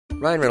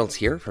Ryan Reynolds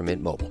here from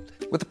Mint Mobile.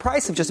 With the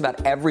price of just about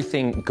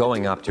everything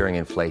going up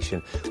during inflation,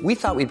 we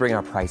thought we'd bring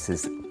our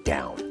prices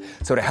down.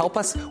 So to help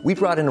us, we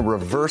brought in a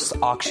reverse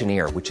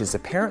auctioneer, which is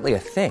apparently a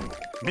thing.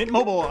 Mint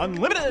Mobile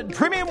Unlimited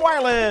Premium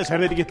Wireless. How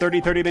to get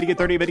 30, 30, bit to get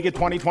 30, bit to get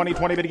 20, 20,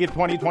 20, bit to get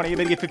 20, 20,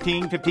 bit to get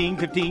 15, 15,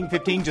 15,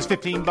 15, just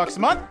 $15 a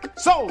month?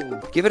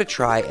 Sold! Give it a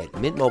try at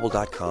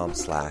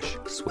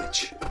mintmobile.com/switch.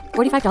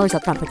 $45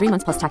 up front for 3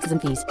 months plus taxes and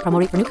fees. Promo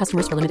rate for new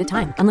customers for limited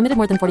time. Unlimited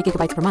more than 40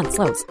 gigabytes per month.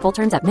 Slows full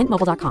terms at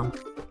mintmobile.com.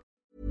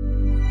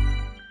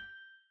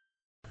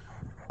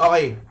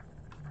 Okay.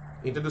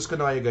 Introduce ko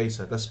na kayo guys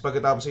ha. Tapos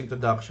pagkatapos ng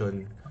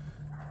introduction,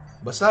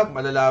 basta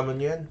malalaman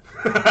nyo yan.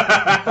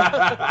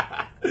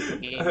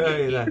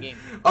 Game.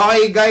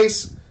 Okay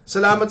guys,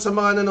 salamat sa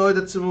mga nanood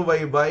at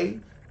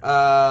sumubaybay.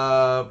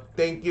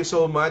 Thank you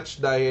so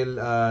much dahil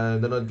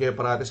nanood kayo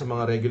parati sa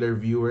mga regular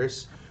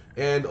viewers.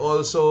 And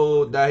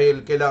also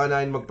dahil kailangan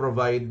namin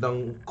mag-provide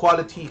ng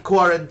quality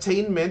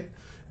quarantainment.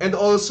 And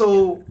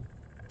also,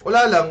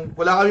 wala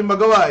kaming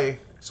magawa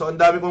eh. So, ang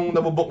dami kong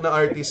nabubok na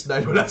artist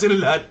dahil wala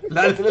sila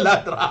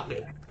lahat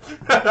racket.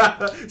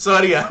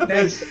 Sorry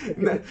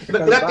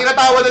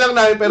tinatawa na lang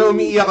namin pero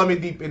umiiyak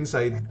kami deep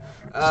inside.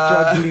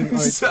 Struggling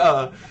artists.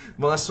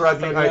 Mga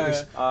struggling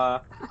artists.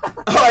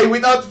 Okay,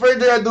 without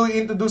further ado,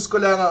 introduce ko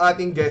lang ang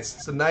ating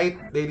guests tonight.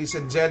 Ladies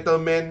and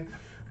gentlemen,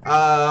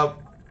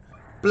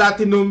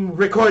 platinum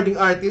recording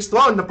artist.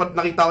 Wow,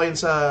 nakita ko yun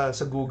sa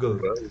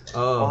Google.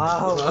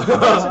 Wow.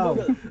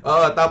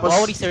 Tapos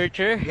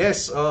researcher.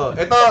 Yes,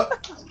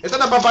 ito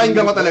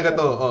napapakinggan ko talaga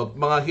to.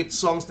 Mga hit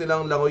songs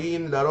nilang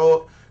Langoyin,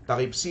 Laro,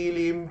 Takip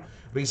Silim.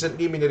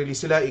 Recently,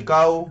 minirelease sila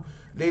Ikaw.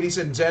 Ladies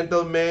and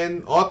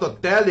gentlemen, Otto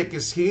Telic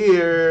is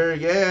here.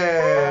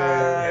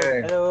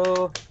 Yeah.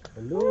 Hello.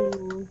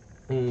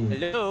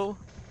 Hello.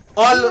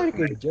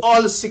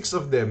 All six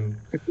of them.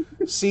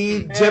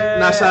 Si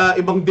Jeff nasa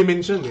ibang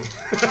dimension eh.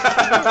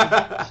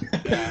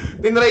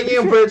 Tinry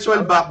niya yung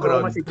virtual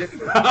background.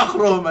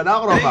 Nakakroma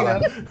ka.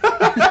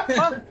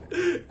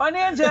 Paano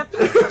yan, Jeff?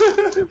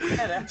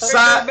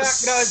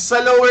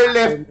 Sa lower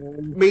left,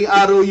 may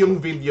arrow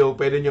yung video.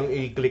 Pwede niyong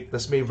i-click,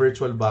 tas may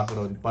virtual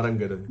background. Parang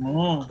ganun.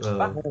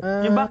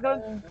 Yung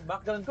background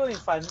ko,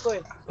 yung fan ko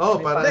eh.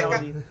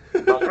 Parang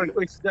background ko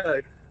is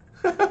that.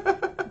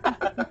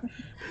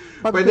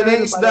 Pwede na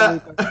yung isda.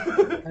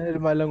 Ano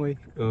malangoy.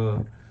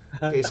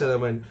 Kaysa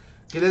naman.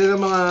 Kilala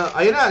ng mga,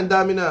 ayun na, ang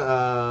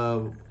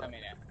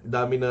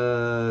dami na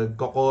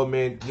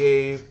ko-comment.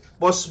 Yay.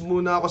 Pause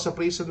muna ako sa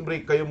prison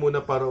break. Kayo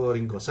muna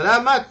paroorin ko.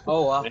 Salamat!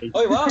 Oh, wow.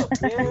 Oy, wow!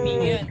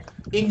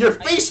 In your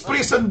face,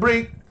 prison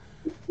break!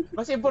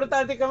 Mas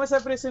importante ka sa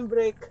prison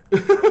break.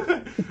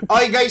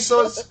 Okay guys,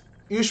 so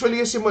usually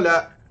yung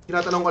simula,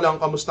 tinatanong ko lang,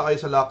 kamusta kayo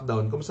sa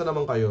lockdown? Kamusta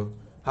naman kayo?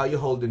 How you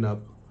holding up?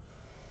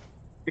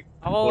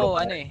 Ako,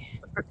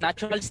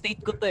 natural state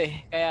ko to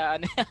eh. Kaya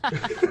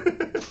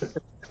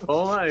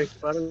Oo nga eh.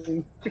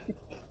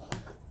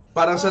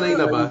 Parang sanay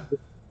na ba?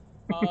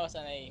 Oo,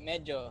 sanay.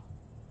 Medyo.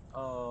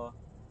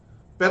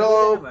 Pero,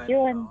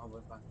 Yun.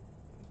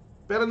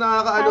 pero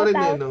nakakaano rin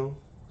eh, no?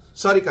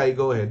 Sorry Kai,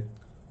 go ahead.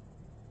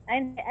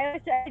 I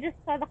just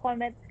saw the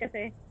comments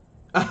kasi.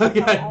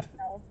 Yan.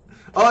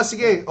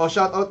 Sige.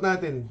 Shout out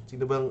natin.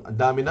 Sino bang, ang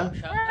dami na?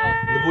 Shout out.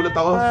 Nagulat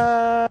ako.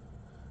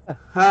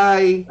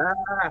 Hi!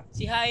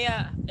 Si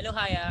Haya. Hello,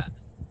 Haya.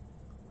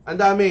 Ang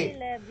dami.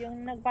 Caleb,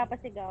 yung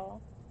nagpapasigaw.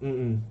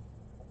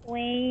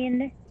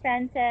 Wayne,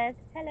 Frances,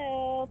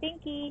 hello,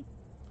 Pinky.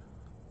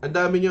 Ang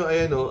dami nyo,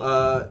 ayan o.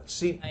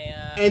 Si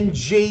Haya.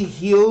 NJ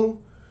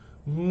Hill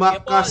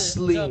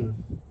Makasling.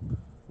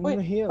 Wait,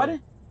 paano?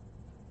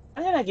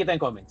 Ano yung nakikita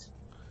yung comments?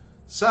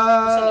 Sa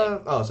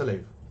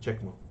live.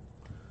 Check mo.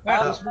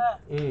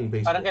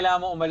 Facebook. Parang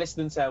kailangan mo umalis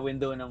dun sa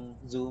window ng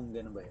Zoom,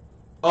 gano'n ba yun?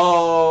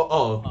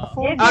 If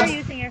you're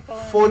using your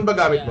phone. Phone ba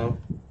gamit mo?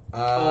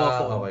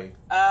 Okay.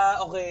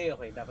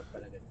 Okay. Dapat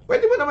pala ganun.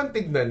 Pwede mo naman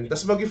tignan,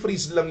 tapos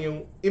mag-freeze lang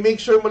yung, i-make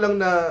sure mo lang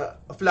na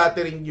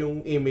flattering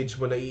yung image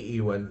mo na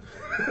iiwan.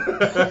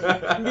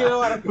 Hindi na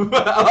parang...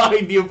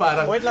 Hindi yung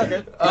parang... Wait lang,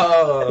 eh.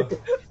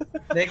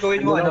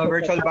 Naikuin mo,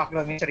 virtual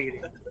background yung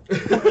sarili.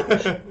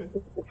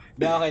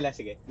 Hindi, okay lang,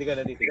 sige. Hindi ko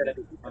na titignan.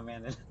 Mamaya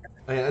na.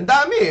 Ayan, ang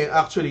dami eh.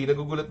 Actually,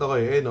 nagugulat ako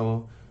eh.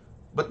 No?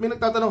 Ba't may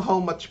nagtatanong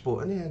how much po?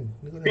 Ano yan?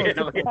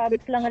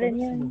 Pabs lang rin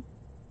yun.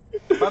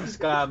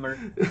 Pubs scammer.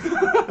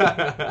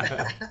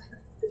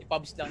 Si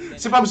Pubs lang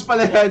din. Si Pubs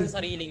pala yan. Sa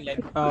sariling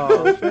live.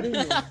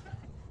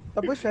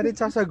 Tapos siya rin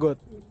sasagot.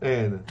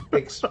 Ayan.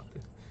 Text.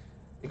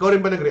 Ikaw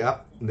rin ba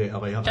nag-react? Hindi,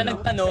 okay. Siya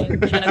nagtanong,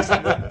 siya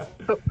nagsagot.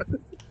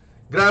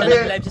 Grabe.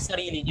 Siya nag-live sa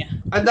sarili niya.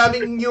 Ang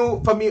daming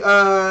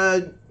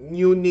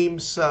new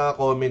names sa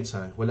comments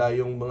ha. Wala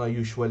yung mga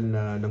usual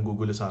na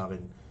nanggugulo sa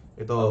akin.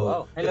 Ito,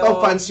 ito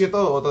fans nyo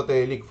to, Otto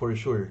Telic for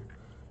sure.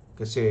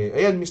 Kasi,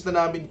 ayan, miss na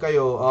namin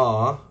kayo.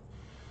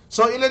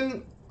 So,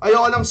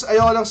 ayoko lang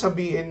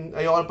sabihin,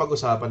 ayoko lang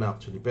pag-usapan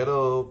actually.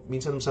 Pero,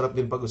 minsan masarap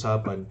din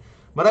pag-usapan.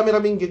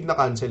 Marami-raming gig na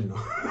cancel, no?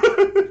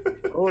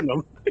 Oo,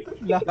 no?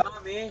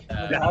 Dami.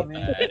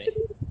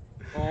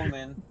 Oh,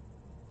 man.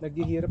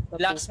 Naghihirap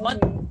na Last po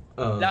month,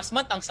 kami. last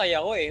month ang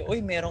saya ko eh.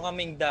 Uy, meron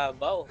kaming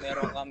Davao,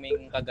 meron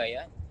kaming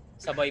Cagayan.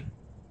 Sabay.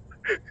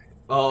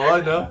 Oo,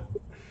 no?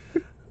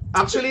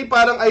 Actually,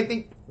 parang I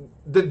think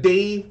the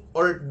day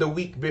or the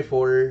week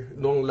before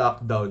nung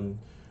lockdown,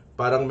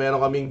 parang meron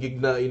kaming gig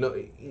na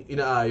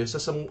inaayos.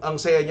 Ang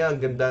saya niya,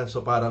 ang ganda.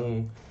 So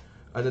parang,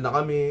 ano na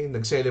kami,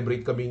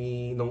 nag-celebrate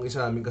kami nung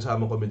isa namin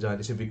kasama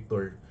komedyante, si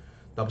Victor.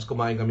 Tapos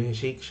kumain kami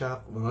sa Shake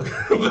Shack, mga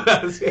ganun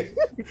klase.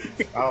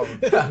 Wow.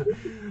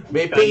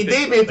 may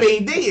payday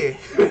eh.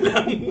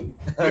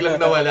 Biglang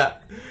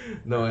nawala.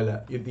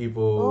 Yung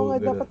tipo. Oo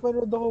nga, ganun. dapat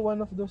manood ako one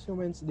of those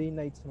Wednesday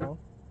nights, no?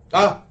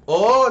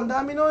 Ang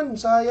dami nun,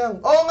 sayang.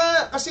 Oo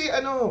nga, kasi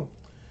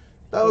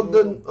tawag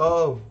doon,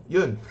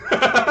 yun.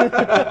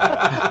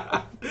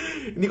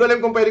 Hindi ko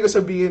alam kung pwede ko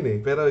sabihin eh,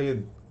 pero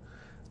yun.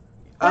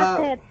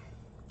 What's it?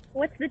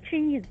 What's the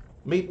cheese?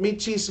 May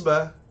cheese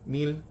ba,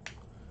 Neil?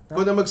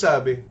 Ikaw na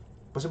magsabi.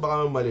 Kasi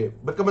baka mali.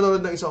 Ba't ka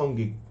manonood ng isang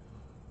gig?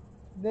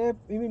 Hindi,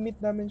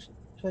 imi-meet namin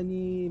siya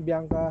ni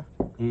Bianca.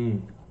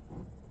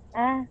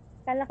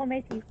 Kala ko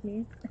may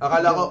chismis.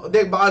 Akala ko,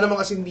 baka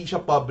naman kasi hindi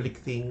siya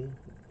public thing.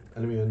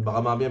 Alam mo yun, baka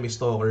mamaya may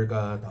stalker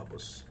ka,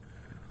 tapos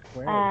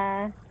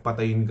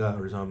patayin ka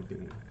or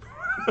something.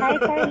 Hi,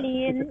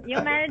 Carlene.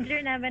 Yung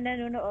manager namin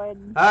nanonood.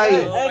 Hi!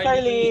 Hi,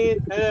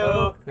 Carlene!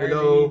 Hello!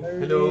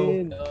 Hello,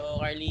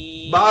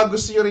 Carlene. Baka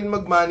gusto nyo rin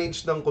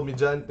mag-manage ng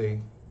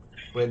komedyante.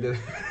 Pwede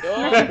rin.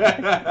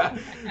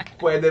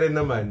 Pwede rin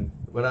naman.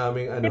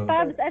 Maraming Si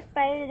Pabs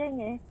aspiring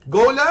eh.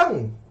 Go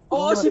lang!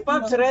 Oo, si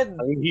Pabs Red.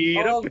 Ang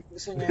hirap.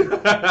 Gusto niya.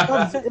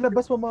 Pabs,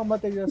 ilabas mo mga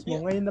materials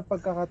mo. Ngayon na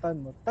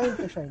pagkakataan mo. Time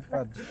to shine,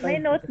 Pabs.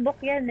 May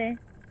notebook yan eh.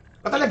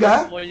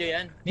 Talaga? Portfolio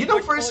yan.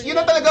 Yun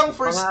ang talagang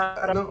first.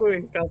 Pangarap ko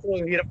eh. Kaso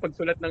ang hirap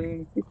pagsulat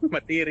ng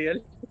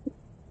material.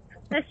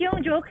 Tapos yung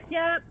jokes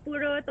niya,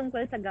 puro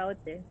tungkol sa gout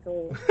eh.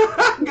 So,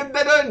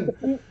 Ganda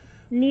nun!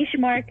 niche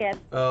market.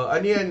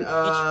 Ano yan?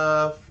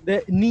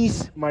 The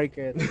Nice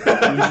Market.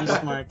 Niche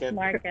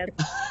market.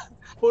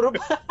 Puro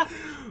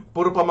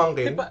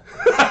pamangkin.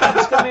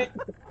 Tapos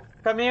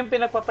kami yung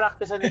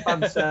pinagpa-practice ni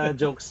Pabs sa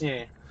jokes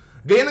niya eh.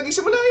 Ganyan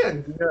nagsimula yan.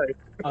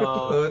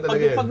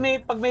 Talaga yan.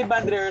 Pag may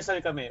band rehearsal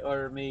kami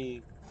or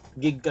may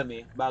gig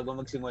kami bago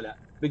magsimula,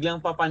 biglang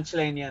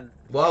pa-punchline yan.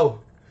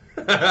 Wow.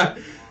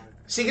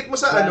 Sigit mo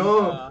sa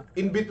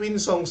in between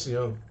songs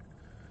nyo.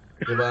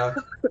 Diba?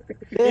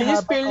 Yun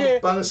yung spill niya eh.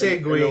 Pang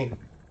segue.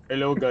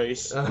 Hello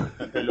guys.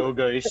 Hello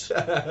guys.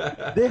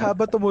 Di,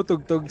 habang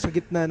tumutugtog sa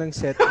gitna ng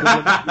set.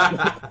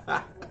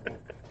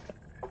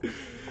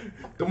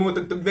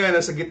 Tumutugtog na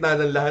sa gitna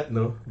ng lahat,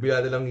 no?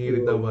 Bigla na lang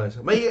hirit na ba.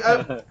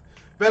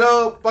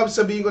 Pero, Pabs,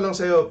 sabihin ko lang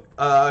sa'yo,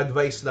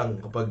 advice lang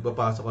kapag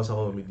papasok ka sa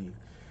comedy.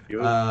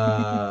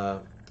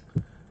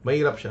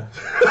 Mahirap siya.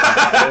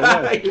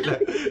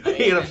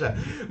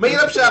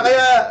 Mahirap siya,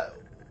 kaya,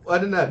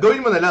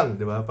 gawin mo na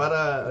lang, di ba?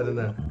 Para,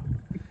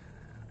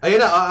 ayun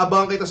na,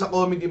 abangan kita sa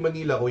Comedy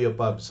Manila, Kuya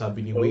Pabs,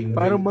 sabi ni Wayne.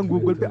 Parang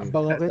mang-google pa,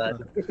 abangan kita.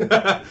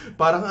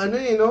 Parang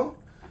no?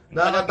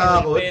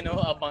 Nakakatakot.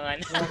 Abangan.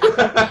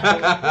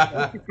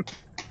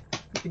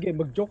 Sige,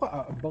 mag-joke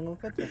ka, abangan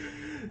kita.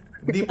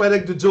 Hindi pa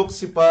nagjo-joke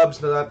si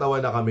Pabs,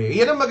 natatawa na kami.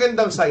 Yan ang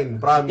magandang sign,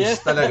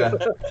 promise talaga.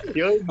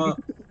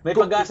 May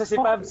pag-asa si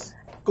Pabs.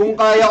 Kung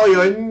kaya ko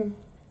yun,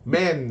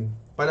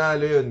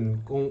 panalo yun.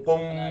 Kung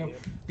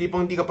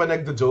tipong hindi ka pa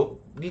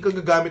nagjo-joke, hindi ka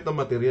gagamit ng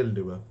material,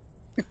 di ba?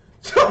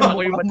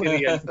 Ano yung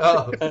material?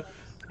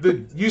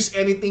 Dude, use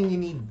anything you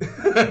need.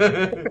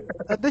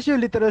 At least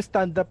yung literal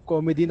stand-up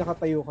comedy,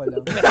 nakatayo ka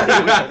lang.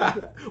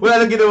 Wala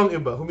lang ginawang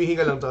iba.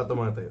 Humihinga lang tsaka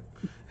tumatayo.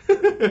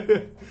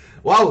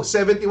 Wow,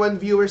 71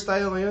 viewers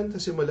tayo ngayon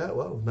sa simula.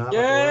 Wow,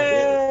 nakakatuwa.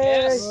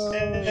 Yes!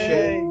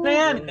 Shit. Na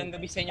yan. Magandang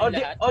gabi sa inyo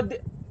lahat.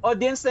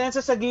 Audience na yan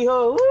sa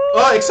Sagiho.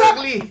 Oh,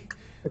 exactly!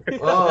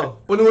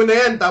 Puno na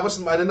yan. Tapos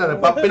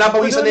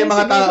pinapawisan na yung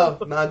mga tao.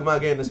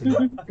 Nakagumagaya na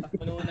sila.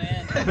 Puno na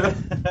yan.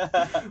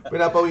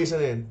 Pinapawisan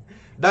na yan.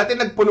 Dati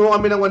nagpuno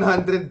kami ng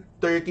 130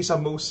 sa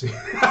most eh.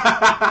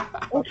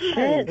 Oh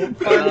shit!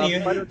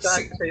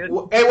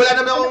 Wala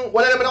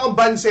naman akong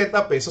band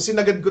setup eh. So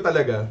sinagad ko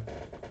talaga.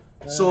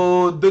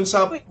 So dun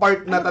sa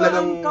part na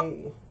talagang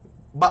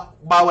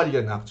bawal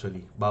yun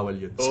actually. Bawal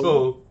yun.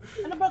 So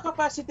ano ba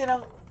capacity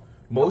ng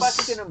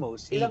most?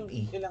 Ilang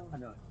 80.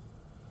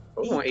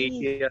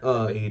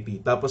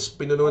 80. Tapos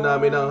pinuno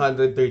namin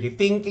ng 130.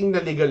 Thinking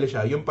na legal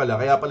siya. Yun pala.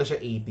 Kaya pala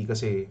siya 80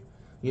 kasi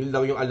yun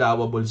lang yung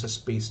allowable sa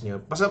space niya.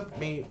 Basta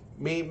may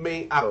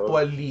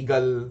actual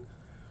legal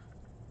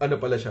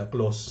pala siya,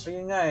 clause.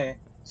 Ayun nga eh.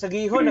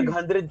 Sagiho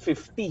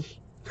nag-150.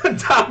 Ang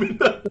dami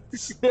na.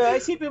 Yeah,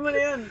 isipin mo na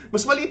yan.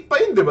 Mas maliit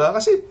pa yun, di ba?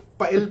 Kasi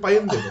pa-L pa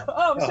yun, di ba?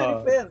 Mas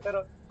maliit pa yan.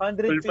 Pero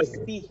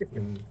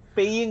 150.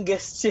 Paying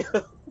guest siya.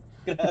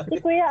 Si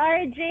Kuya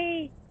RJ,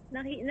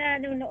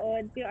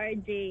 nanonood, Kuya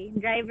RJ,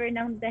 driver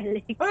ng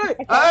tele.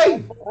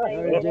 Ay!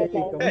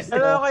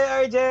 Hello kay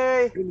RJ!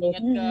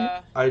 Ingat ka.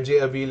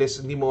 RJ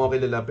Aviles, hindi mo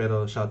ako kilala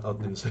pero shout out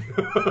din sa'yo.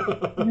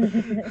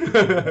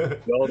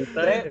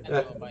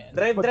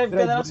 Drive ka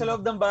na lang sa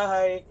loob ng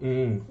bahay.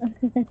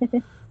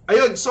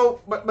 Ayun,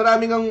 so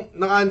maraming ang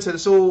na-cancel.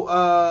 So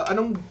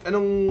anong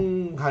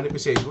hanip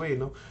yung segue,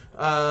 no?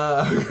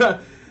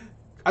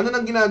 Ano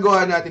nang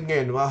ginagawa natin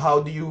ngayon?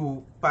 How do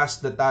you pass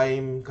the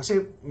time?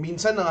 Kasi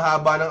minsan ang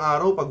haba ng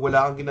araw pag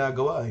wala kang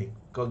ginagawa eh.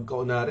 Kag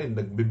na rin,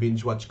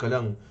 nagbe-binge watch ka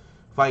lang.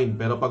 Fine,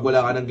 pero pag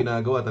wala ka nang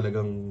ginagawa,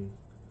 talagang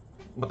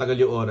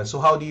matagal yung oras. So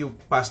how do you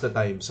pass the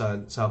time sa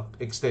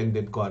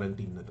extended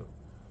quarantine na to?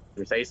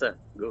 Isa-isa.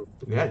 Go.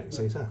 Yan,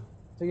 isa-isa.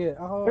 Sige,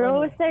 ako...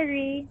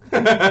 Rosary.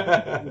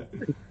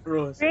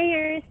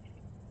 Prayers.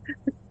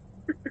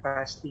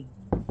 Fasting.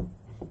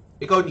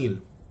 Ikaw, Neil.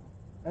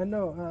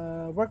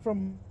 Work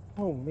from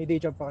home. May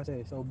day job pa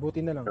kasi. So,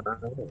 buti na lang.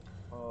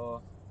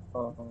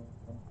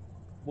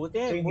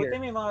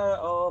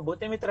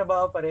 Buti may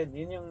trabaho pa rin.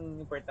 Yun yung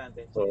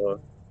importante.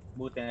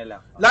 Buti na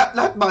lang.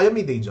 Lahat ba kayo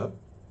may day job?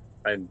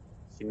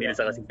 Si Neil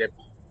sa kasi Dep.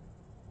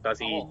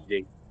 Kasi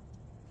Jay.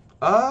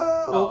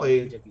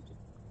 Okay.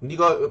 Hindi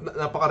ko,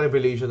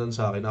 napaka-revelation nun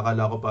sa akin.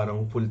 Akala ko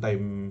parang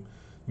full-time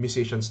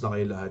musicians na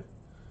kayo lahat.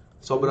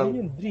 Sobrang...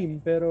 Yun yung dream,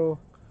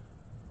 pero...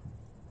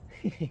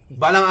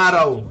 Balang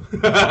araw.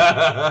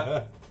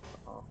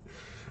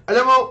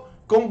 Alam mo,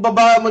 kung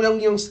baba mo lang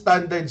yung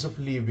standards of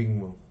living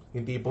mo,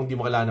 yung tipong di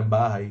mo kailangan ng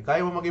bahay, kaya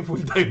mo maging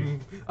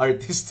full-time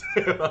artist.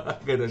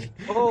 Ganun.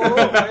 Oo,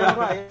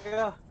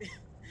 kaya.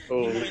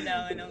 Hindi mo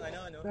kailangan ng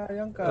no?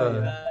 Sayang ka.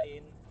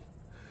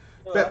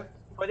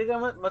 Pwede ka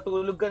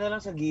matulog ka na lang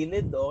sa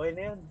gilid, okay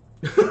na yun.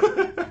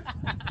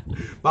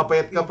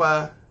 Papayat ka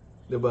pa,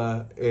 'di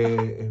ba?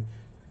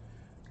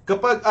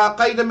 Kapag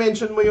kaya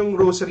na-mention mo yung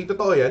rosary,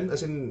 totoo 'yan,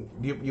 as in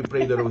you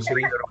pray the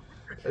rosary.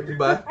 'Di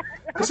ba?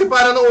 Kasi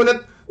parang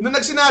nung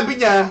nagsinabi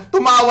niya,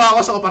 tumawa ako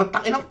sa parang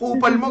takinang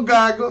kupal mo,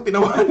 gago.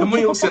 Tinawanan mo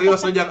yung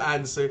seryoso niyang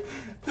answer.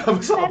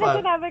 Tapos ako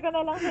pa. Sinabi ko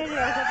na lang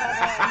seryoso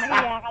para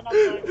nahiya ka na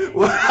po.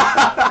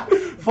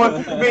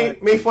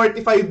 may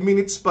 45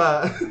 minutes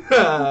pa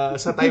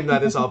sa time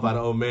natin sa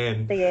para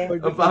man.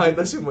 Ang pangit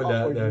na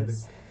simula.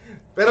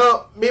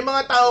 Pero may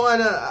mga tao nga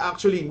na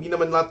actually hindi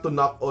naman not to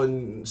knock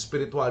on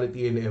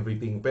spirituality and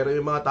everything, pero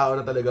yung mga tao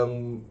na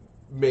talagang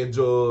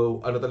medyo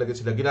talaga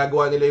sila,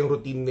 ginagawa nila yung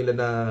routine nila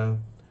na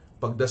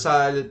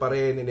pagdasal pa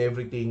rin and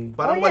everything.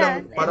 Parang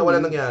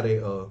walang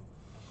nangyari.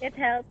 It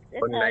helps.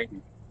 Online.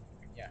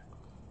 Yeah.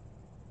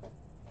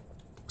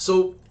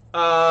 So,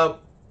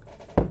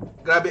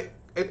 grabe.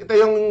 Ito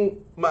yung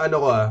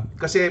maano ko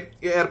kasi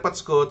yung AirPods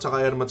ko at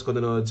saka AirMats ko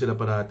nanonood sila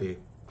parati.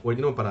 O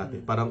hindi naman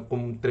parati. Parang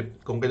kung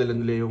kilala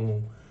nila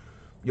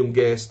yung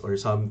guest or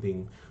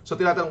something. So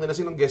tinatanong nila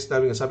sinong guest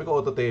namin. Sabi ko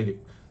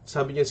Autotelic.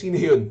 Sabi niya sino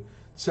yun?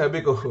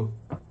 Sabi ko,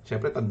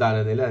 syempre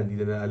tanda na nila,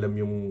 hindi na alam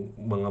yung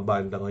mga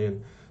banda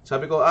ngayon.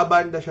 Sabi ko,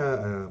 banda siya.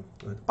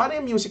 Paano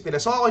yung music nila?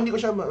 So ako hindi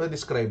ko siya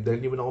ma-describe dahil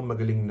hindi mo na ako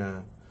magaling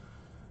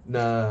na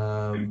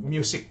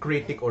music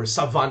critic or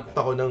savant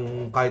ako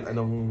ng kahit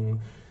anong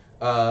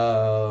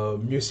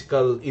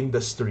musical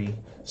industry.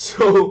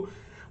 So,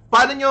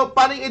 paano yung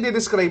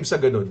i-describe sa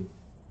ganun?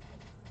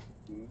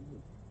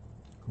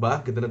 Ba?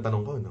 Ganda ng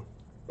tanong ko, no?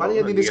 Paano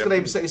yung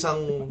i-describe sa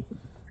isang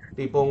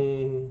tipong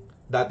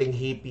dating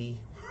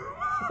hippie?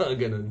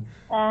 Ganun.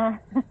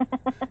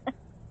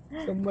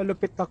 So,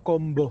 malupit na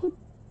combo.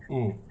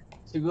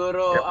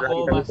 Siguro ako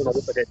mas...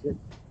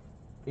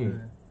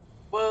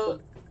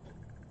 Well,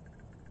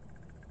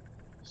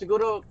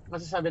 siguro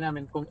masasabi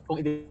namin kung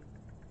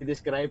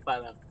i-describe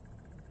parang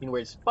in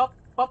words, pop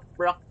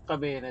rock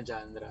kami na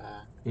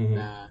genre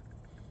na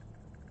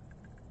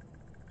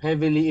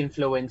heavily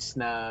influenced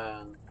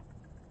ng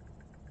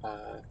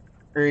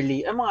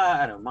early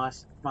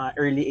mga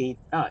early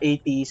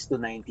 80s to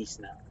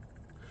 90s na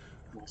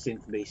mga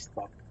synth-based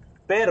pop.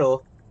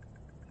 Pero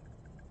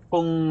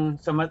kung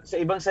sa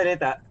ibang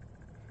salita,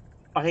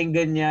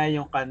 pakinggan niya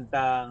yung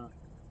kantang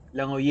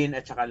Langoyin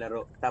at saka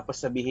Laro. Tapos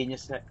sabihin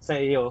niya sa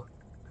iyo.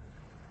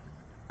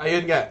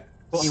 Ayun nga.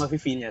 Kung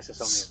ma-feel niya sa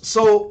song yun.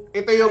 So,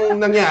 ito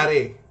yung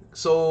nangyari.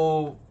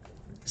 So,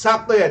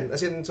 sakto yan.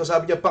 As in, so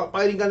sabi niya,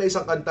 pakinggan na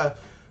isang kanta.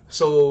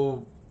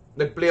 So,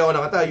 nag-play ako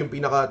ng kanta. Yung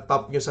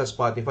pinaka-top niyo sa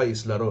Spotify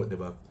is Laro, di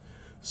ba?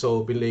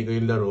 So, pinlay ko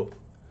yung Laro.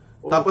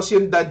 Tapos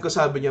yung dad ko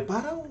sabi niya,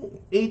 parang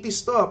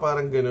 80s to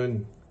parang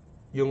ganun.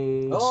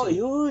 Yung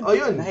yun.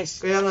 Yun.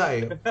 Nice. Kaya nga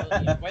eh.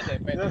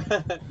 Pwede.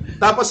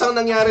 Tapos ang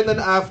nangyari na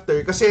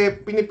after, kasi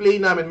piniplay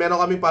namin,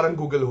 meron kami parang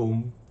Google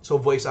Home, so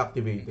voice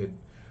activated.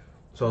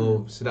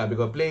 So sinabi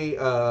ko, play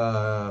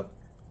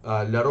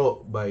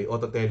Laro by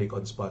Autotelic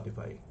on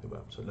Spotify,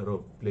 diba? So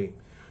Laro, play.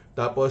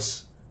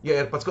 Tapos yung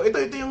AirPods ko, ito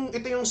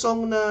yung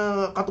song na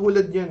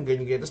katulad niyan,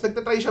 ganyan. Tapos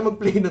nagtatry siya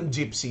mag-play ng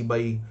Gypsy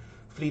by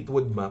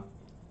Fleetwood Mac.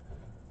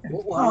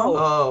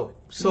 Wow.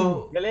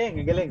 So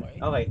galing.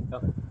 Okay.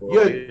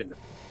 Yun.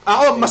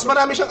 Ako, mas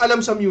marami siyang alam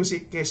sa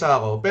music kaysa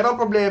ako. Pero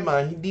ang problema,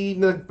 hindi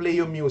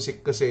nag-play yung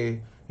music kasi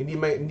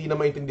hindi na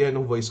maintindihan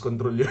ng voice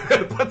control yung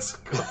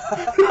AirPods ko.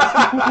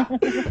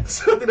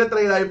 So,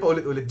 tinatry namin pa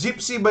ulit-ulit.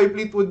 Gypsy by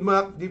Fleetwood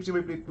Mac.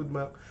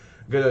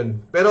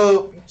 Ganun.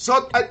 Pero, so,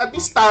 at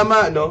least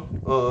tama, no?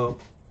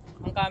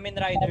 Ang Kamen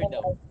Rider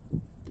daw.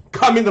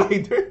 Kamen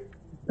Rider?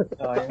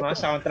 Yung mga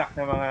soundtrack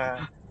ng mga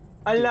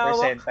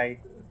Alawak.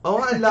 Sentai. Oo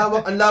nga,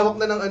 ang lawak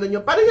na ng ano nyo.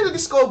 Paano nyo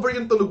na-discover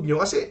yung tunog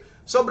nyo? Kasi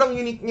sobrang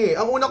unique nyo eh.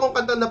 Ang una kong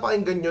kanta na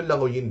pakinggan nyo,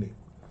 Langoyin eh.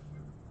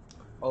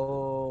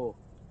 Oh.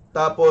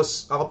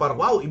 Tapos, ako parang,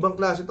 wow, ibang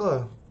klase to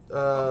ah.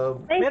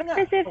 May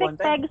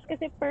specific tags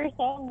kasi per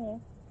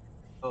song.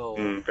 Oh.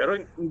 Pero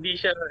hindi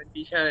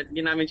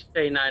namin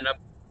siya hinahanap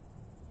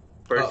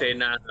per se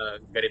na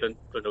ganitong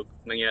tunog.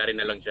 Nangyari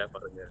na lang siya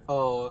parang gano'n.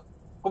 Oh.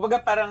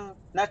 Kumbaga parang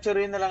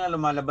natural na lang na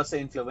lumalabas sa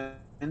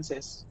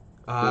influences.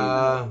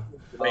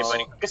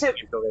 Kasi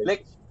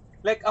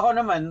like ako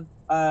naman,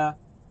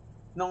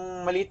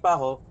 nung maliit pa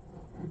ako,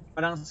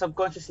 parang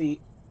subconsciously,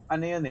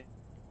 ano yun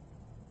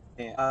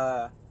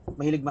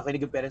mahilig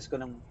makinig yung parents ko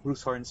ng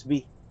Bruce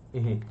Hornsby.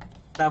 Mm-hmm.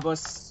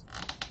 Tapos,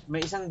 may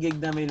isang gig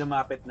na may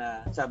lumapit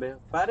na sabi,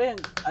 pare,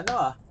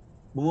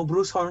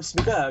 bumu-Bruce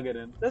Hornsby ka,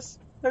 ganun. Tapos,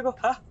 sabi ko,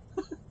 ha?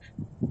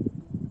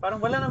 Parang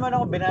wala naman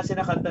ako binasi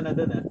na kanta na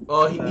doon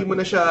hindi mo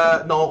na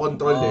siya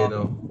nakokontrol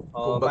no?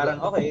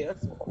 Parang okay,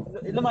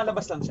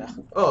 lumalabas lang siya.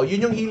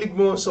 Yun yung hilig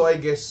mo, so I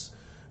guess,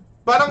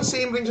 parang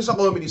same rin siya sa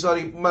comedy.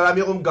 Sorry,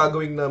 marami akong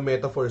gagawing na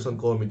metaphors on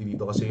comedy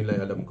dito kasi yun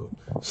lang alam ko.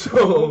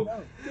 So,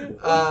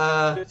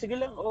 sige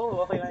lang,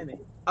 okay lang eh.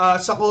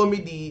 Sa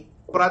comedy,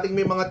 parating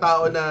may mga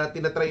tao na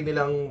tinatry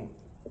nilang,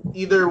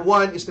 either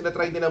one is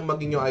tinatry nilang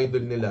maging yung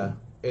idol nila,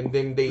 and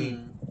then they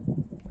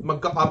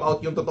magka-come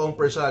out yung totoong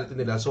personality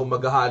nila, so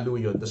maghahalo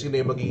yun, tapos yun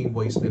na yung magiging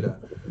voice nila.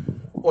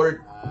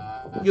 Or,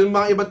 yung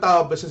mga ibang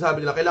tao, basta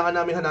sabi nila, kailangan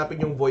namin hanapin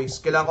yung voice,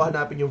 kailangan ko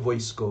hanapin yung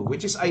voice ko,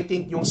 which is, I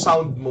think, yung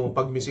sound mo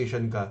pag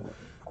musician ka.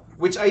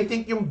 Which I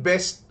think yung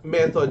best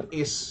method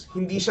is,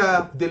 hindi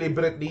siya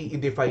deliberately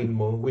i-define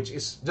mo, which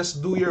is,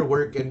 just do your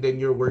work and then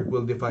your work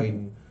will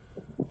define.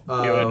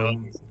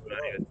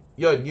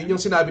 Yun yung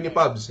sinabi ni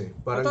Pabs eh.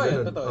 Parang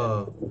gano'n.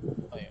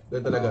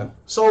 Ganun talaga.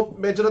 So,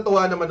 medyo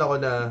natuwa naman ako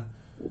na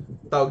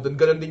tawag doon,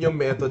 ganun din yung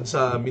method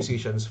sa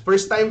musicians.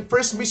 First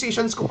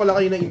musicians ko pala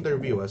kayo na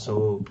interview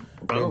so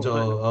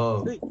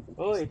medyo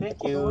thank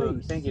you.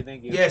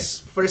 Yes,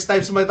 first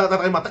time sa mga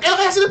tatakay mata.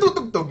 Kaya sila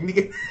tutugtog.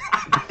 Hindi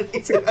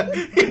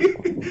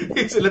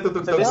sila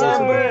tutugtog. Sa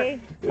December.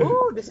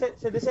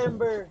 Sa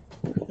December.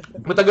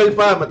 Matagal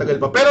pa.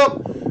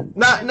 Pero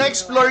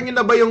na-explore niyo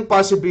na ba yung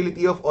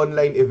possibility of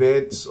online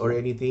events or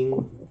anything?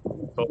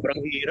 Sobrang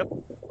hirap.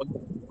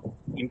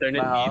 Internet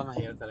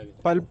mahirap talaga.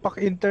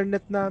 Palpak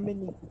internet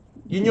namin eh.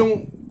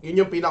 Yun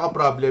yung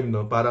pinaka-problem,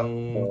 no? Parang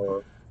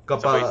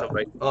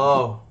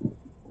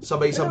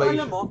sabay-sabay.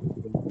 Alam mo,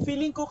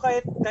 feeling ko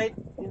kahit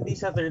hindi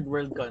sa third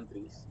world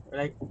countries,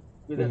 like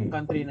with a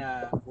country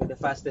na with the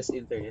fastest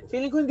internet,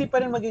 feeling ko hindi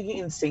pa rin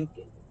magiging in sync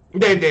eh.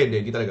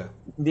 Hindi talaga.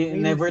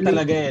 Never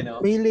talaga no?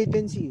 May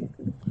latency.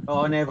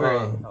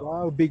 Never.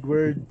 Wow, big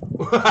word.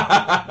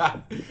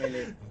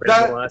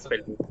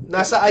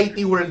 Nasa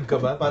IT world ka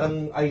ba?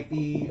 Parang IT,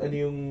 ano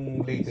yung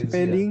latency?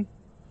 Spelling?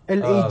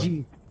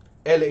 LAG.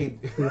 LAG.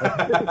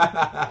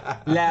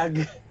 Lag.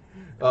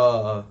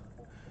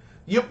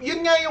 Yun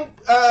nga yung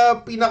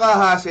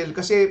pinaka-hassle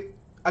kasi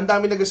ang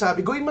dami nagsasabi,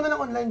 gawin mo na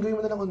lang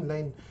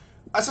online.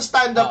 As a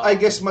stand-up, I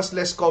guess mas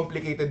less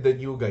complicated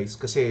than you guys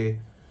kasi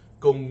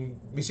kung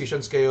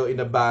musicians kayo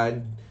in a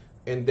band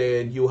and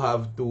then you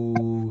have to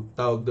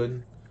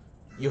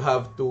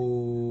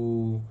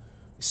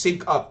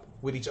sync up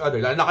with each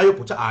other. Lalo na kayo,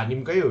 6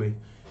 kayo eh.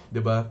 'Di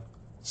ba?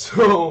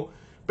 So,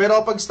 pero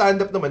pag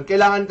stand-up naman,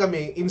 kailangan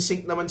kami in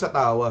sync naman sa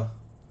tawa.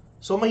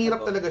 So,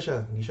 mahirap talaga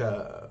siya.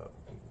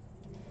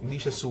 Hindi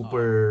siya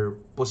super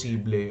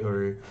posible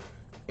or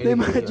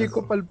na-imagine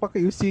ko palpak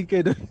yung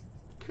sike doon.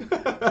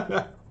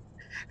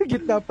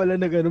 Gitna pala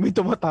na gano'n, may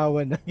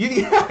tumatawa na.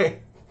 Yun nga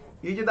eh.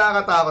 Yun yung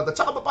nakakatakot. At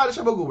saka paano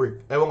siya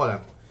mag-work? Ewan ko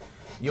lang.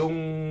 Yung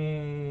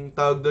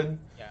tawag doon?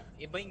 Yeah,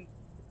 iba yung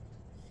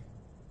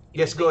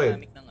yes, go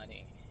ahead. Ng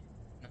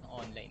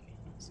online.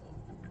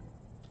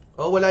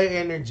 So, wala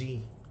yung energy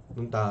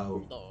ng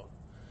tao.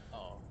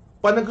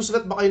 Paano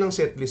nagsusulat ba kayo ng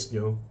setlist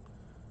nyo?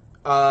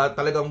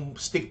 Talagang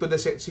stick to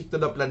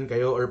the plan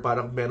kayo or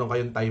parang meron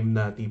kayong time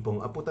na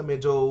tipong puta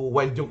medyo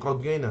wild yung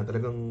crowd ngayon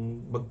talagang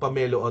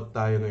magpa-mellow out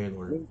tayo ngayon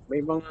or may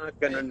mga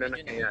ganun na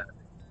nangyayari.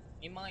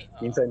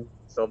 Minsan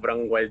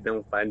sobrang wild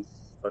ng fans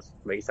tapos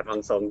may isa pang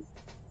song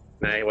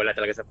na wala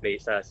talaga sa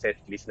set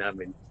list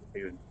namin.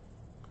 Ayun.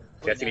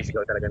 Kaya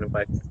sinisigaw talaga ng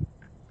fans.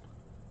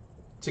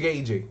 Sige,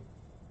 EJ.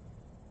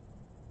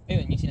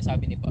 Ayun, yung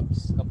sinasabi ni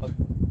Pops kapag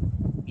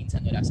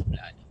minsan wala sa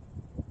plano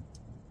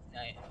na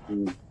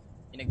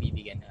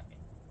pinagbibigyan namin.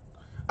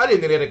 Ano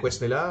yung nire-request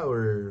nila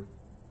or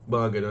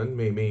mga ganon?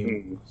 May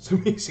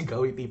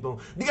sumisigaw yung tipong,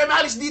 di ka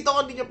maalis dito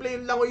kung di niya play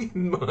yung Langoyin.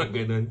 Mga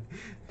ganon.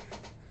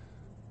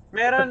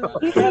 Meron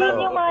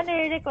yung mga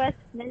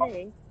nire-request nila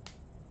eh.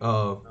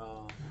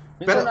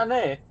 Minsan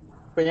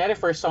kunyari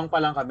first song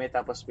pa lang kami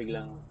tapos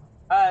biglang,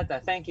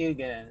 thank you,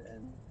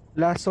 ganun.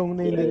 Last song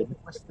na yung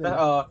nire-request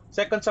nila.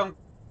 Second song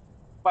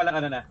pa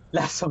lang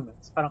last song na.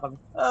 Parang kami,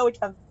 wait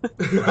lang.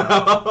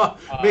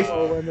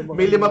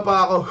 may 5 pa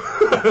ako.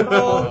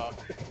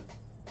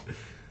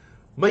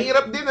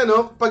 Mahirap din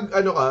pag ka,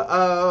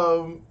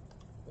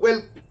 well,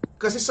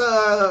 kasi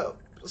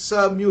sa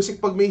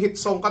music pag may hit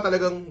song ka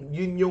talagang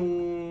yun yung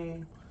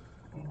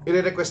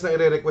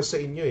i-request sa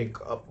inyo eh.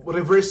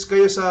 Reverse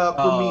kayo sa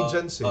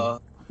comedians eh.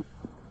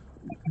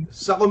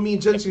 Sa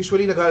comedians,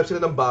 usually naghahanap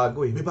sila ng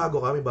bago eh. May bago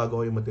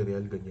kayong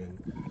material, ganyan.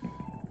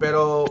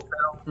 Pero,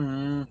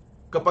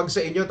 kapag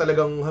sa inyo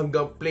talagang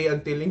hanggang play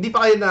until, hindi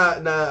pa kayo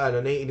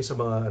naiinis sa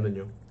mga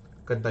nyo,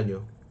 kanta nyo?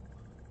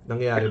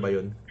 Nangyayari ba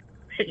yun?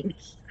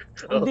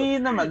 Hindi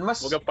naman,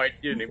 mas... Mga part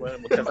yun eh.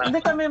 Hindi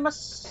kami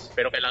mas...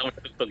 Pero kailangan mo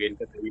tutugin.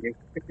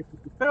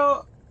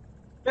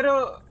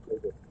 Pero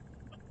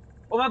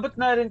umabot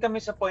na rin kami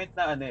sa point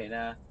na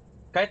na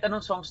kahit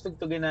anong songs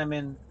tugtugin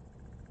namin,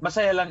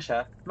 masaya lang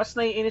siya. Mas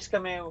naiinis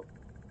kami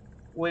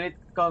when it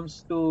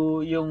comes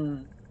to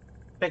yung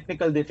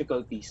technical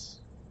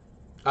difficulties.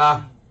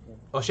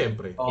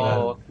 Syempre.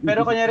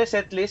 Pero kunyari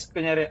setlist,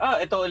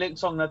 ito ulit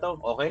song na to,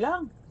 okay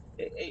lang.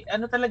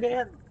 Ano talaga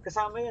yan?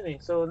 Kasama yan eh.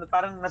 So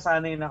parang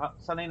sanay na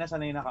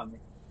kami.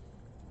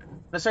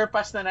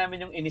 Na-surpass na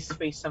namin yung inis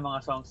space sa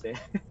mga songs eh.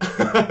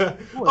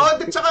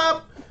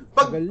 Tsaka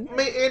pag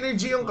may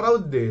energy yung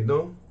crowd eh,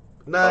 no?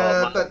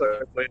 Wala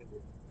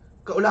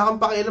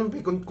kang pakialam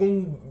eh.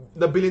 Kung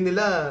nabili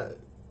nila,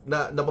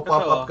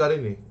 napapop up ka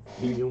rin eh.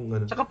 Yung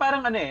Tsaka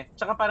parang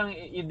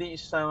yun din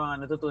sa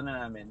mga natutunan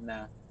namin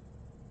na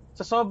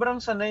sa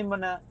sobrang sanay mo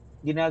na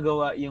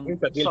ginagawa yung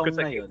song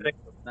na yun,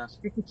 na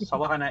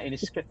sawa ka na,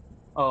 inis ka.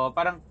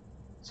 Parang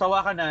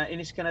sawa ka na,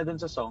 inis ka na dun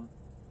sa song.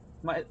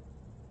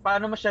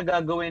 Paano mo siya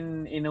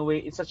gagawin in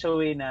such a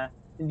way na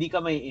hindi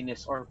ka may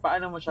inis, or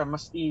paano mo siya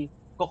mas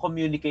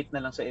i-communicate na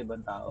lang sa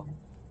ibang tao?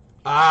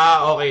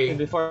 Okay.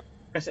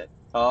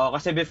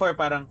 Kasi before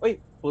parang,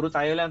 puro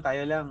tayo lang,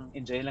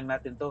 enjoy lang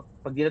natin to.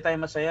 Pag di na tayo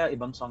masaya,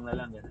 ibang song na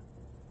lang. Ganun.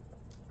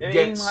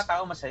 Yung mga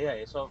tao masaya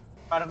eh. So,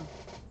 parang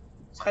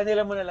sa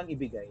kanila mo na lang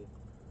ibigay.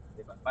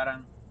 Diba?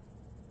 Parang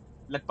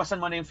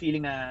lagpasan mo na yung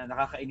feeling na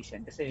nakakainis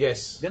yan. Kasi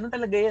ganun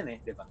talaga yan eh.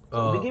 Diba?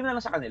 So, ibigay mo na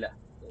lang sa kanila.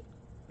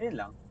 Ayun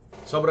lang.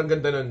 Sobrang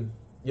ganda nun.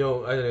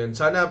 Yung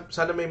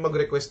sana may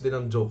mag-request din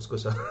ng jokes ko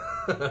sa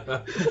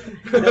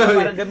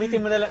parang gamitin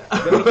mo na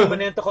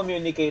yun to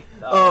communicate.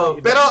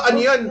 Pero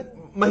yun,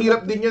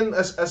 mahirap din yun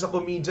as a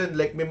comedian.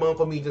 Like may mga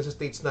comedians sa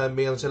States na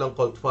mayroon silang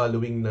cult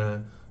following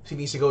na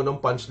sinisigaw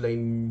ng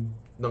punchline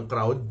ng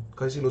crowd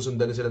kasi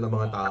sinusundan na sila ng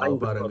mga tao,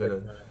 parang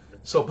gano'n.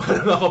 So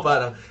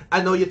parang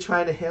I know you're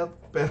trying to help,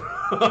 pero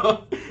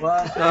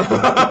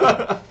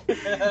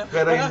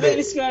pero hindi.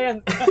 Nakakainis ka yan.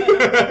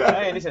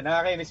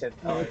 Nakakainis yan.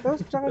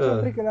 Tapos tsaka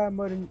syempre kailangan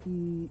mo rin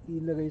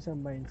ilagay sa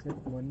mindset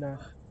mo na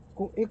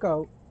kung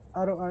ikaw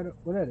araw-araw,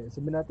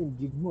 sabihin natin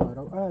gig mo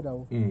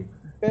araw-araw,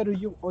 pero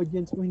yung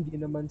audience mo hindi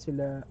naman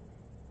sila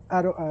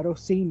araw-araw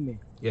same eh.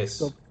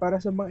 Yes. So para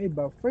sa mga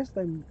iba, first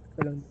time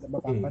ka lang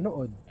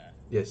mapapanood.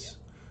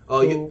 Yes.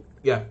 Yun.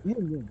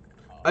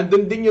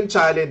 Andun din yung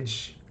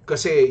challenge.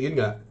 Kasi yun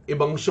nga,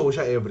 ibang show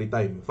siya every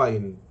time.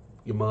 Fine.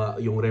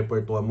 Yung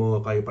repertoire mo,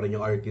 kayo pa rin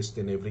yung artist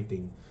and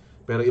everything.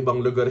 Pero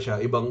ibang lugar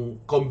siya, ibang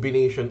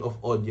combination of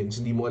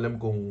audience. Hindi mo alam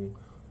kung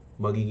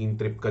magiging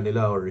trip ka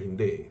nila or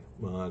hindi.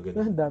 Mga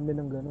ganun. Ang dami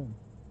ng ganun.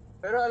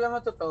 Pero alam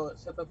mo,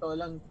 sa totoo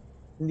lang,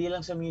 hindi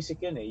lang sa music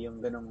yun eh, yung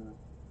ganung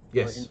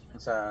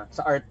sa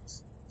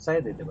arts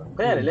side eh, diba?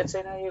 Kaya let's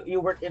say na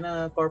you work in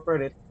a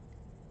corporate,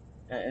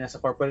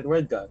 nasa corporate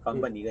world ka,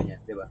 company,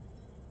 ganyan, diba?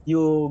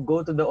 You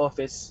go to the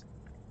office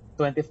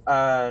 5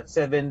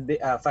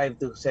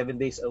 to 7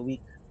 days a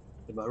week.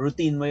 Diba?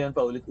 Routine mo 'yon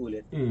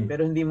paulit-ulit.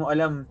 Pero hindi mo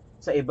alam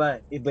sa iba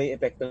yung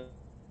epekto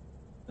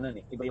nun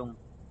eh. Iba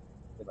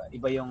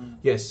yung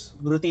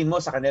routine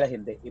mo, sa kanila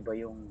hindi. Iba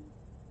yung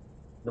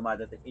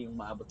dumadating, yung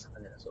maabot sa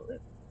kanila. So,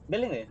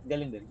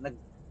 galing din.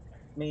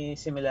 May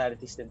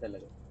similarities din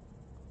talaga.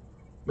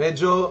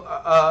 Medyo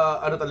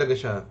talaga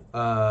siya.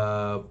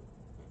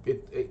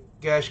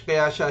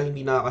 Kaya siya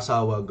hindi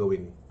nakakasawa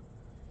gawin.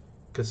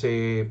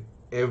 Kasi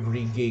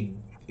every gig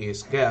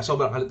is, kaya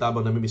sobrang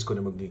halitabang namimiss ko na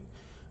mag-gig.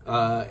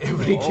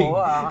 Every gig.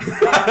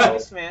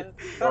 Nakakamiss, man.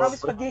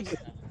 Nakakamiss mag-gig.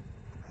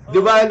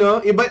 Diba,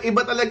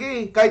 Iba talaga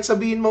eh. Kahit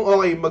sabihin mong,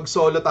 okay,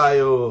 mag-solo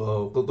tayo,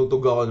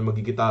 tututug ako,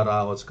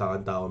 magigitara ako,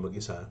 kakanta ako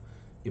mag-isa.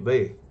 Iba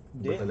eh.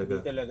 Iba talaga.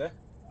 Hindi talaga.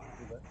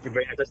 Iba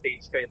yung sa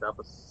stage kayo,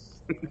 tapos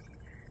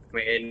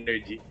may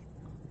energy.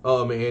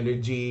 May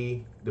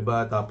energy,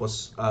 diba?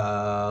 Tapos,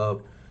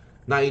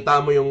 nakita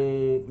mo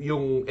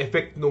yung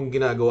effect nung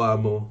ginagawa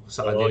mo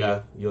sa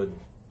kanila. Yun.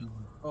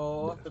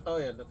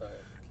 Totoo yun.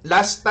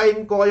 Last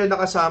time ko kayo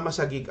nakasama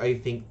sa gig, I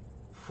think,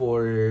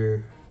 for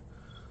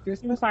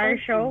Christmas party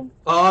show?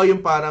 Yung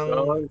parang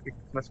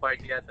Christmas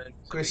party yata.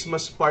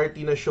 Christmas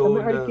party na show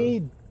na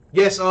arcade.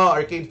 Yes,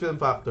 Arcade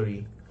Film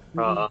Factory.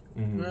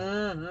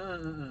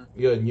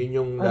 Yun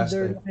yung last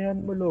time. Lakihan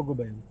mo logo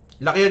ba yun?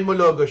 Lakihan mo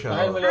logo siya.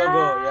 Lakihan mo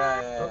logo,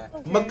 yeah.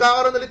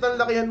 Magkakaroon ulit ng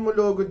Lakihan mo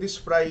logo this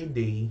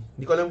Friday.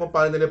 Hindi ko alam kung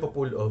paano nila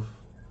pa-pull off.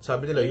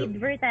 Sabi nila yun.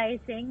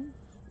 Advertising?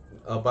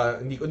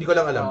 Hindi ko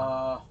lang alam.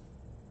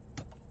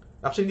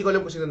 Actually, hindi ko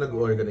alam kung sino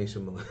nag-organize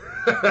yung mga.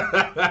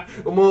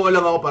 Umuha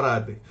lang ako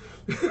parati.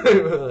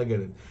 Mga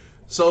ganun.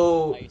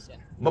 So,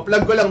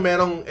 ma-plug ko lang,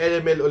 merong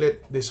LML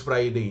ulit this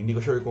Friday. Hindi ko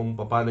sure kung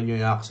paano nyo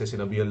i-access.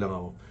 Sinabihan lang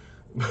ako.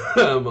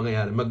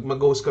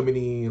 Mag-host kami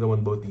ni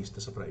Ramon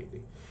Bautista sa Friday.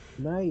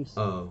 Nice.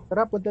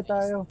 Tara, punta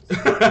tayo.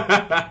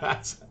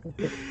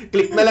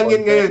 Click na lang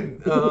yun ngayon.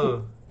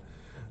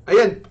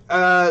 Ayan,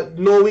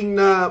 knowing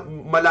na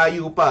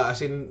malayo pa,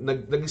 as in,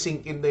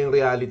 nag-sink in na yung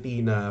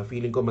reality na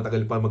feeling ko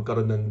matagal pa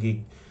magkaroon ng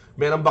gig.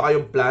 Meron ba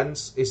kayong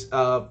plans?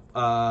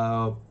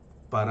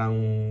 Parang,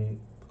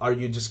 are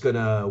you just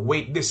gonna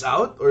wait this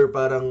out? Or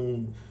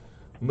parang,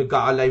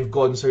 magkaka-live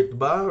concert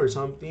ba? Or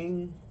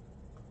something?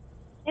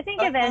 I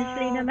think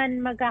eventually naman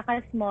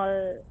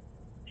magkaka-small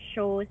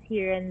shows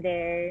here and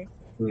there.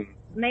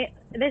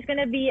 There's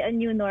gonna be a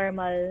new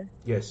normal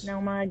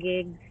ng mga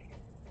gigs.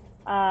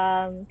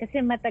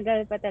 Kasi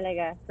matagal pa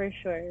talaga, for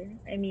sure.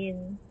 I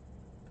mean,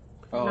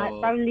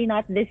 probably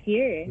not this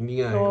year.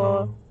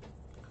 So,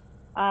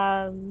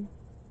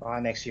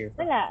 next year.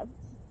 Wala.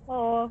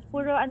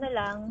 Puro ano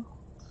lang.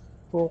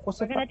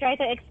 Focus. We're gonna try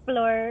to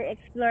explore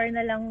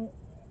na lang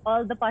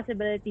all the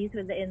possibilities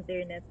with the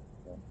internet.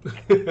 So,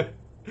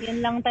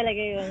 yun lang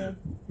talaga yun.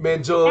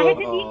 Medyo... Kahit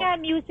hindi nga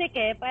music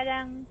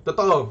parang...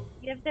 Totoo.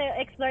 You have to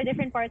explore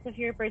different parts of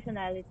your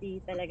personality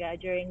talaga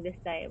during this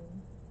time.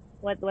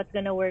 What's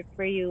gonna work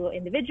for you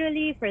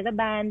individually, for the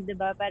band,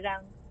 diba?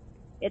 Parang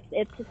it's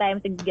a time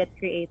to get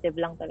creative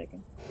lang talaga.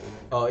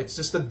 It's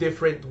just a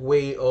different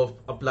way of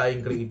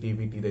applying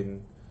creativity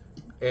din.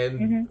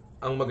 And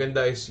ang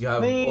maganda is you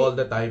have all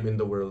the time in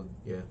the world.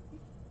 Yeah.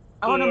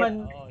 Ako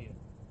naman,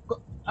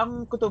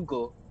 ang kutob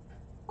ko,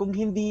 kung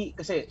hindi,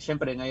 kasi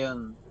syempre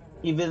ngayon,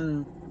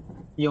 even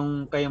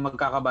yung kayong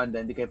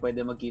magkakabanda, hindi kayo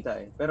pwede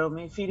magkita Pero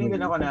may feeling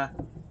din ako na,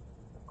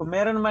 kung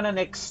meron naman na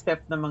next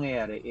step na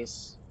mangyayari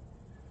is,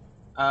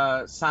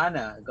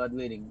 sana, God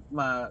willing,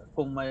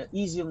 kung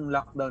ma-ease yung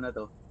lockdown na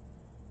to,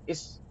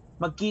 is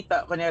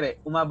magkita, kunyari,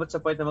 umabot sa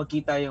point na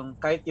magkita yung,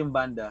 kahit yung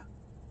banda,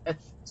 at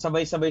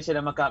sabay-sabay sila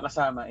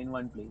magkakasama in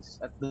one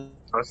place. At doon,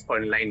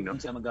 online, no?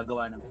 Sila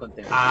magagawa ng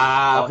content.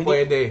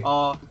 Pwede.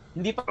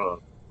 Hindi pa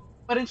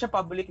rin siya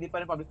public, hindi pa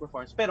rin public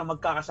performance, pero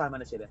magkakasama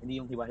na sila. Hindi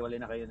yung hiwa-hiwalay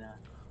na kayo na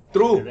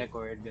True.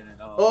 record, gano'n.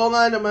 Oo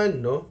nga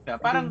naman, no?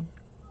 Parang,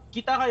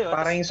 kita kayo.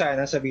 Parang yung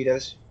sa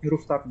Beatles,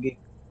 rooftop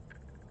gig.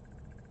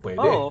 Pwede.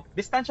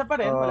 Distansya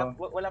pa rin,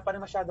 wala pa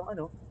rin masyadong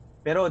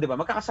pero 'di ba,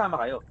 magkakasama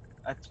kayo.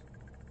 At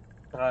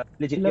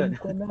legit yun.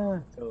 Ko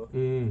na. So,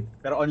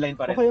 pero online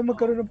pa rin. O kaya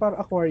magkaroon ng parang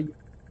aquarium.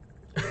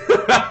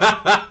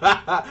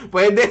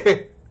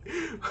 Pwede.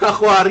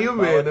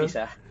 Aquarium no?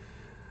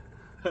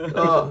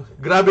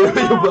 Grabe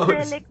naman yung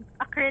bounce.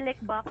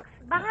 Acrylic box.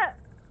 Baka,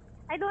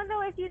 I don't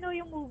know if you know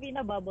yung movie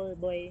na Bubble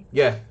Boy.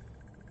 Yeah.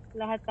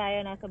 Lahat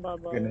tayo nasa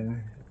bubble.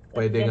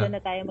 Pwede nga. Ganun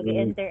na tayo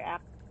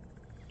mag-interact.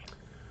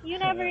 You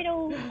never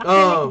know.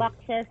 Acrylic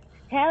boxes,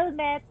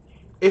 helmets.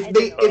 If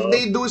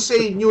they do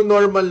say new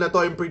normal na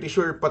to, I'm pretty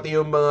sure pati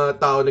yung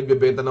mga tao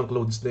nagbebenta ng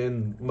clothes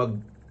din,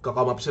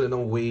 magka-come up sila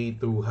ng way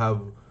to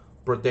have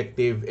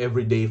protective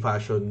everyday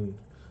fashion.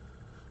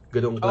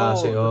 Ganong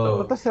klase.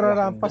 Tapos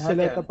rarampas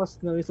sila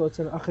tapos nang-isuot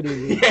sila ng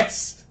acrylic.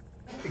 Yes!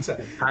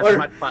 Exactly.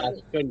 Hazmat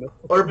fashion, no?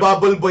 Or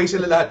bubble boy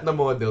sila lahat na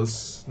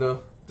models,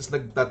 no? Tapos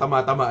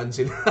nagtatama-tamaan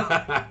sila.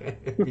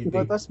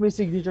 Tapos may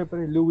signature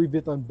pa rin, Louis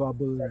Vuitton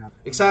bubble wrap.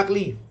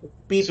 Exactly.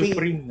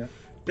 Supreme, no?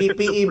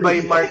 PPE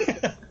by Mark.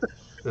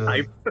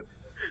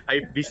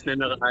 Hype beast na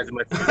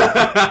naka-hazmat.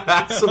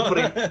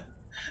 Supreme.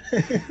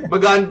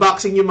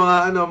 Mag-unboxing yung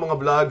mga mga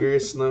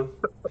vloggers, no?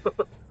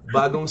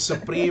 Bagong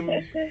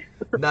Supreme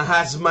na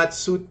hazmat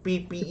suit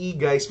PPE,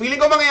 guys. Feeling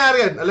ko mangyayari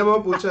yan. Alam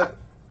mo po siya.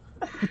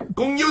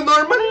 Kung new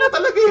normal na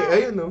talaga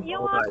ayun, no?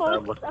 Yung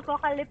mga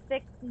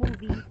post-apocalyptic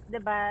movies, 'di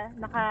ba?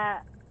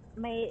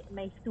 May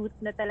suit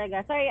na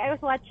talaga. Sorry, I was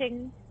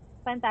watching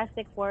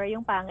Fantastic Four,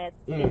 yung pangit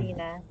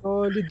kanina.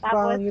 Solid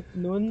pangit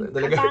nun.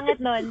 Ang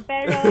pangit nun,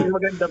 pero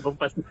maganda pong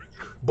pas.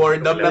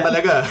 Boredom na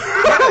talaga.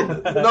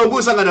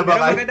 Naubusan ka na ba?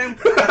 Pero magandang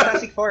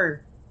Fantastic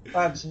Four.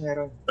 Pabs,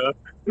 meron.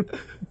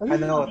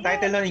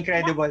 Title nun,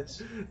 Incredibles.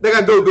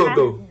 Teka,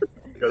 go.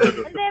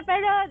 Hindi,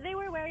 pero they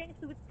were wearing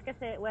suits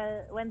kasi,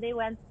 well, when they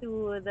went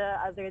to the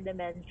other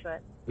dimension.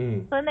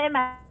 So,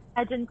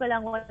 na-imagine ko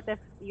lang what if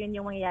yun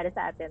yung mangyayari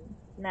sa atin,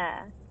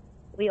 na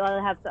we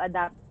all have to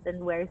adapt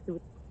and wear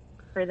suits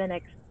for the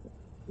next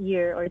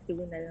year or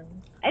two na lang.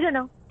 I don't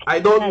know.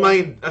 I don't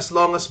mind as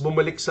long as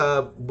bumalik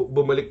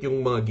yung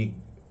mga gig.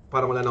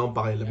 Parang wala na akong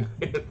pakialam.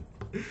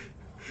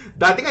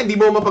 Dati nga, hindi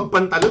mo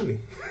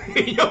mapagpantalon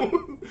yung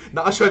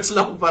naka-shorts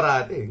lang ako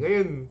parati.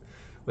 Ngayon,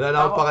 wala na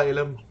akong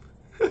pakialam.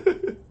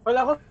 Wala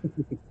ko.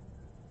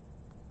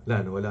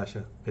 Wala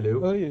siya.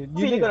 Hello?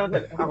 Feeling ko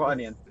naman, ako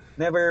yan.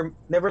 Never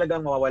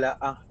talagang mawawala.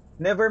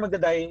 Never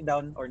magda-die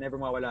down or never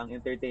mawawala ang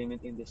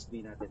entertainment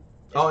industry natin.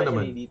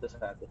 Especially dito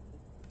sa atin.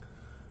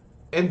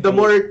 And the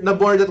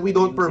more that we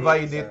don't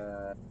provide it,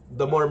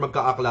 the more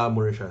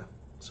magka-acclamor siya.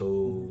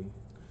 So,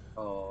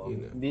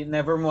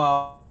 never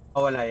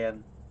mawawala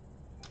yan.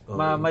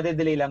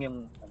 Madedelay lang yung...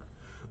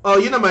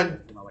 yun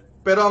naman.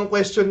 Pero ang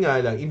question nga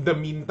lang, in the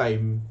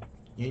meantime,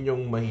 yun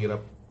yung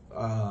mahirap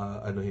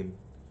anuhin.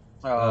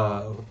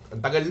 Ang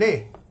tagal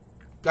na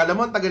Kala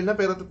mo ang tagal na,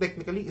 pero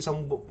technically,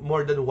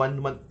 more than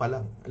 1 month pa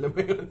lang. Alam mo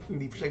yun,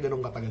 hindi siya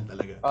ganun katagal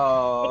talaga.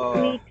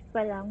 6 weeks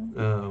pa lang.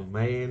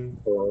 Man.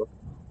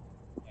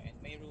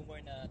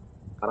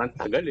 Parang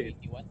tagal eh.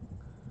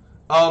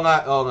 Oo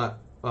nga.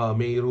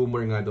 May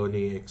rumor nga doon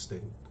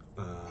i-extend.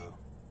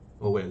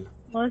 Well.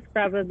 Most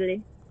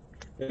probably.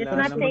 It's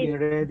not safe.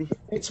 Ready.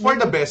 It's for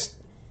the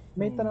best.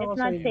 May tanong It's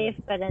not safe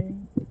pa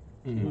rin.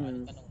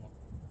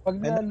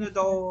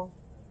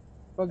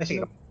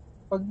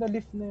 Pag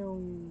na-lift na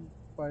yung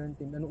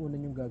quarantine, anong una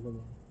yung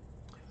gagawin?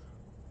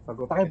 Saan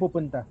kayo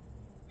pupunta?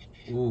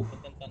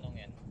 Magandang tanong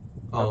yan.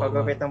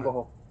 Pagupit ng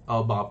buhok.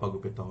 Baka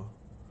pagupit ako.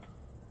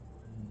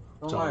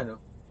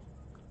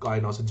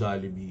 Kain ako sa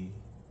Jollibee.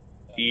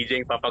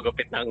 DJ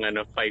papagupit ng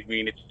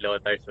 5-minute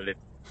lotars ulit.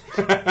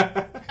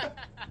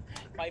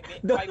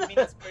 5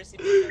 minutes per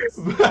seconds.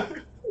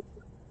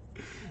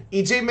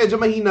 EJ, medyo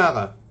mahina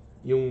ka.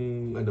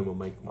 Yung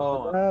mic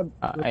mo.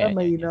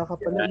 Mahina ka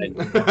pala.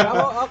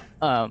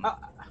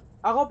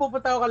 Ako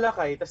pupunta ako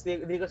Kalakay, tapos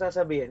di ko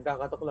sasabihin,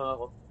 kakatok lang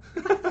ako.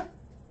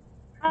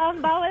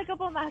 Bawal ka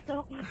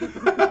pumasok.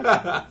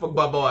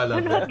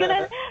 Pagbabawalan.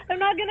 I'm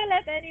not gonna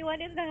let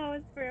anyone in the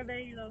house for a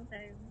very long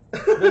time.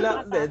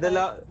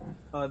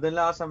 Doon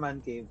lang ako sa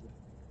man cave.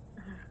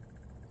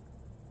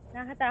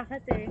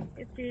 Nakatakot eh.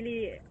 It's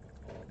really,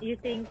 you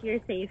think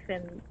you're safe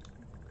and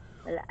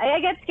I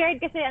get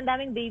scared kasi ang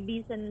daming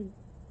babies and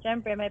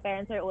syempre my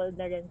parents are old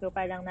na rin, so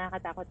parang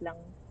nakakatakot lang.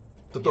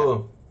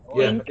 Totoo.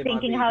 Yeah.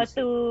 Thinking how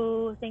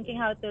to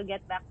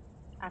get back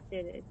after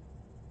this.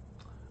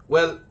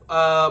 Well,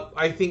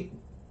 I think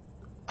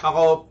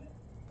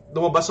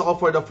lumabas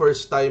ako for the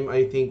first time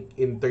I think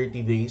in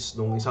 30 days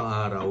nung isang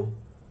araw.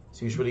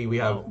 So usually we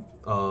have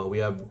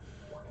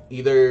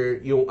either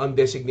yung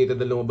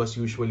undesignated na lumabas,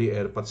 usually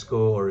airpods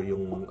ko or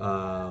yung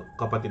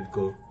kapatid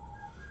ko.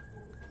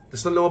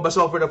 Tapos nung lumabas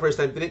ako for the first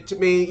time,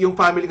 yung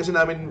family kasi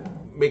namin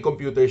may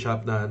computer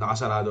shop na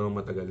nakasarado ng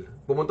matagal.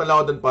 Pumunta lang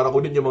ako doon para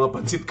kunin yung mga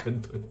pansit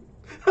canton.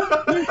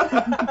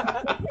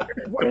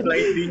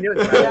 Flight din yun.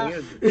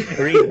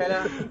 Read.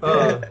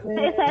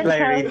 Fly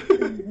read.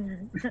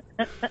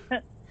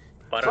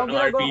 Parang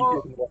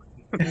RPG.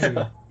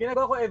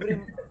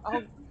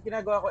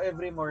 Ginagawa ko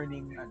every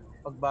morning,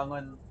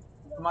 pagbangon,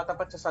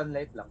 tumatapat sa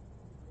sunlight lang.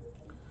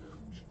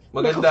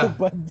 Maganda.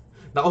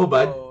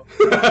 Nakahubad?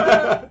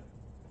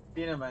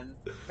 Di naman.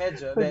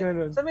 Medyo.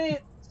 Sa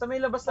may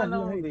labas na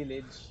ng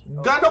village.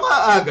 Gano'n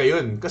ka aga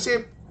yun?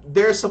 Kasi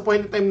there's a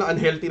point in time na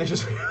unhealthy na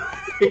siya sa'yo.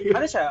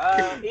 Ano siya?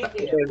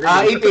 8 a.m.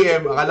 8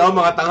 a.m. Akala ko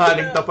mga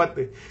tanghaling tapat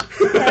eh.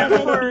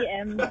 7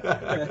 p.m.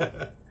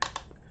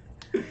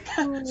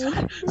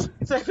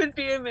 7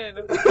 p.m. eh.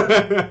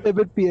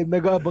 7 p.m.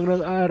 nag-aabang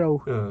ng araw.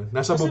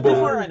 Nasa basta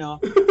bubong. Before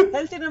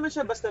healthy naman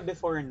siya basta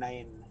before 9.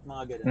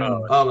 Mga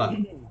ganun. Oo nga.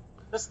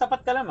 Tapos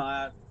tapat ka lang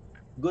mga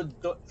good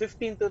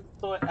 15 to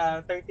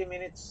 30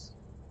 minutes.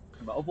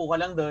 Diba? Upo ka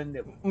lang doon.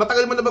 Diba?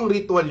 Matagal mo na bang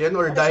ritual yan?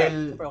 Or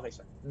dahil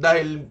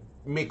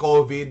may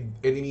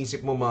COVID and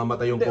iniisip mo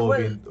mamatay yung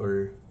COVID?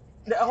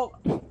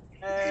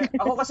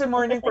 Ako kasi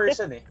morning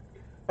person eh.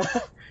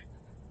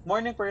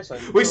 Morning person.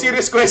 Uy,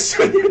 serious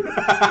question.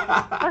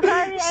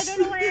 Sorry, I don't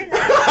know why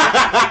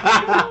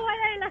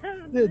I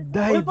laughed.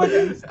 Die by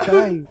the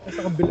sky.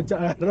 Nasa kabilang sa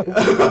araw.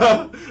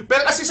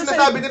 Pero kasi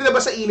sinasabi nila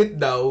ba sa init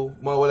daw,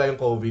 mawala yung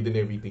COVID and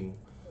everything?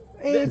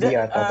 Hindi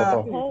yata,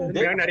 totoo.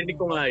 Pero narinig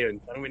ko nga yun.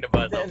 Parang may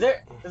nabasa.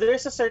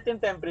 There's a certain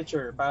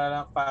temperature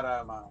para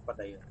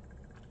mapatay yun.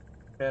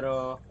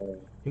 Pero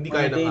hindi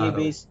kaya ng araw.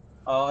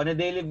 On a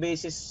daily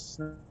basis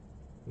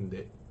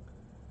hindi.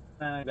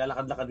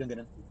 Naglalakad-lakad yung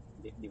ganun.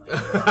 Hindi.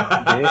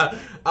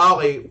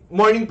 Okay.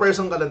 Morning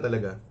person ka lang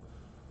talaga?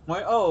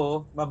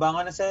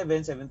 Mabangon na 7,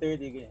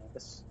 7:30, ganyan.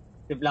 Tapos,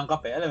 timplang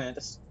kape, alam mo yun.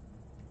 Tapos,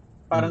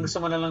 parang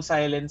gusto mo na lang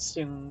silence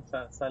yung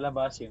sa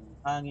labas, yung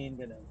hangin,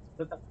 gano'n.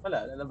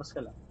 Wala, lalabas ka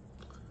lang.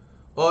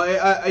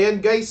 Ayan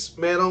guys,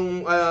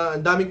 merong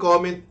ang daming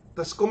comment.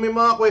 Tapos kung may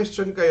mga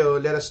question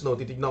kayo, let us know.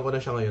 Titignan ko na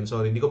siya ngayon.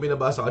 Sorry, hindi ko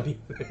binabasa kanina.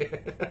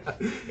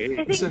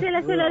 I think sila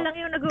lang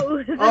yung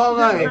nag-uusap. Oo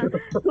nga eh.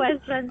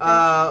 Questions.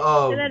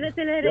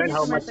 Sila rin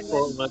how much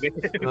po?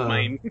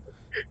 Mine.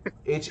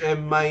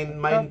 HM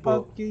Mine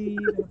po. Kay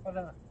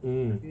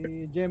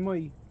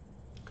Jemoy.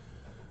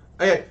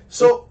 Ayan.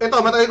 So,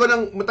 eto, matagal ko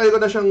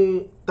na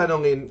siyang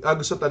tanongin.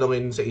 Gusto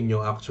tanongin sa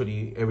inyo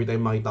actually every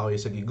time makita ko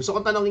yung sa gig. Gusto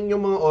ko tanongin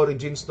yung mga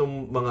origins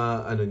ng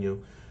mga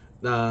nyo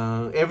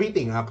na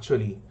everything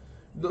actually.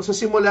 Sa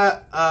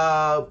simula,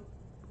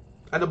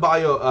 ano ba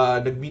kayo?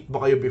 Nag-meet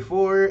ba kayo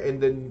before? And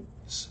then,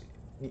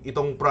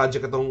 itong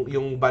project,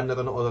 yung band na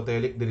to ng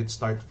Autotelic, did it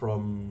start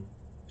from...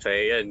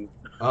 Saya yan.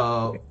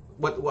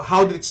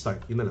 How did it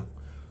start? Yun na lang.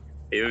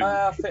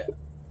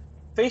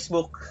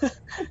 Facebook.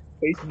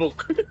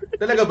 Facebook.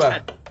 Talaga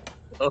ba?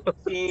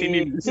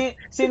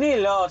 Si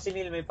Neil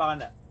may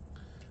pakana.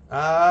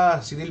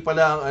 Si Neil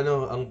pala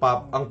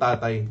ang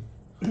tatay.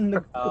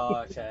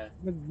 Siya.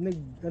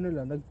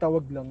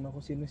 Nagtawag lang na kung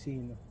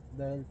sino-sino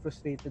dahil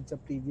frustrated sa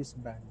previous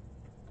band.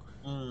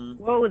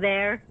 Whoa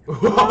there.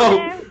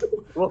 Wow.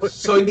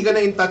 So hindi ka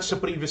na in touch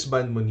sa previous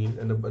band mo, Neil?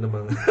 Ano mga?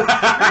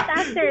 Not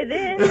after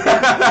this.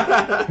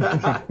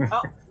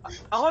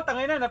 Ako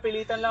tangina,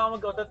 napilitan lang ako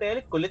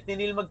mag-Autotelic. Kulit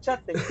ni Neil mag-chat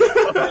eh.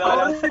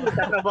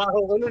 Tatrabaho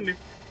ko nun eh.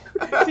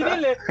 Si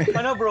Neil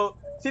bro,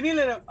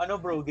 Sinila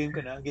ano bro, game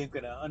ka na.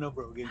 Ano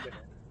bro, game ka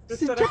na.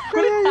 Si Jack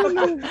kaya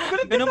yun.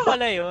 Ganun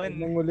pala yun.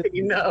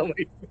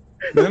 Inaaway.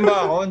 Ganun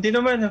ba ako? Hindi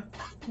naman.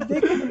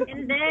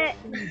 Hindi.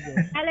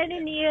 Alam ni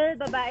Neil,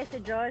 babae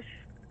si Josh.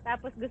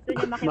 Tapos gusto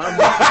niya makipag.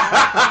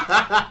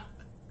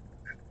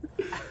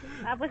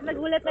 Tapos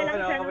nagulat na lang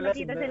siya nung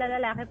nakita sila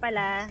lalaki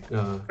pala.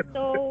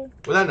 So,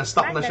 wala na,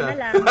 stuck na siya.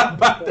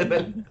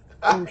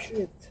 Oh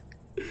shit.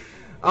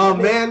 Oh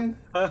man.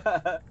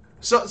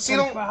 So,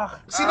 sino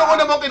ko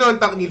naman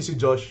kinontak, Neil? Si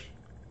Josh?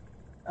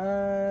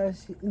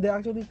 Hindi,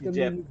 actually,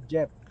 kami ni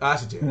Jeff.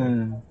 Si Jeff.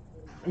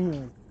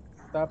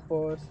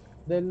 Tapos,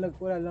 dahil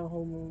wala lang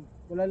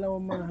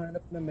akong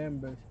mahanap na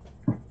members,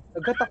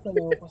 nagkatak na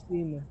ako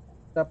kasi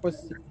tapos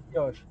si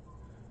Josh.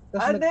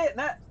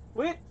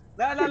 Wait,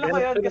 naalala ko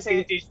yun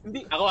kasi,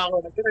 hindi.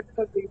 Ako,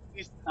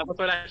 tapos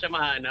wala siya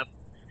mahanap.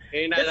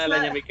 Eh, naalala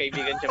niya may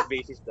kaibigan siyang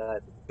bassist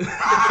lahat.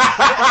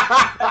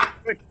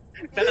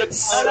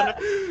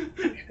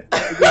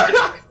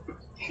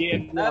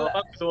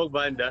 Gusto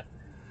magbanda.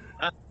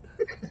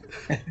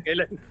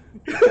 Kailan?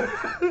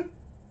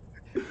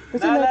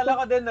 Naalala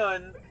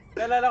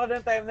ko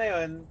din time na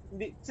yun,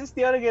 since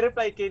di ako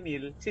nag-reply kay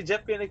Neil, si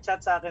Jeff yung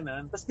nag-chat sa akin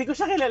nun, tapos di ko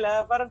siya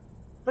kilala, parang,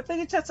 ba't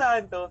nag-chat sa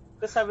akin to?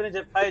 Tapos sabi ni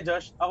Jeff, hi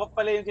Josh, ako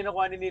pala yung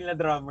kinukuha ni Neil na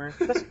drummer.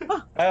 Tapos,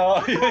 ano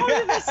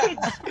yung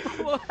message?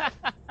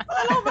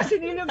 Alam ko ba si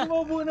Neil yung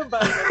bumubuo ng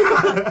banda?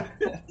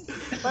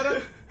 Parang,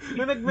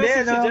 nung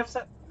nag-message si Jeff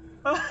sa...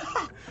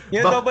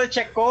 Yung double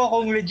check ko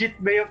kung legit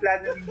ba yung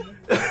plano niyo.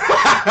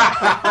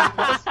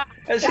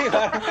 Kasi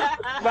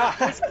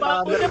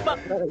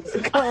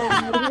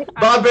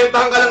baka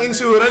bentahan ka ng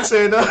insurance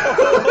no?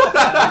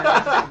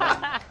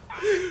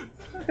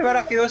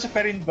 Parang kinusa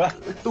pa rin ba?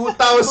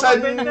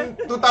 2012,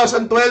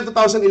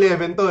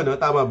 2011 to, no?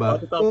 Tama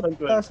ba?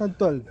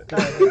 2012.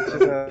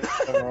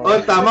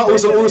 Tama.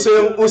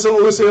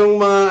 Usong-uso yung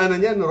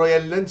mga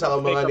Royal Land sa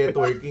mga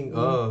networking.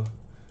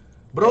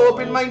 Bro,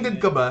 open-minded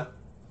ka ba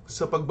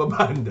sa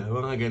pagbabanda,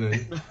 mga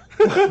ganun?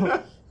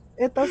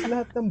 Tapos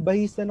lahat ng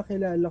bahista na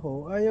kilala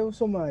ko, ayaw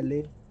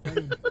sumali.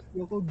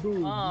 Yoko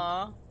bro.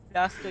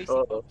 Last choice si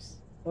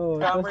Pops.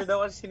 Drummer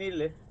daw kasi si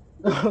Neil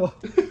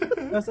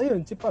Tapos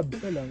ayun, si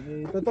Pabs na lang.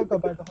 Total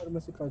kabata ko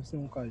naman si Pabs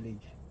nung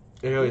college.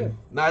 Ayun,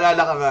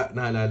 naalala ka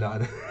na.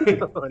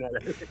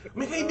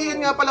 May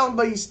kaibigan nga pala akong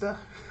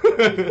bahista.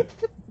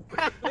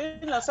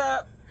 Ayun lang,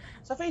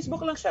 sa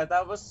Facebook lang siya,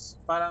 tapos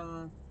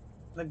parang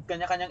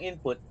nagkanya-kanyang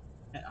input.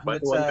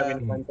 But one kami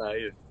naman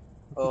tayo.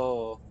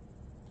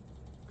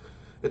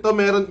 Ito,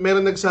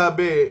 meron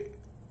nagsabi,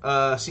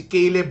 si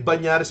Caleb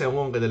Banyares,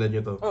 ewan kung kadala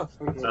nyo to.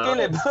 Si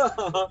Caleb.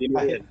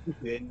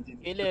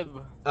 Caleb.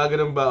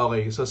 Ganun ba?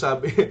 Okay. So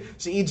sabi,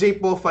 si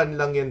EJ po fan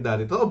lang yan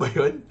dati. Totoo ba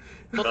yun?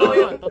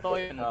 Totoo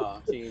yun.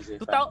 Si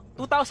EJ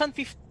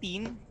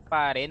 2015,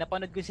 pare,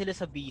 napanood ko sila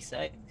sa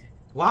B-side.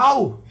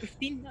 Wow!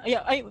 15?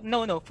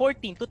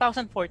 14.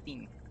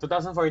 2014.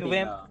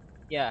 2014,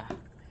 Yeah.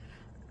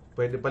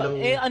 Pwede palang...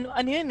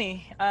 ano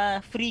yun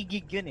free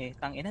gig yun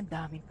Tangina,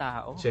 daming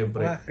tao.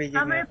 Siyempre.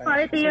 Summer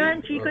party yun.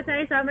 Chico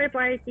Sai summer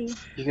party.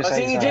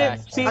 Si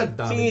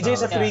EJ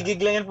sa free gig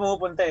lang yan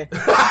pumupunta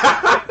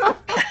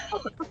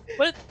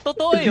Well,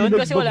 totoo yun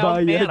kasi wala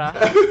akong pera.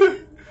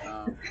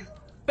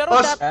 Pero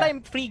that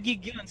time, free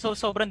gig yun. So,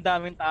 sobrang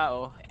daming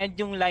tao. And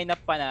yung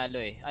lineup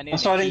panalo Ano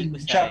yun? Sorry,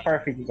 Jack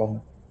perfect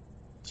ko.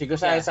 Chico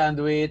Sai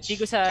Sandwich.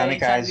 Chico Sai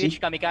Sandwich,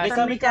 Kamikaze. May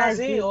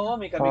Kamikaze.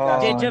 May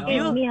Kamikaze.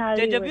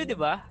 Jeja View, di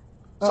ba?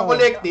 Sa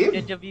collective?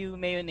 Jeja View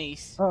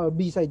Mayonnaise.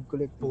 B-side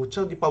collective.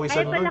 Pucha, di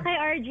pawisan nun. Ay, pala kay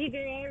RG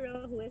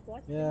Guerrero who is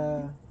watching.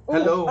 Yeah.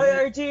 Hello.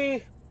 Hi, RG.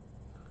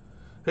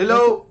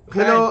 Hello,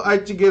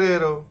 Archie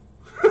Guerrero.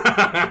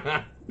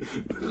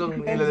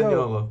 Kung nilala niyo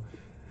ako.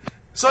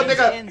 So,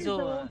 teka.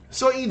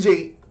 So,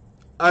 EJ,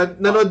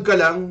 nanood ka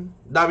lang,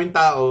 daming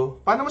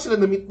tao. Paano mo sila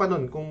na-meet pa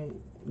nun kung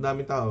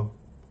daming tao?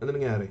 Ano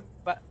nangyari?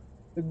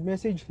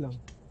 Nag-message lang.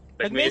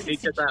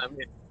 Nag-message siya sa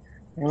amin.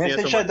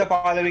 Nag-message siya the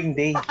following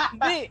day.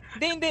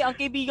 Hindi. Ang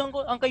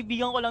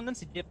kaibigan ko lang nun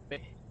si Jeff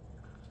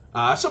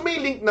So may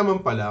link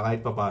naman pala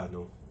kahit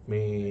papaano.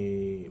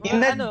 May...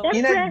 Inad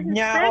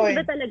niya ako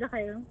Friends ba talaga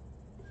kayo?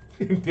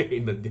 Hindi,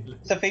 inad nila.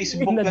 Sa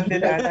Facebook lang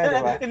nila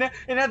diba?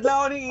 Inad lang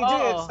ako ni EJ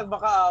sa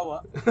makaawa.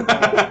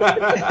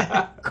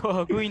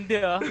 Kogo, hindi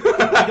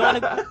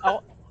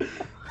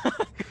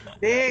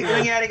Hindi,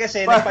 nangyari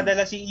kasi,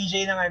 nagpadala si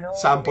EJ ng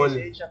sample.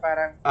 Message siya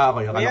parang,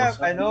 okay. Kuya,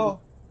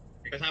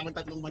 kasamang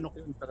tatlong manok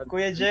yun.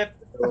 Kuya Jeff,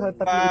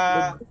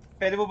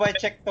 pwede mo ba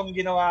i-check tong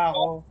ginawa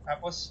ko?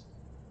 Tapos,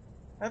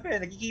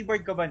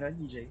 nag-keyboard ka ba nun,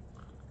 EJ?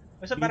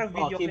 Basta parang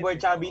video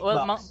keyboard tsaka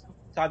beatbox.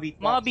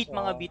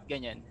 Mga beat,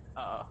 ganyan.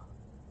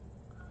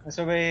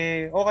 So,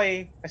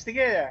 okay,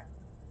 astigil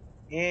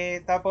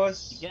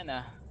tapos,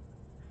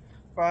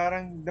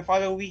 parang the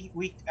following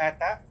week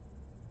ata,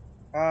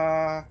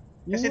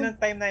 kasi nung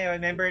time na yun,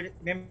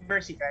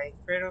 member si Kai,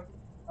 pero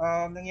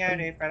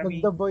nangyari, parang may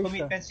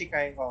commitment si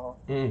Kai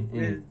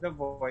with The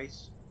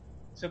Voice.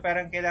 So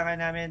parang kailangan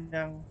namin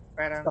ng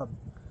parang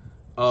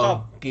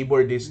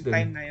keyboardist din.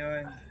 Time na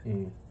yun.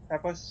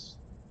 Tapos,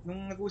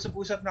 nung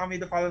nag-usap-usap na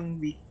kami the following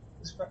week,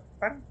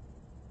 Parang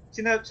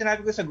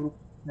sinabi ko sa group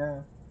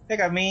na,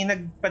 teka, may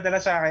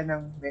nagpadala sa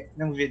akin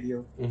ng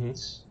video.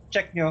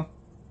 Check nyo.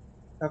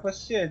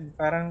 Tapos yun,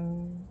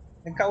 parang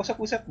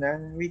nagkausap-usap na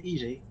with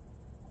EJ.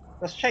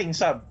 Tapos siya yung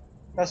sub.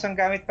 Tapos ang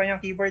gamit pa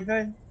niyang keyboard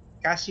nun,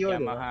 Casio.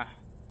 Yamaha.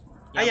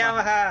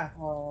 Yamaha.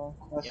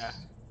 Tapos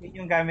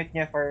yun yung gamit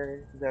niya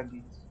for the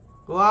beats.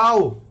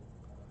 Wow!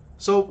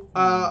 So,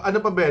 ano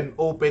pa ba yan?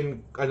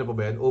 Open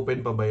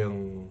pa ba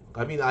yung...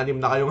 I mean, 6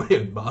 na kayo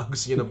ngayon. Baka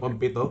gusto nyo ng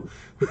pampito?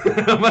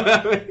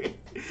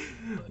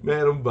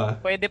 Meron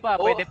ba? Pwede pa.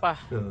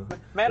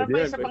 Meron pa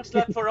isa pang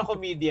slot for a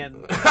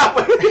comedian.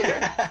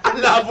 Ang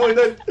labo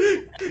nun.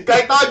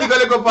 Kahit ako, di ko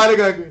alam kung paano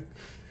gagawin.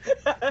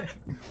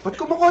 Ba't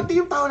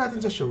kumukunti yung tao natin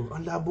sa show?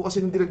 Ang labo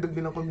kasi nung dinagdag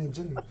din ng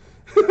comedian.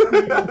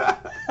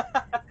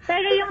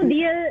 Pero yung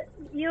deal,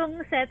 yung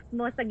set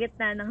mo sa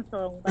gitna ng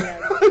song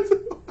pala.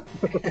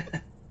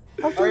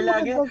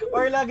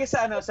 Or lagi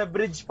sa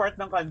bridge part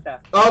ng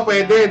kanta.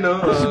 Pwede,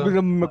 no? Kasi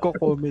bilang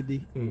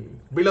magko-comedy.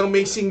 Bilang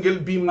may single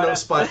beam ng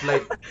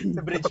spotlight. Sa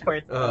bridge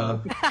part.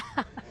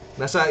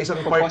 Nasa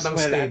isang part ng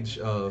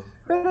stage.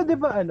 Pero di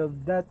ba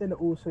dati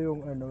nauso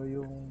yung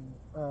yung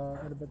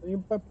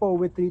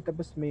poetry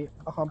tapos may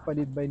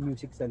accompanied by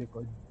music sa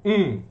likod.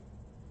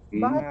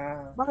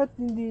 Bakit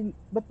hindi,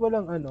 ba't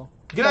walang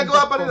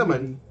Ginagawa pa rin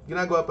naman.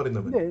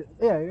 Hindi,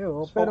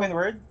 spoken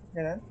word?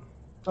 Yan.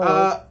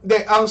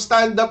 Ang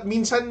stand-up,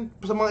 minsan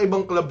sa mga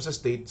ibang club sa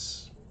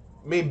States,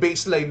 may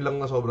baseline lang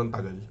na sobrang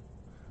tagal.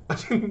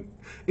 As in,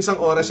 1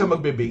 oras siya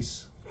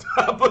magbe-bass.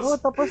 Tapos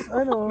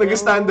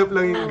nag-stand-up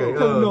lang yung guy.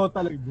 Ganun.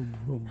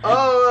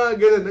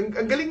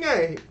 Ang galing nga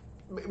eh.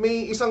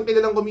 May isang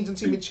kilalang comedian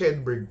si Mitch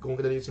Hedberg, kung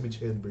kilala niyo si Mitch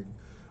Hedberg.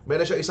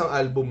 Meron siya isang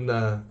album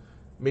na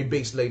may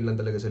baseline lang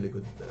talaga sa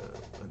likod.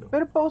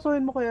 Pero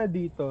pausuhin mo kaya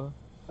dito,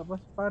 tapos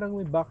parang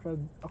may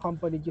background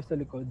accompanied sa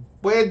likod.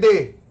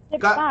 Pwede.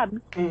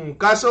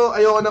 Kaso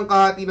ayoko ng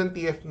kahati ng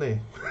TF na eh.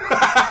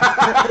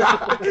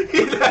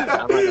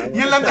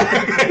 Yun lang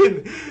talaga yun.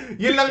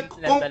 Yun lang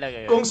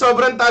kung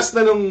sobrang taas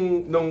na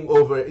nung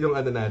over yung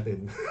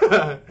natin.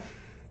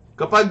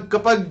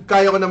 kapag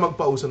kaya ko na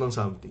magpauso ng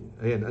something.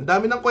 Ayan, ang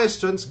dami ng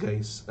questions,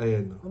 guys.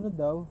 Ayan. Ano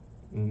daw?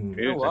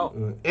 Wow.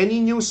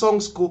 Any new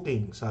songs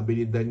cooking?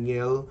 Sabi ni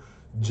Daniel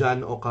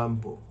Jan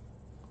Ocampo.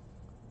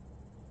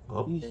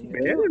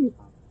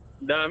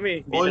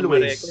 Dami.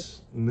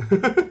 Always.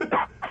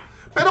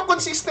 Pero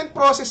consistent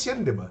process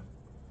yan, di ba?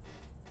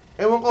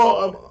 Ewan ko,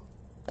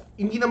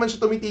 hindi naman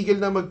siya tumitigil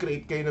na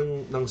mag-create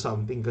kayo ng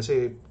something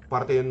kasi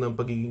parte yan ng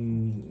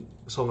pagiging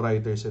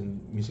songwriters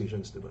and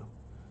musicians, di ba?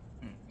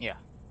 Yeah.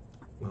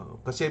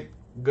 Kasi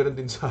ganoon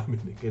din sa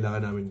amin eh.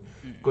 Kailangan namin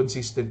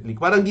consistently.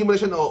 Parang hindi mo na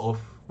siya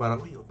na-off.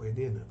 Parang, pwede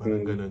yan.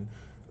 Parang gano'n.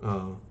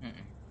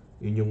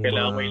 Yun yung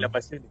kailangan mo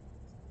ilabas yun.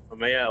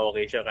 Mamaya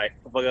okay siya. Kahit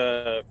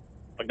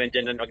pag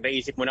nandiyan, pag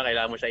naisip mo na,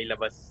 kailangan mo siya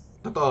ilabas.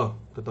 Totoo.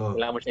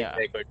 Kailangan mo siya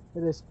i-record.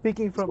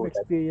 Speaking from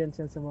experience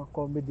yan sa mga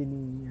comedy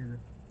ni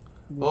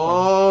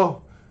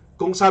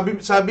kung sabi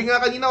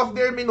nga kanina off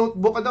there, may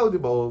notebook ka daw, di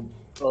ba?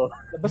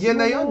 Yan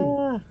na yun.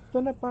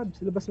 Ito na, Pabs.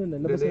 Labas mo na,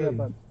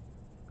 Pabs.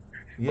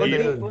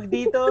 Wag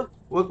dito.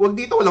 Wag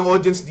dito, walang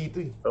audience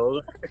dito eh.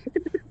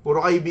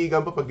 Puro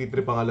kaibigan pa pag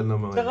titrip ang alam ng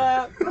mga.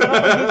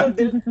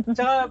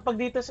 Tsaka pag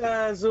dito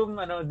sa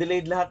Zoom,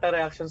 delayed lahat ng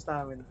reactions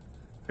namin.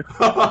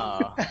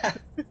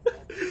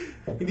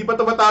 Hindi pa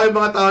tumatawa yung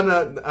mga tao na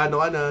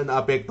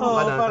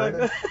naapektuhan ka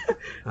na.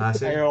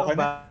 Ayoko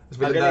na.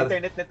 Bagal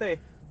internet nito eh.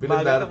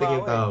 Bilang darating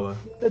yung tawa.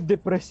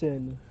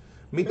 Depression.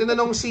 May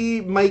tinanong si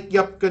Mike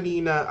Yap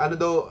kanina,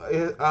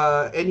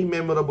 any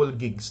memorable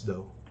gigs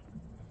daw?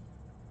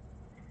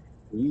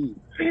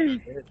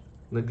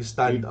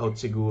 Nag-stand out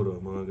siguro,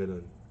 mga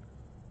ganun.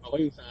 Ako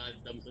yung sa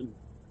Adamson.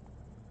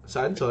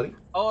 Saan? Sorry?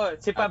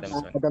 Si Pabs.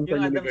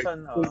 Yung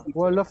Adamson.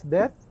 Wall of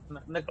Death?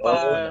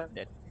 Nagpa-Wall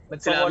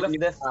of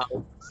Death.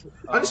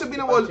 Ano sabihin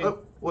ng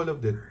Wall of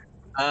Death?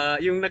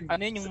 Yung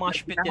yung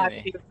mosh pit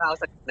yan eh.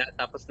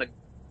 Tapos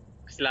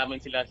nag-slaman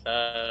sila sa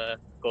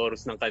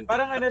chorus ng kanta.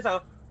 Parang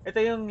ito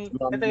yung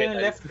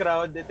left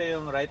crowd, ito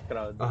yung right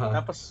crowd.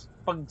 Tapos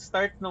pag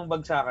start ng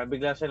bagsakan,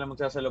 bigla sila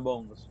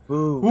magsasalubong.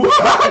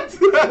 What?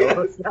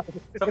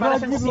 So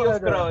parang siyang sea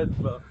of crowd.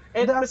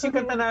 Tapos yung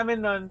kanta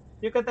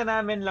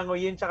namin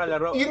Langoyin tsaka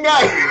Laro. Yun nga!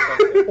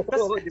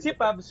 Tapos si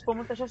Pabs,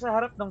 pumunta siya sa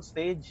harap ng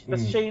stage.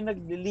 Tapos siya yung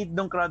nag-lead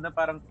ng crowd na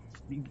parang,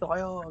 dito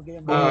kayo,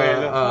 ganyan.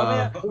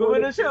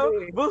 Gumano siya.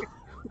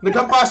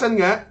 Nagkampasan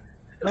nga.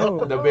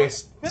 The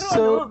best.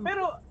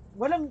 Pero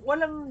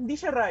walang hindi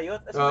siya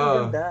riot. As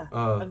ang ganda.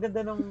 Ang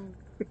ganda nung...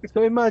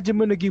 So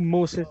imagine mo naging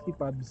Moses si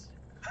Pabs.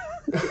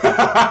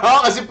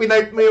 Kasi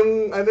pinipe mo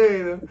yung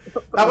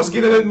tapos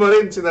ginanon mo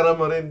rin, sinara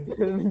mo rin.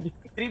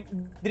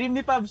 Dream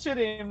ni Pabs yun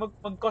eh,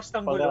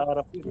 mag-costang gulo.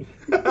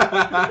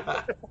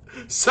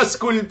 Sa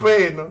school pa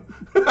eh, no?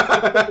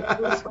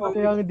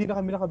 Kaya hindi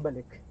na kami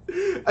nakabalik.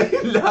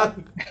 Ayun lang.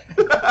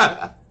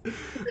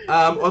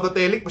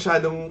 Autotelic,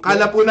 masyadong,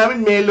 kala po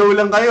namin mellow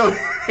lang kayo.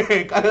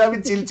 Kala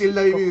namin chill-chill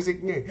lang yung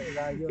music niya eh.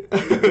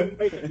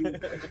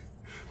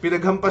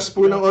 Pinaghampas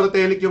po ng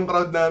Autotelic yung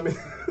crowd namin.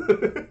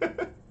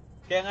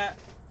 Kaya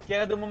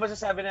Kaya doon mo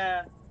masasabi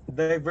na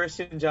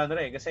diverse yung genre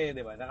eh. Kasi,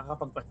 di ba,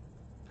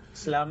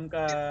 nakakapag-slam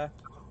ka.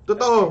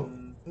 Totoo.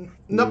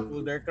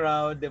 Older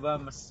crowd, di ba?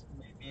 Mas,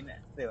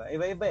 di ba?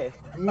 Iba-iba eh.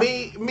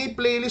 may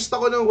playlist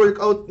ako ng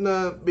workout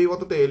na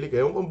Baywat Tuteli.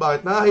 Ewan kung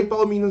bakit. Nahahype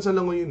ako minsan sa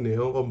langoy yun eh.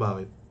 Ewan kung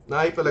bakit.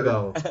 Nahahype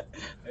talaga ako.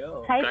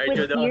 Hype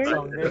with fear?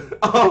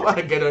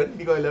 Ganun.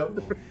 Hindi ko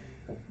alam.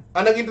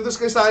 Nag-introduce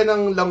kayo sa akin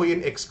ng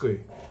langoyin ex ko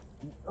eh.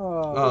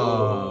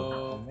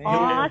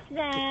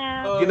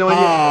 Ginawa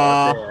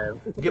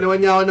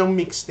niya ako ng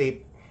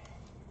mixtape.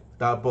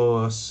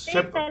 Tapos,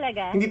 tape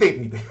talaga? Hindi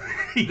tape.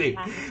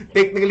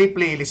 Technically,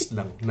 playlist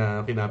lang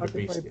na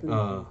pinapapaste.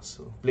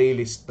 So,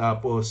 playlist.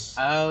 Tapos,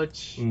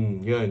 ouch!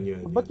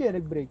 Yun. Ba't kaya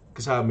nag-break?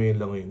 Kasama yun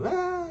lang yun.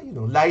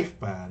 Life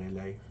pare,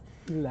 life.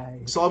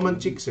 Gusto ko man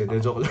chicks eh.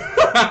 Joke lang.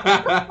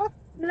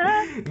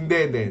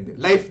 Hindi.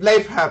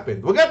 Life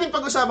happened. Huwag natin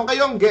pag-usapan.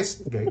 Kayo ang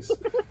guest, guys.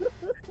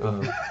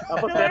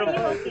 Pero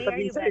okay? Are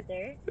you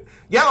better?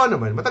 Yeah,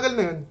 naman. Matagal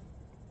na yun.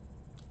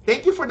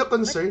 Thank you for the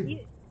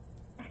concern.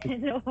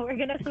 No, we're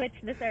gonna switch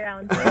this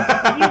around. Do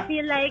you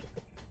feel like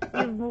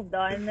you've moved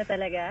on na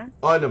talaga?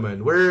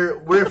 Naman.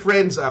 We're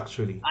friends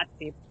actually.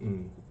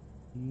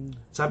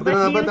 Sabi ko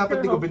na nga ba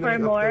dapat di ko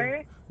binalik up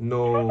to?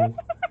 No.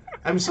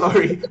 I'm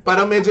sorry.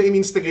 Parang medyo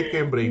in-instigate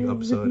ko yung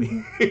breakup. Sorry.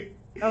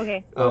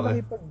 Okay.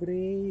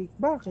 Nakipag-break.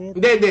 Bakit?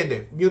 Hindi.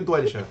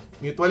 Mutual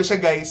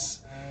siya, guys.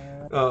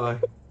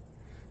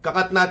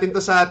 Kakat natin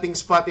to sa ating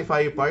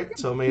Spotify part.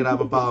 So,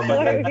 mahirapan pa ako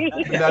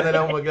Magla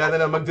na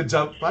lang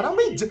magja-jump. Parang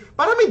may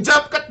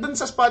jump cut dun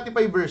sa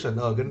Spotify version.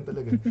 Ganun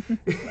talaga.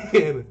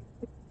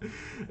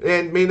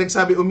 And may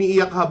nagsabi,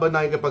 umiiyak habang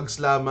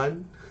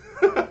nakikipagslaman.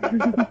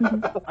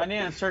 Ano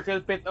yan?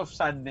 Circle pit of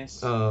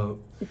sadness.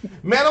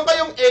 Meron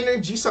kayong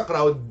energy sa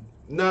crowd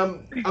na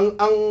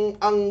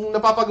ang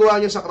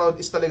napapagawa niya sa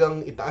crowd is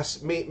talagang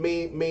itaas. May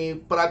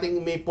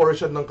parating may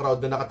portion ng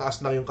crowd na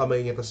nakataas lang yung kamay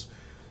niya, tapos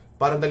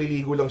parang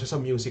naliligo lang siya sa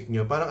music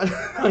niya. Parang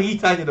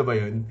nakikita niyo na ba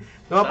yun?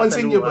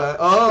 Napapansin niyo ba?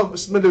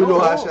 Mas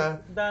maluluha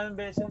siya. Daming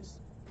beses.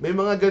 May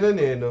mga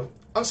ganun eh, no?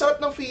 Ang sarap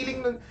ng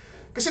feeling nun.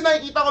 Kasi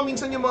nakikita ko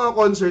minsan yung mga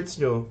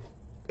concerts nyo.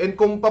 And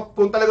kung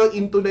talagang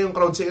into na yung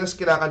crowd sa inyo,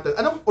 kinakanta.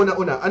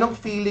 Anong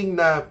feeling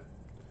na,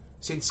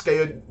 since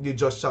kayo ni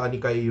Josh saka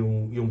ni Kai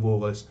yung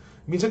vocals,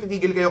 minsan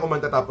titigil kayo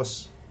kumanta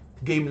tapos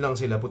game lang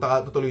sila.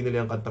 Tutuloy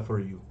nila yung kanta For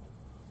You.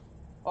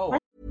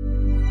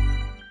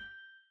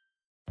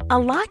 A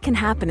lot can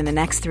happen in the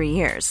next 3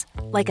 years.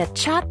 Like a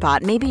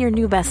chatbot may be your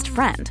new best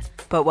friend.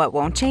 But what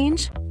won't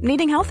change?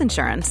 Needing health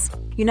insurance.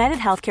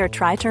 United Healthcare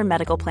Tri-Term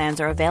Medical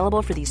Plans are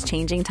available for these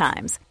changing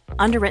times.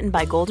 Underwritten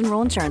by Golden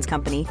Rule Insurance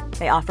Company,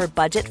 they offer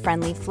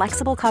budget-friendly,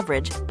 flexible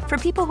coverage for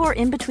people who are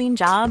in between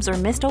jobs or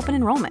missed open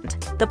enrollment.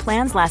 The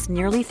plans last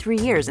nearly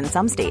 3 years in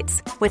some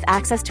states, with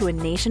access to a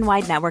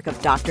nationwide network of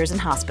doctors and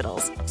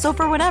hospitals. So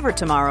for whatever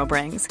tomorrow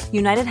brings,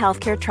 United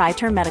Healthcare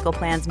Tri-Term Medical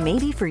Plans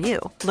may be for you.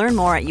 Learn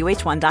more at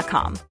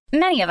uh1.com.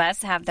 Many of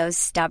us have those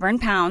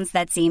stubborn pounds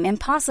that seem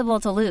impossible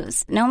to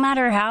lose, no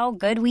matter how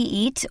good we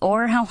eat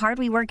or how hard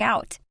we work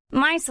out.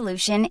 My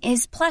solution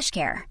is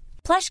PlushCare.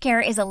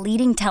 PlushCare is a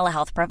leading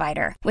telehealth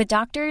provider with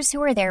doctors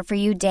who are there for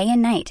you day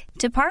and night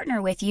to partner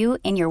with you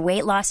in your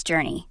weight loss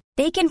journey.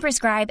 They can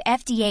prescribe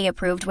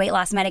FDA-approved weight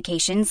loss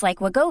medications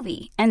like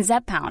Wegovy and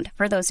Zepbound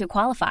for those who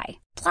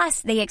qualify. Plus,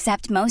 they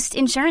accept most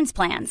insurance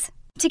plans.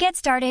 To get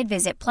started,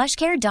 visit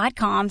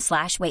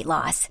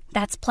plushcare.com/weightloss.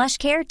 That's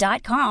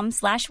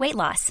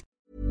plushcare.com/weightloss.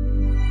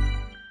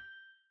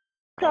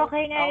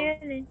 Okay nga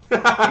yun eh.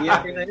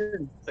 Okay na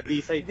yun. Sa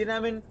Bisay.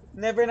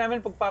 Never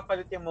namin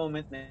pagpapalit yung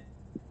moment na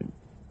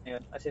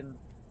yun. As in,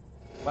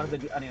 one of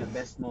the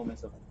best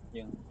moments of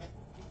yung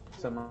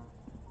sa mga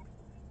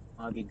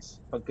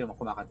gigs pag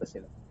kumakanta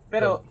sila.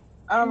 Pero,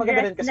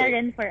 maganda rin kasi. Na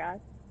rin for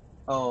us.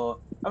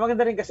 Ang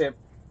maganda rin kasi,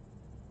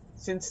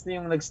 since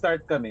yung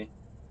nag-start kami,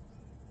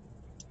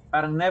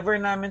 parang never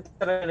namin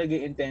talaga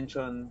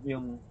intention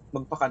yung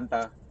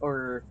magpakanta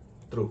or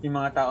yung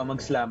mga tao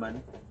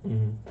magslaman.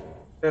 Mm-hmm.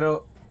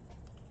 Pero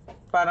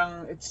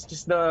parang it's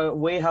just the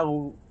way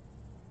how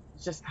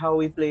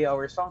we play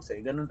our songs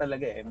eh. Ganun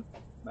talaga eh.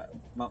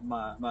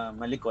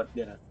 Malikot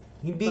ganun.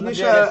 Hindi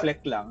niyo siya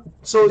reflect lang.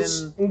 So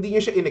hindi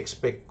niyo siya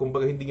in-expect,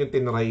 kumbaga hindi niyo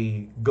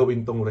tinry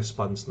gawin tong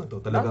response na to.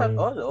 Talagang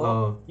not at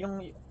all. Yung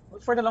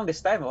for the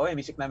longest time,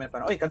 music namin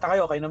parang, kanta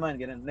kayo naman,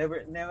 ganun.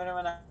 Never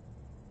naman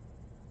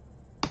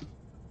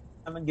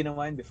naman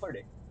ginawa yun before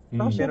eh.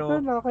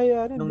 Pero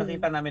nung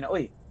nakita namin na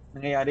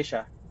nangyayari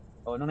siya,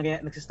 nung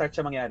nagsistart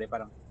siya mangyari,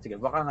 parang sige,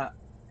 baka nga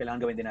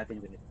kailangan gawin din natin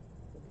yung ganito.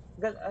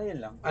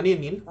 Ayun lang. Ano yun,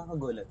 Neil?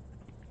 Nakakagulat.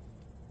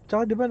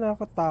 Tsaka di ba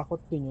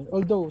nakakatakot din yun?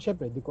 Although,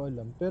 syempre, di ko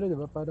alam. Pero di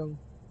ba parang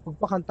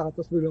magpakanta ka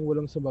tapos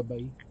walang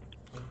sumabay.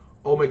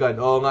 Oh my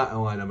God, oo nga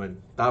naman.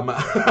 Tama.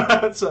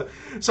 so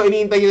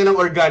iniintay nyo na lang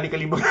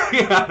organically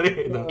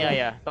mangyayari. No?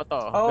 Yeah,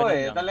 totoo.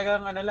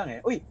 Talagang lang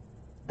eh. Uy,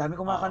 dami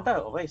kong makakanta.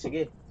 Okay,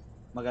 sige.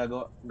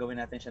 Gawin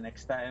natin siya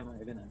next time.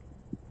 Ganun.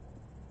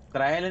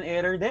 Trial and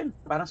error din.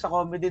 Parang sa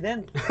comedy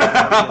din.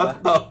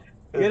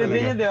 Ganun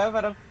din yun, di ba?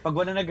 Parang pag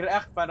wala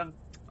nag-react, parang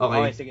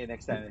okay, sige,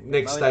 next time.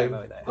 Next time.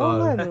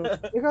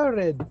 Ikaw,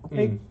 Red.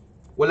 Like,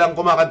 walang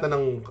kumakanta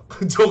ng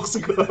jokes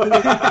ko.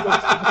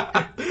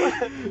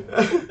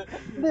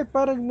 Hindi,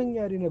 parang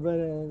nangyari na ba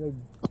na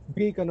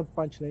nagbigay ka ng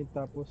punchline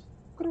tapos,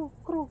 crow.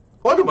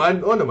 Oo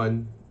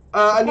naman.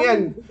 Ano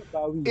yan?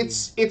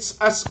 It's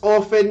as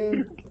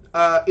often,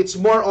 it's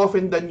more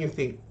often than you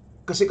think.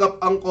 Kasi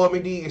ang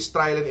comedy is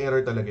trial and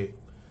error talaga eh.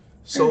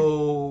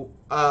 So,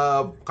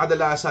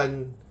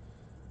 kadalasan,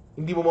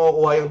 hindi mo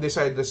makukuha yung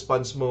desired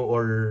response mo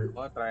or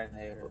trial and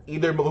error.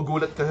 Either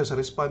magugulat ka sa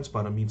response,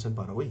 parang minsan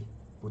parang, uy,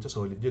 puta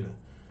solid yun ah.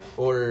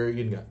 Or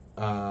yun nga,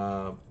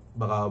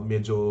 baka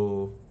medyo,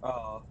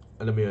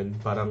 alam mo yun,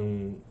 parang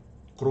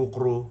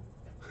crew,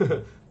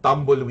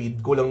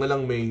 tumbleweed, kulang na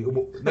lang may,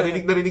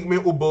 narinig mo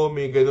yung ubo,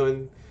 may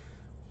ganun.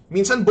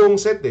 Minsan buong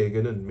set eh,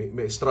 ganun,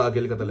 may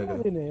struggle ka talaga.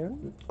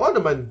 Oo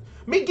naman.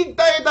 May gig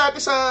tayo dati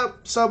sa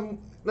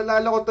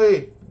nalala ko to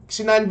eh.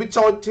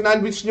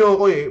 Sinandwich nyo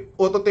ako eh.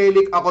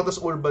 Autotelic ako,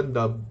 tas urban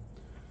dub.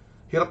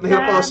 Hirap na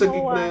hirap ako sa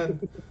gig na yun.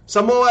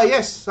 Sa MOA,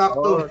 yes,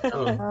 sakto.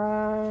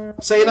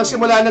 Sa'yo nang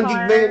simula ng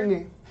gig na yun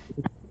eh.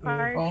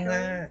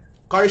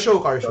 Car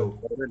show.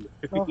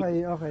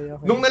 Okay.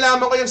 Nung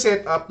nalaman ko yung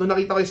setup, nung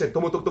nakita ko yung set,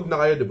 tumutugtog na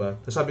kayo, di ba?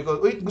 So sabi ko,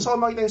 uy, gusto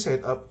ko makita yung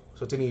setup.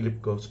 So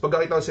tinilip ko. So pag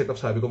nakita ko yung setup,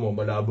 sabi ko,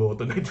 malabo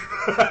ko tonight.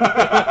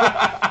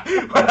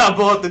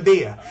 Malabo ko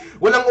today ah.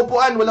 Walang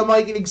upuan, walang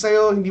makikinig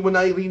sa'yo, hindi mo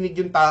naririnig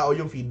yung tao,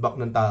 yung feedback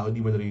ng tao,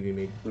 hindi mo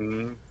naririnig.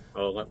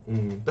 Okay.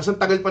 Tapos ang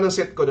tagal pa ng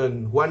set ko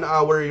nun, 1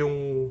 hour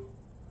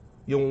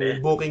yung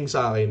booking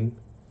sa akin.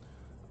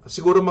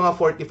 Siguro mga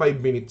 45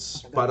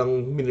 minutes, parang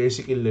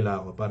minirsikil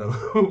nila ako. Parang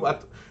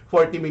at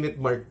 40-minute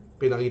mark,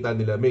 pinakita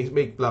nila, may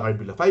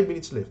placard nila. 5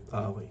 minutes left.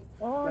 Okay.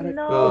 Oh,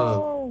 no!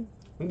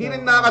 Hindi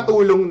rin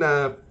nakakatulong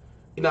na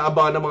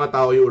inaabangan ng mga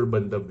tao yung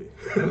urban dub eh.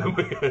 Alam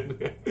mo yan?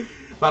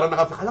 Parang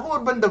nakapakala ko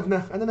urban dub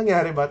na. Ano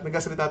nangyari ba?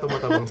 Nagkasalita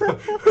tumatawang.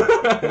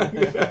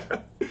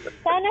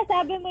 Sana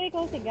sabi mo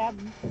ikaw si Gab.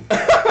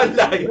 Ang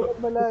layo.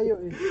 Malayo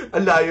eh.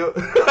 Ang layo.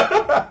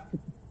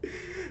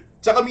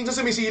 Tsaka minsan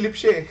sumisilip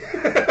siya eh.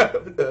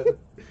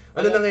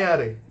 Ano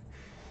nangyayari?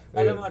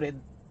 Alam mo rin,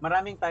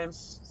 maraming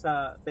times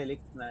sa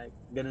Telic na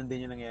ganun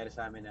din yung nangyayari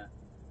sa amin na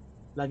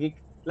lagi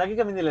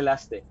kami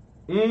nilalast eh.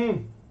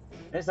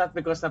 It's not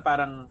because na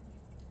parang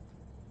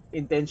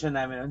intention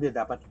namin, hindi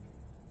dapat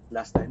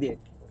last na. Hindi.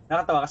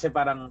 Nakatawa kasi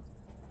parang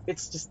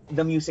it's just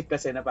the music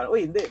kasi na parang,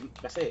 uy, hindi.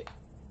 Kasi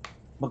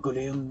magulo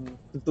yung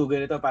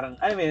tutugan nito. Parang,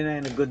 ano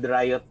yun, good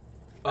riot.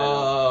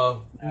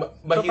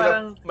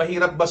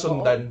 Mahirap ba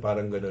sundan?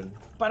 Parang ganun.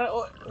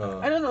 Parang,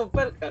 I don't know,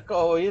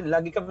 yun,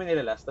 lagi kami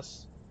nilalast.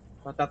 Tapos,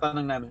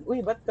 matatanong namin, uy,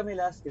 ba't kami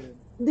last?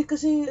 Hindi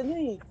kasi,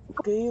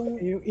 kayo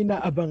yung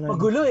inaabangan.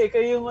 Magulo eh,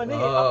 kayo yung up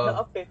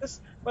na up eh. Tapos,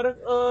 parang,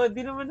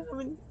 di naman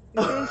namin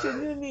intention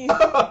yun eh.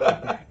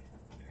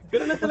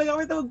 Pero na talaga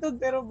kami tugtog,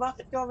 pero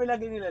bakit kami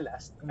lagi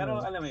nilalast?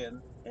 Pero alam mo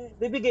yun,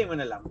 bibigay mo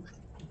na lang.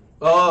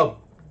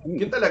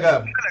 Yun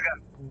talaga.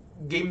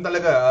 Game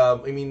talaga.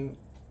 I mean,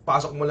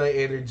 pasok mo lang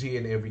yung energy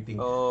and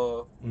everything.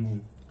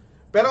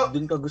 Pero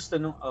dun ka gusto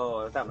nung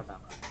tama.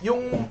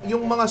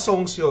 Yung mga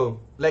songs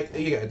yo, like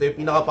ito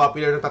yung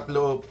pinaka-popular na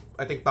tatlo,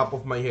 I think top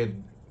of my head.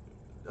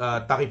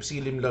 Takip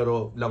Silim,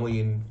 Laro,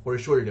 Languyin, for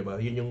sure, 'di ba?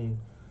 Yun yung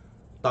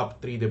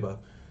top 3, 'di ba?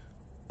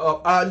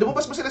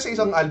 Lumabas ba sila sa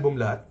isang album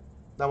lahat?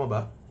 Tama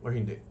ba? Or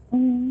hindi?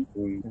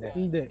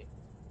 Hindi.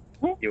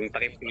 Yung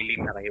Takip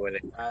Silim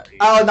nakahiwalay.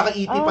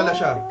 Naka-EP pala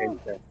siya.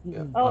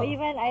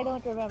 Even I don't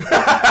remember.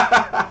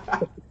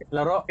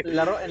 Laro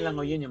and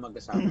Languyin yung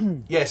magkasama.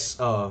 Yes,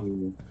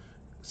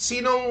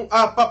 sinong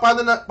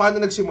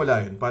paano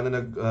nagsimula yun? Paano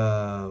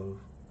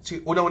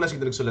una-una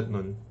sino nagsulat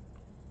nun?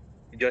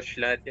 Si Josh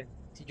lahat yan.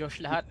 Si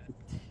Josh lahat.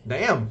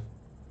 Damn.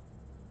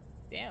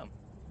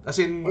 As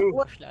in,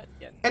 Josh lahat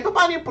yan.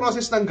 Paano yung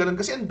process ng ganun?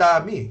 Kasi ang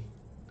dami.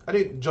 Ano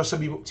yung Josh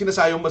sabi mo,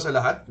 sinasayong ba sa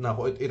lahat na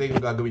ako ito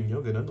yung gagawin nyo?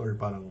 Ganun? Or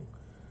parang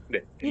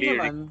hindi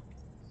naman.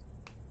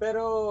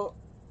 Pero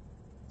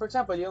for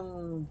example, yung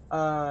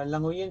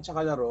Languyin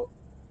tsaka Laro,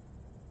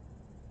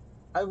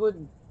 I would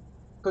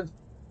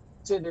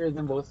consider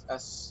them both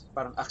as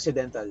parang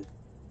accidental.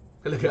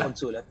 Talaga?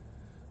 Pagsulat.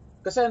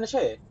 Kasi ano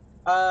siya eh,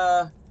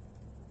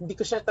 hindi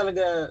ko siya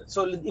talaga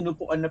solid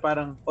inupuan na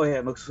parang,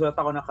 magsusulat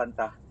ako ng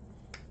kanta.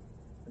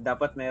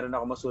 Dapat meron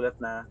ako masulat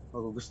na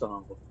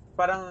magugustuhan ko.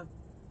 Parang,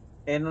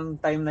 nung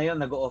time na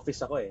yon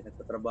nag-o-office ako eh.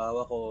 Nagtatrabaho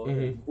ako.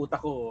 Utak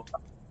ko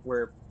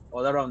were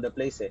all around the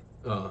place eh.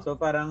 So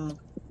parang,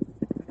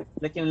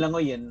 like yung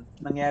Languyin,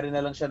 nangyari na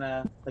lang siya na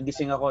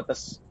nagising ako,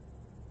 tas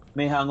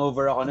may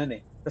hangover ako nun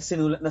eh. Tapos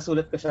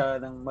nasulat ko siya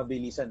ng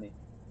mabilisan eh.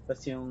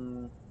 Tapos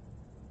yung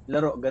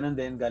Laro, ganun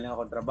din. Galing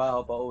ako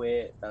trabaho, pa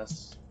uwi.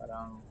 Tapos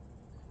parang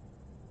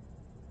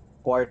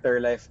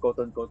quarter life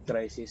quote-unquote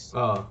crisis.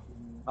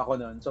 Ako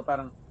nun. So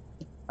parang,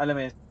 alam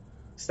mo yun,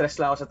 stress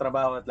lang ako sa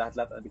trabaho at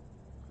lahat-lahat.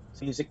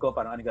 Sa music ko,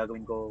 parang ano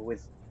gagawin ko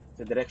with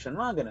the direction,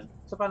 mga ganun.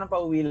 So parang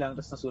pauwi lang,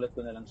 tapos nasulat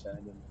ko na lang siya.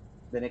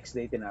 The next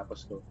day,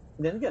 tinapos ko.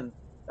 And then again,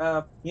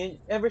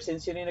 ever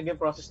since, yun yung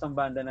naging process ng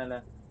banda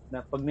na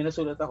pag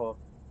minasulat ako,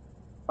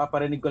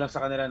 paparinig ko lang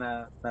sa kanila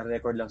na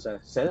record lang sa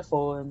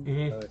cellphone,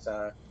 or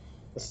sa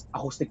Tapos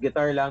acoustic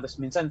guitar lang, tapos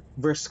minsan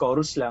verse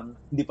chorus lang,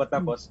 hindi pa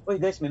tapos. Uy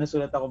guys, may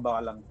nasulat ako, baka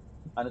lang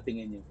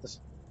tingin niyo.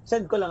 Tapos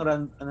send ko lang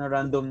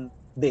random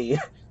day,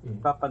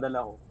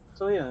 papadala ko.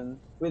 So yun,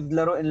 with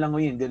Laruin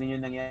Langoyin, ganun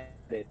yung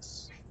nangyari.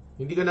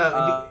 Hindi ka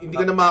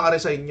na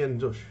makaka-resign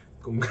yan, Josh.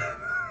 Kung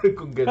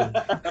gano'n.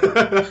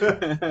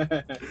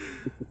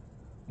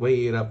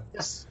 Mahirap.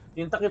 Yes,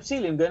 yung Takip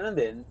Silim, gano'n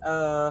din.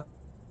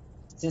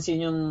 Since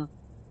yun yung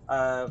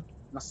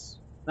mas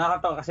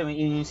nakakatawa kasi may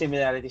yung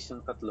similarities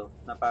yung tatlo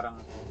na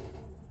parang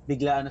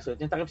biglaan na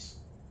sulit. Yung Takip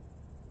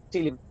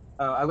Silim,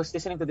 I was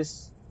listening to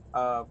this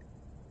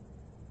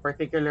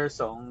particular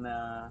song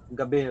na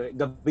gabi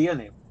yun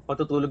eh.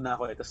 Patutulog na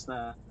ako eh. Tapos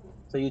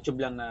sa YouTube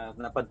lang na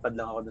napadpad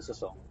lang ako dun sa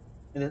song.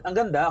 And then, ang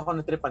ganda, ako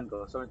natripan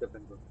ko.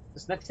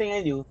 Tapos next thing I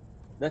knew,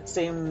 that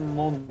same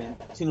moment,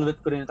 sinulat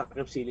ko rin yung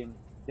Takip Silim.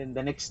 Then the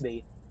next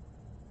day,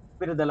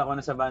 pinadala ko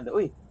na sa banda,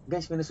 uy,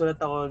 guys,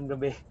 pinasulat ako ng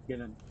gabi.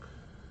 Ganun.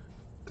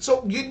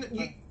 So,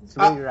 it's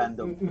very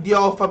random. Hindi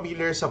ako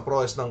familiar sa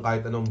process ng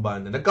kahit anong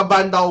banda.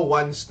 Nagka-banda ako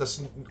once,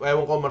 tas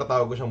ewan ko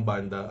maratawag ko siyang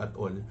banda at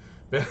all.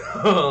 Pero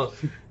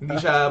hindi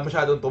siya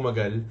masyadong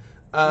tumagal.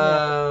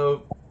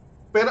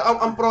 Pero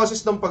ang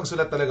process ng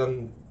pagsulat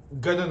talagang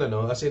ganun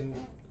as in,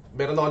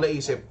 meron ako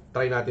naisip,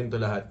 try natin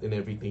to lahat and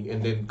everything,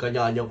 and then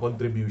kanya-kanyang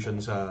contribution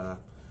sa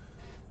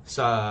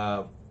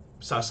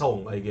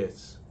song, I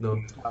guess,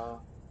 no?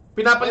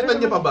 Pinapalitan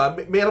niyo pa ba?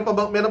 Meron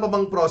pa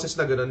bang process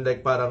na ganun,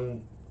 like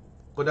parang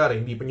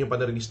kunwari, hindi pa niyo pa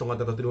na-release tong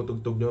kanta,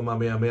 tinutugtog niyo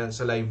mamaya-maya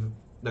sa live,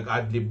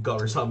 nag-adlib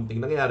ka or something.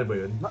 Nangyayari ba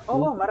yun?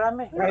 Oo,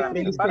 marami.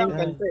 Parang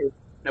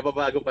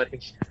nababago pa rin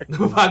siya.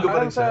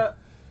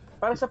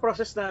 Parang sa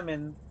process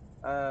namin,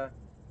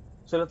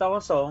 sulat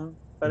ako song,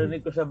 parinig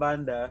ko sa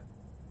banda,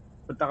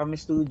 punta kami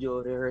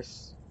studio,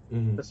 rehearse.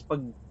 Tapos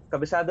pag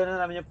kabisado na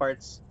namin yung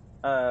parts,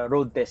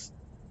 road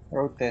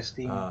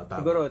testing.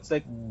 Siguro, it's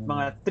like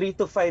mga 3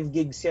 to 5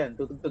 gigs yan.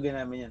 Tutugtugin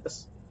namin yan.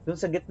 Tapos dun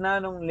sa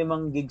gitna ng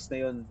 5 gigs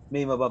na yun,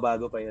 may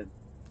mababago pa yun.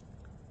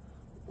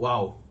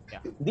 Wow.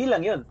 Di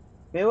lang yun.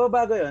 May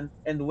mababago yun.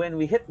 And when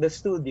we hit the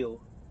studio,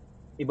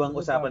 ibang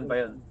usapan pa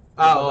yun.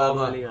 Oo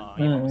nga.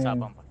 Ibang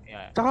usapan pa.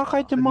 Yeah. Saka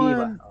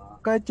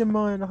kahit yung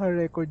mga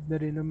naka-record na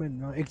rin naman,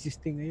 mga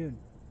existing ngayon,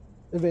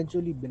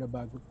 eventually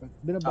binabago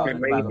may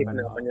isip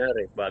na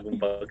kanyari, bagong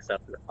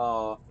bagsak lang.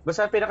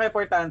 Basta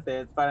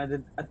pinaka-importante,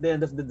 parang at the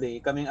end of the day,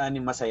 kaming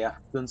anim masaya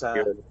dun sa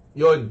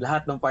yun.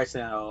 Lahat ng parts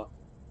na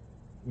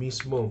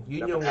mismo.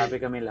 Yun yung happy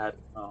kami lahat.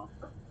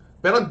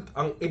 Pero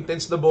ang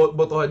intense na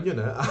botohan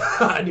yun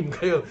anim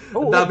kayo.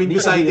 Ang daming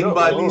deciding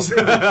bodies.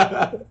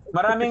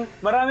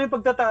 Maraming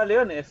pagtatalo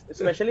yun,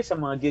 especially sa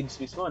mga gigs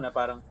mismo na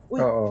parang,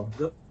 uy,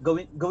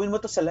 gawin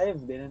mo to sa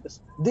live din. Tapos,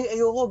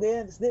 ayoko,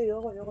 ganyan. Tapos,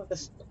 ayoko.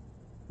 Tapos,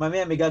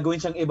 mamaya may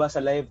gagawin siyang iba sa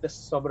live. Tapos,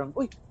 sobrang,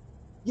 uy,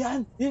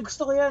 yan,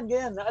 gusto ko yan,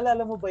 ganyan.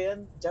 Naalala mo ba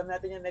yan? Jam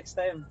natin yan next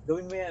time.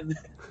 Gawin mo yan.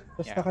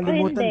 Tapos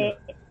nakalimutan na.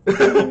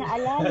 Hindi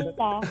naalala.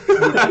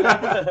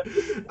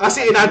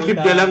 Kasi in-adlib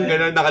niya lang,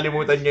 gano'n,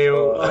 nakalimutan niya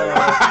yung...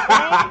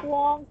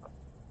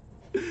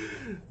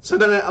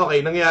 So,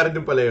 nangyayari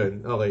din pala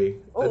yun.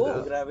 Okay.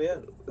 Oo, grabe yan.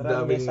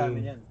 Grabe sa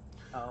amin yan.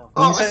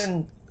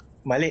 Minsan,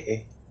 mali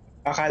eh.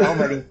 Akala ko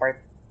maling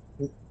part.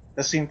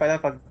 Tapos yun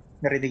pala, pag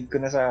narinig ko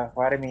na sa,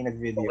 pare may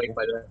nag-video. Okay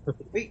pala.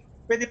 Wait,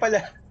 pwede pala.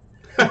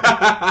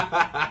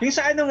 Yung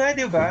sa ano nga,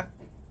 di ba?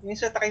 Yung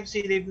sa Takip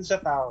Silim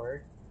sa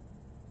tower.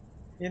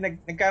 Yung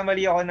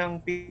nagkamali ako ng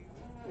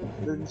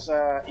dun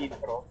sa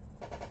intro.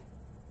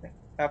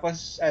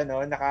 Tapos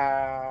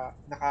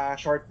naka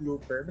short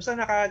looper. Basta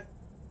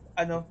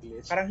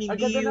parang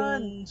hindi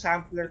yung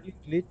sampler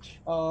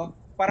glitch.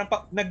 Parang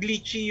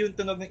nag-glitchy yung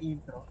tunog ng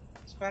intro.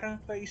 Tapos parang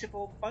paisip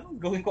ko, paano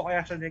gawin ko kaya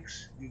sa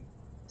next gig?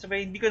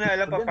 Sabay hindi ko na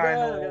alam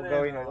paano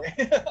gawin ulit.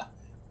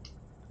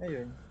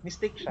 Ayun,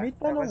 mistake siya. May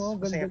tanong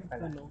ganda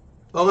tanong.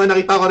 Oo nga,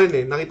 nakita ko rin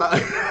eh.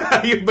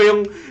 Yun ba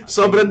yung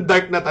sobrang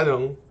dark na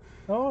tanong?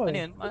 Ano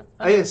yun?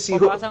 Ayun,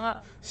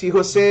 si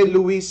Jose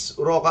Luis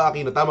Roca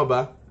Aquino. Tama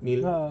ba,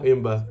 Neil?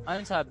 Ayun ba?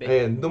 Anong sabi?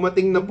 Ayun,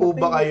 dumating na po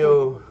ba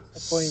kayo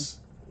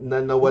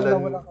na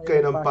nawalan kayo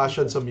ng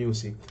passion sa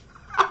music?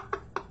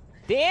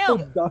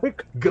 Damn! So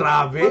dark.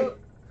 Grabe!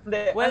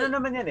 Ano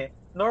naman yan eh.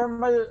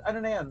 Normal,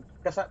 na yan.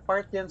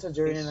 Part yan sa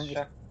journey ng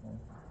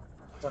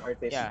isang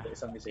artist,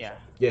 isang musician.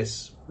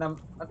 Yes.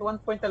 At one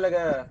point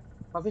talaga,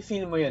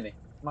 mafe-feel mo yun eh.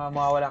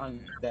 Mawawala kang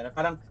gana.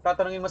 Parang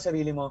tatanungin mo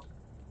sarili mo,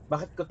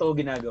 bakit ko to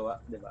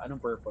ginagawa? Diba?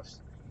 Anong purpose?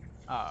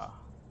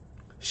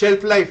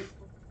 Shelf life.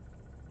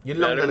 Yun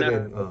lang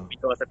talaga yun.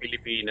 Dito ka sa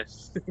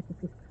Pilipinas.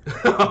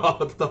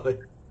 Totoo.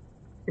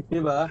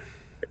 Diba?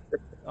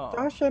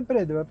 Tsaka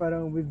syempre, diba,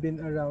 parang we've been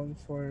around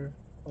for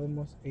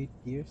almost 8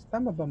 years.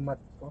 Tama ba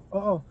math ko?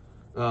 Oo.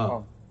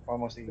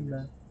 Almost 8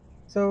 years.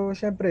 So,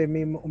 syempre,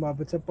 may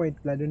umabot sa point,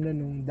 lalo na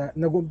nung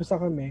nag-umpisa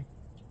kami,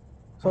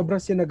 sobrang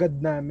sinagad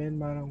namin,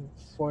 parang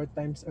 4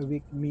 times a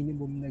week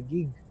minimum na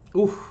gig.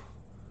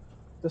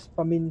 Tapos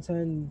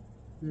paminsan,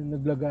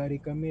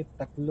 naglagari kami,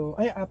 3,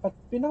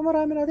 4.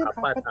 Pinakamarami natin,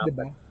 4,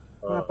 diba?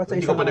 4 sa isang araw.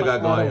 Hindi ko pa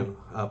nagagawa yung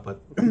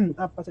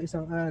 4. 4 sa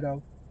isang araw.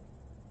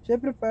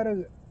 Syempre,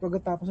 parang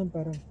pagkatapos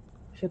parang,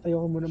 shit,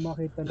 ayoko muna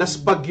makita.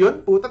 Laspag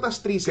yun? Puta,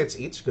 tas 3 sets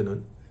each,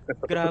 ganun?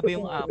 Grabe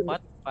yung 4,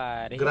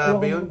 pare.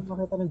 Grabe ayoko yun. muna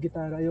makita ng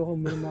gitara, ayoko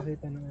muna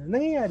makita ng...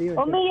 Nangyayari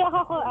yun. Umiyak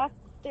ako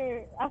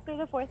after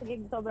the 4th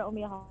gig, sobrang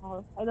umiyak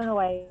ako. I don't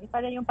know why.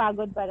 Parang yung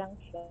pagod, parang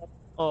shit.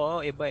 Oo,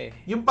 iba eh.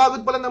 Yung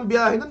pagod pala ng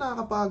biyahe na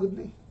nakakapagod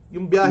na eh.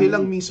 Yung biyahe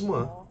lang mismo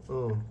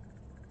Oo.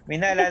 May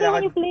naalala ko. Kasi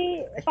when you play,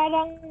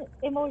 parang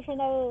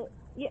emotional,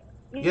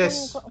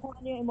 yes. Kung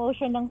ano yung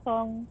emotion ng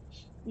song,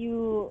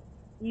 you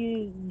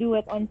do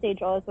it on stage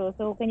also.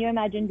 So, can you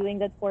imagine doing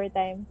that 4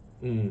 times?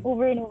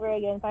 Over and over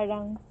again,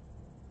 parang,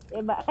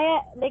 iba.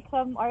 Kaya, like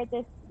some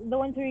artists, the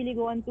ones who really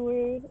go on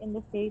tour in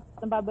the States,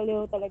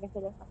 nababaliw talaga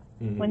sila.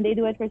 When they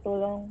do it for so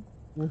long.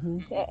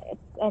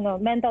 It's,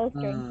 mental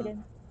strength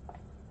din.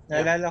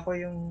 Naalala ko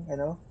yung,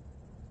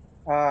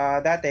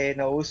 dati,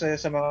 nauso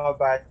sa mga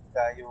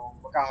banda yung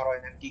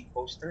magkakaroon ng gig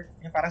poster.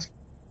 Yung parang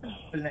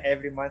na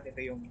every month, ito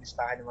yung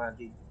listahan ng mga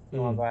gig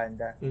ng mga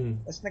banda.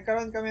 Tapos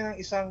nagkaroon kami ng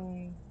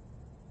isang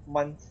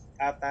month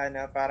ata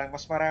na parang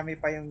mas marami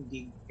pa yung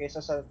gig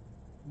kaysa sa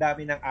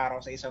dami ng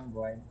araw sa isang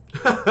buwan.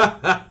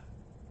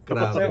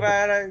 Grabe. So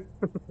parang,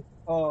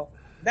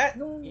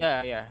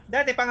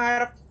 dati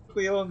pangarap ko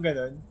yung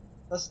ganun.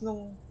 Tapos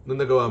nung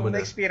nagawa mo na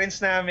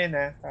experience namin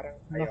parang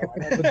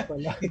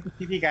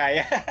hindi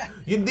kaya.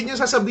 Yun din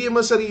yung sasabihin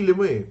mo sa sarili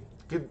mo eh.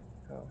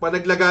 Pag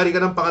naglagari ka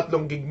ng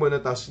pangatlong gig mo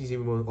na tapos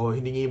isipin mo,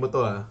 hiningi mo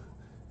to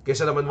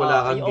kaysa naman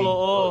wala kang gig.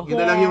 Yun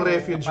na lang yung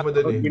refuge mo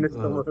dun eh.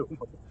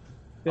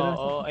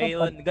 Oo,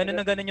 ayun. Ganun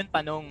na ganun yung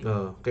tanong.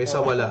 Kaysa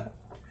wala.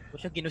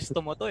 Siya ginusto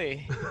mo to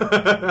eh.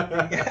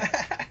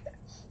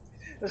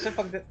 Tapos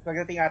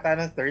pagdating ata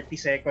ng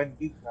 30-second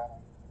gig,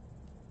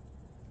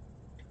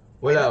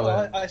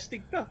 wala.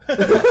 Stick to.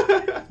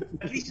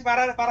 At least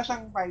para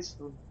siyang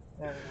milestone.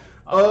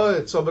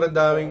 Sobrang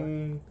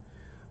daming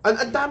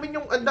ang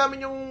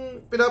dami yung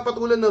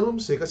pinapatulan na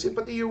rooms eh kasi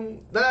pati yung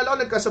naalala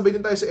ko nagkasabay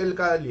din tayo sa El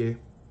Calle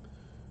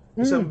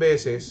isang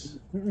beses.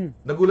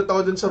 Nagulat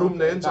ako dun sa room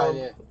na yun. So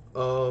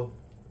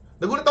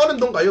nagulat ako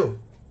nandun kayo.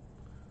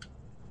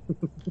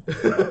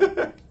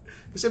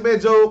 Kasi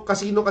medyo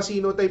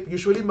casino type.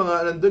 Usually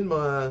mga nandun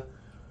mga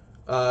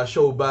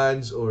show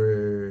bands or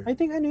I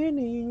think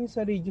yun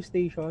sa radio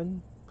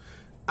station.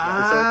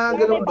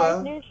 Ganun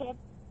ba?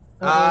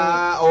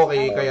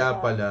 Okay, kaya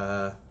pala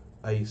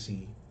I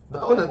see.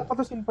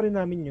 Nakatasin pa rin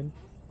namin yun.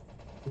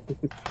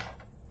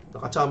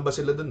 Nakachamba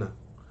sila dun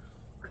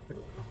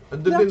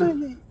Andun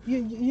din.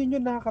 Yun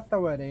yung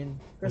nakakatawa rin.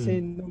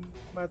 Kasi no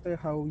matter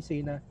how we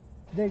say na,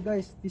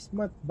 guys, this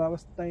month,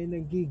 bawas tayo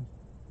ng gig.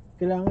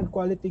 Kailangan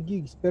quality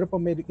gigs. Pero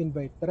pag may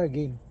invite, tara,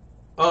 game.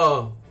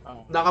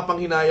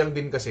 Nakapanghinayang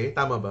din kasi.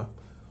 Tama ba?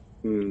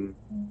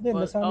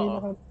 Nasanay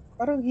na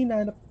parang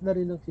hinanap na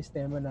rin ng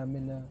sistema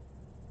namin na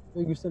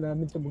may gusto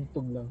namin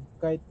tumugtog lang.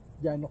 Kahit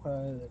gaano ka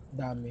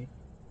dami.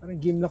 Parang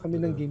game na kami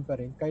ng game pa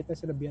rin. Kahit na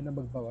sinabihan na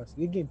magbawas,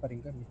 game pa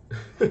rin kami.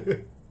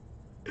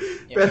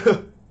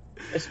 Pero,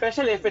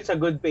 especially if it's a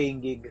good paying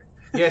gig.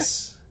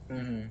 Yes.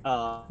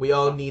 We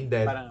all need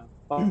that.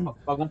 Parang,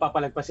 wag mong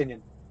papalagpasin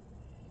yun.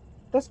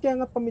 Tapos kaya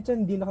nga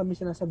pamitsan, hindi na kami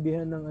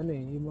sinasabihan ng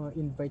yung mga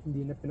invite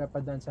hindi na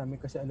pinapadaan sa amin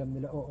kasi alam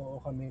nila,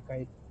 oo kami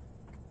kahit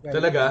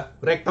talaga?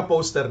 Rekta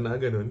poster na,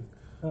 ganun?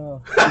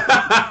 Oo.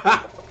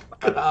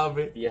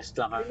 Grabe. Yes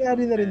lang.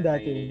 Nangyari na rin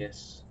dati.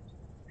 Yes.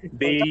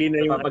 Daily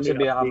na yung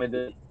napagsabihan kami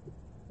doon.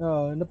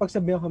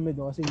 Napagsabihan kami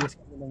doon kasi yes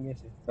kami ng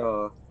yes eh.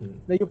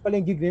 Na yung pala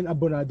yung gig na yun,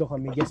 abonado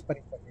kami, yes pa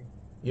rin kami.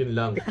 Yun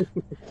lang.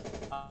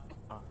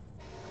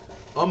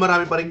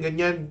 Marami pa rin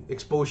ganyan,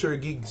 exposure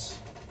gigs.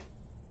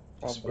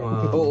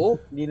 Oo,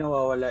 hindi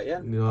nawawala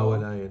yan.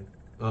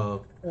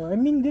 I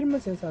mean, hindi naman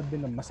sinasabi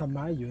na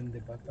masama yun,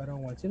 di ba?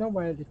 Parang once in a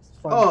while, it's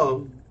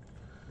fun.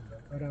 Diba?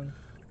 Parang,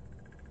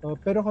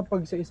 pero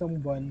kapag sa isang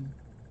buwan,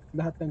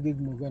 lahat ng gig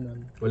mo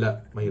ganun.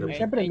 Wala, mahirap.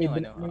 Siyempre, may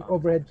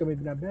overhead kami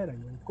binabayaran.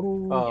 Yung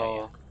crew,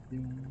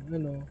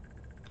 yung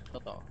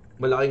Totoo.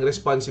 Malaking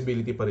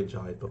responsibility pa rin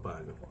siya kahit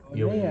paano.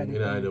 Yung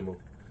inaano mo.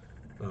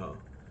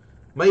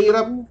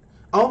 Mahirap.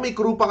 May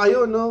crew pa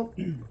kayo, no?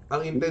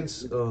 Ang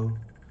intense.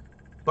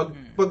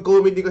 Pag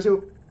comedy kasi,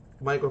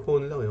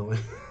 microphone lang yun.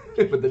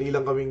 Madali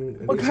lang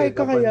kaming... Mag-hire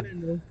ka kaya,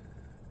 no?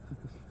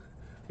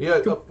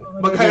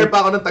 Mag-hire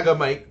pa ako ng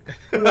taga-mic.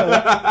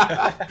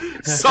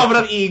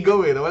 Sobrang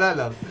ego wala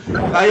lang.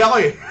 Kaya ko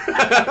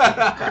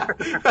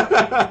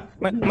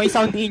may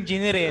sound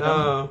engineer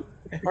no?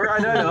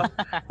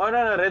 Or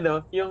Red,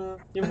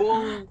 yung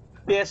buong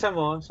pyesa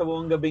mo sa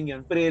buong gabing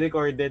yun,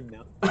 pre-recorded,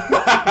 no?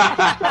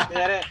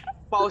 Kaya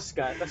pause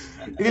ka, tapos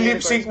i-lip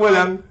sync mo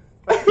lang.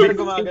 Pero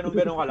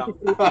gumaganong-ganong ka lang.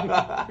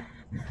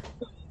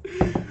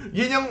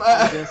 Yun yung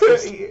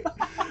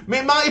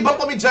may mga ibang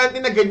komedyante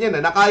na ganyan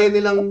na kaya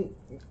nilang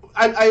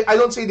I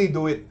don't say they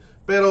do it,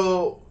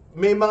 pero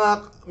may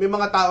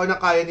mga tao na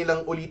kaya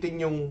nilang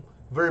ulitin yung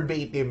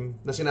verbatim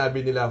na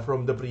sinabi nila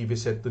from the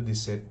previous set to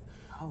this set.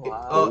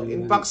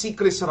 In fact, si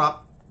Chris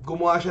Rock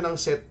gumawa siya ng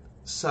set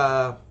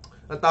sa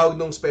ang tawag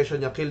nung special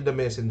niya, Kill the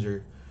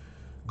Messenger.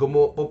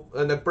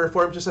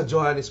 Nag-perform siya sa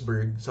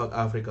Johannesburg, South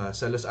Africa,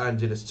 sa Los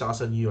Angeles, tsaka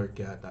sa New York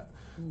yata.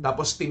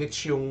 Tapos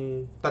tinitch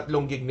yung 3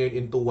 gig na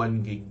yun into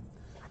 1 gig.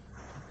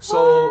 So,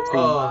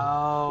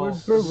 word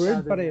per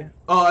word pare.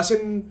 As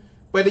in,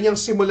 pwede niyang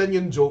simulan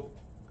yung joke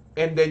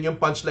and then yung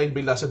punchline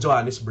bila sa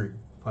Johannesburg.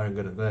 Parang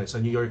ganun. Sa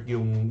New York,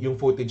 yung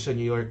footage sa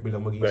New York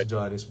bilang maging sa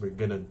Johannesburg.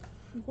 Ganun.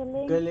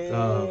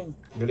 Galing.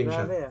 Galing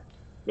siya.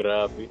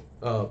 Grabe.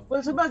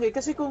 Well, sabagay,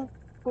 kasi kung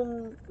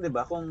 'di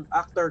ba, kung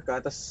actor ka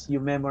tapos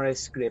you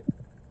memorize script.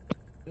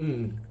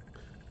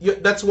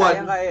 That's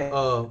one.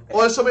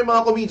 Also may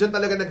mga comedian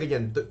talaga na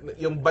ganyan.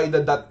 Yung by the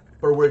dot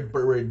per word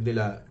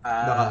nila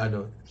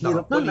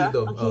hirap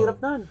nakapulido. Ang hirap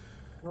nun.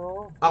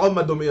 Ako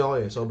madumi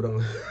ako sobrang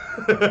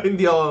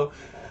hindi ako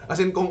as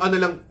in kung ano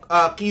lang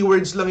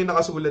keywords lang yung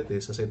nakasulat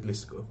sa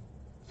setlist ko.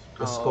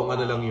 Tapos kung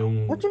ano lang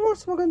yung At yung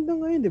mas maganda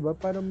ngayon, 'di ba?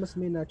 Parang mas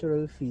may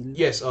natural feel.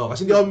 Yes,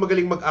 kasi hindi ako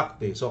magaling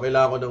mag-act So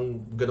kailangan ko ng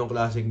ganong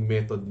klaseng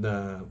method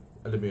na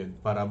alam mo yun,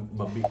 para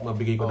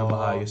mabigay ko na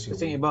maayos yung...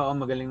 Kasi iba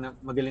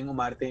magaling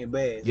umarte yung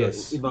iba So,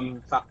 yes.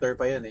 Ibang factor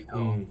pa yun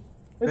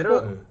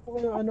Pero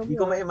hindi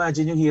ko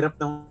ma-imagine yung hirap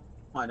ng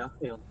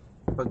yung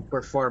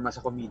pag-perform as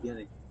a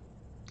comedian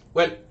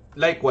Well,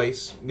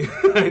 likewise, hindi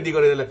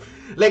ko rin alam.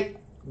 Like,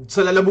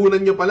 sa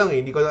lalabunan nyo pa lang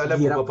hindi ko alam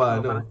kung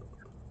paano.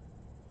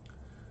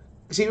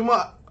 Kasi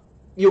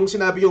yung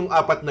sinabi yung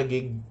 4 na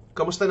gig,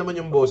 kamusta naman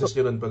yung boses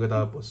nyo nun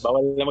pagkatapos?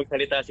 Bawal na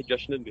magsalita si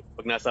Josh nun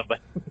pag nasa ban.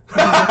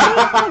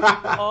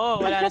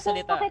 Wala na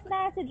salita. Bakit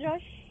na si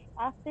Josh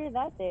after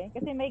that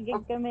Kasi may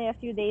gig kami a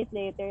few days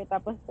later,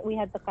 tapos we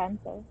had to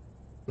cancel.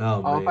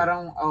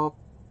 Parang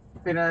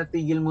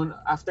pinatigil mo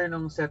after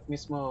nung set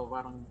mismo,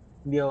 parang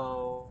hindi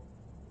daw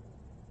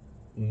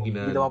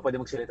pwede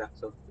magsalita.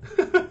 So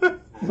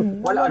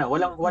walang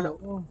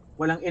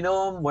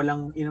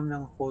inom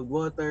ng cold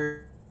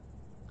water.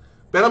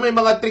 Pero may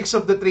mga tricks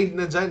of the trade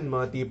na dyan,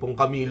 mga tipong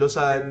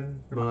Camilo-san,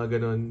 mga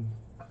ganon.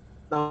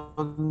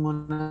 Tawag mo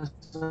na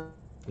sa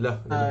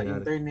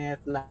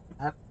internet,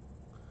 lahat.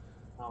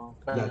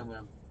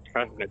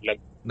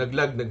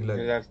 Naglag.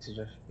 Naglag si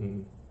Josh.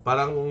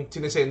 Parang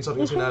sinesensor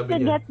yung sinabi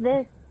niya. Get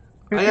this.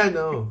 Ayan,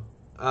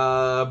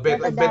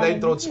 Betadine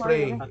throat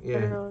spray.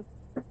 Yeah.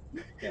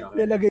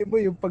 Nilagay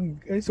mo yung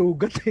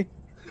sugat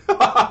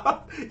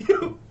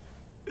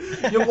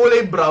yung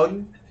kulay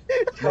brown.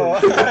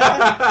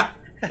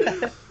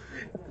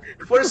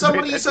 For some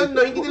reason,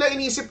 hindi nila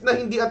inisip na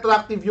hindi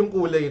attractive yung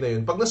kulay na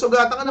yun. Pag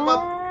nasugatan ka,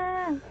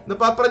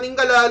 napapraning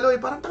ka lalo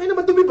Parang tangina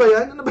naman, dumi ba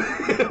yan? Ano ba?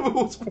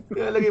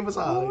 Nalagay mo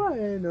sa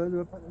akin.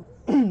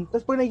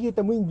 Tapos pag nakikita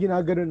mo yung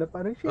ginagano na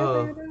parang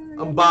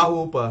ang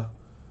baho pa.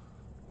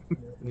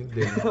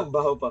 Hindi.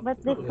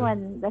 But this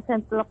one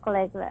doesn't look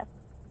like that.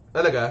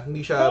 Talaga?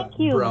 Hindi siya Thank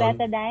you, brown?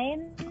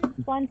 Betadine.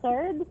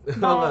 Sponsored.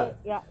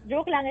 Yeah,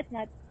 joke lang, it's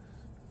not.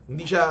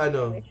 Hindi siya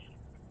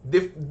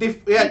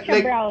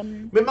like,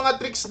 brown. May mga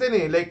tricks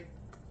din like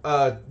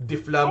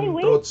Difflam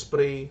throat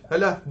spray.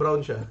 Hala,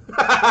 brown siya.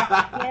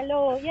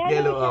 Yellow. Okay.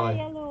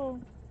 Yellow.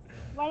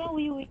 Parang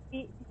wiwi.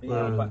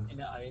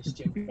 Ina-ice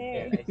check.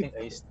 I think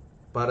ice.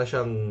 Para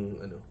siyang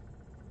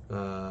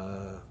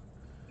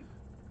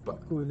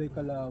kulay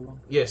kalawang.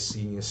 Yes,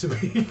 yun yung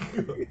sabihin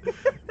ko.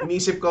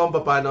 Inisip ko kung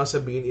paano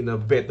sabihin in a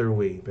better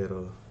way,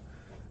 pero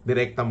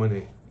direkta mo na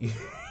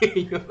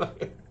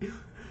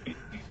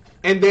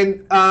And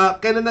then,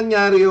 kailan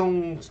nangyari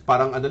yung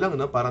parang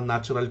parang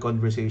natural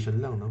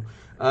conversation lang, no?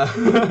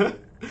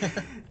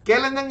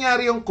 Kailan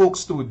nangyari yung Coke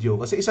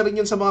Studio? Kasi isa rin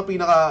yun sa mga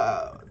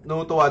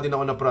natutuwa din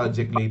ako na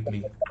project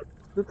lately.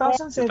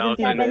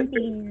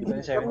 2017.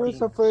 Ako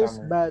sa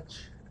first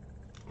batch.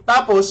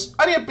 Tapos,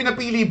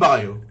 pinapili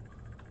ba kayo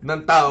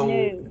ng taong...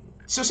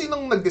 So,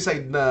 sinong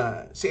nag-decide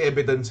na si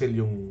Ebe Dancel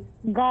yung...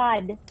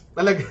 God.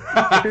 Talaga?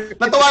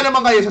 Natuwa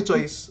naman kayo sa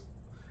choice?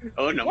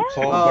 Naman.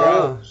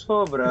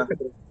 Sobra.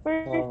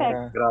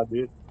 Perfect.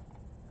 Grabe.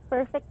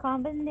 Perfect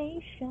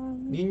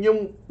combination. Yun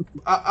yung...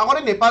 ako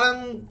rin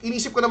parang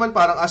inisip ko naman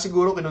parang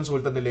siguro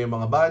kinonsulta nila yung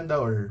mga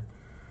banda or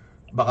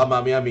baka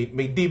mamaya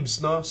may dibs,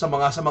 no? Sa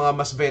mga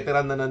mas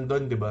veteran na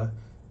nandun, di ba?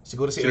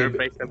 Siguro si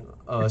Ebe...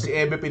 si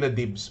Ebe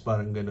pinadibs,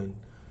 parang ganun.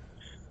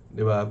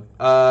 Di ba?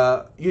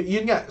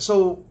 Yun nga.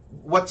 So,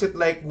 what's it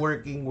like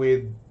working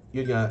with,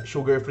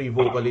 sugar-free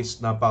vocalist,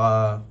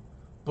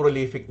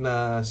 napaka-prolific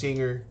na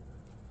singer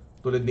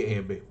tulad ni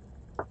Ebe?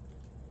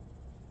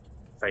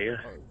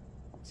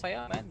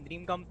 Saya, man.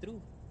 Dream come true.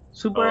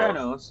 Super,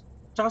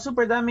 tsaka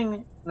super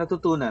daming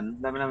natutunan.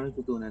 Dami namin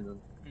natutunan doon.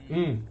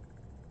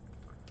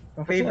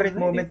 Ang favorite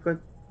moment ko...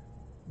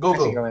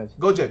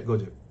 Go, Jet.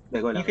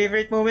 Yung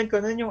favorite moment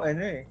ko nun yung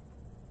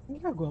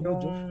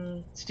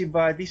yung si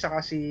Buddy, saka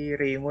si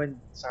Raymond,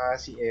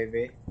 saka si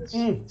Eve.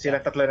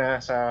 Sila tatlo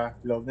na sa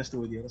loob ng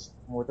studio. Tapos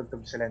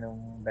tumutugtog sila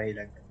ng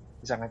dahilan.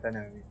 Isang kanta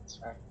namin.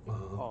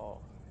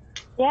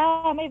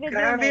 Yeah, may video.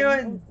 Grabe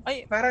yun.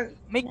 Ay, parang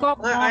may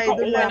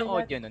mga ng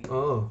audio nun.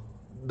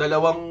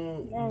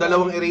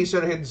 Dalawang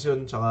eraser heads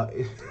yun, tsaka,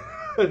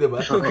 di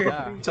ba?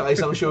 Tsaka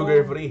isang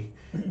sugar free.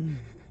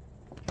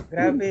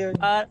 Grabe yun.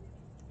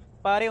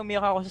 Pare,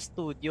 umiyak ako sa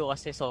studio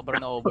kasi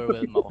sobrang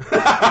na-overwhelm ako.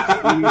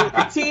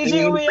 Si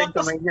AJ umiyak.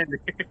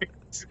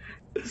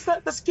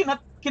 Tapos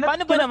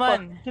paano ba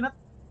naman?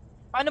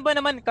 Paano ba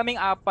naman kaming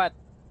apat?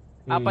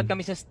 Apat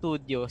kami sa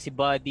studio, si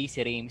Buddy,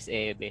 si Rames,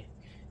 Ebe.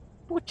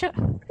 Pucha.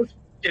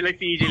 Siya lang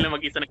si EJ lang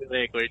mag-isa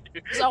nag-record.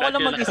 So ako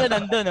lang mag-isa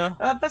nandun, no?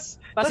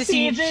 Kasi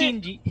si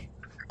Shinji.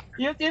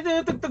 Yung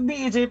tinutugtog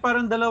ni EJ,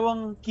 parang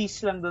dalawang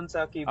keys lang doon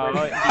sa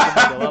keyboard.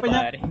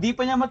 Hindi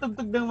pa niya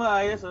matugtog ng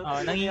maayos.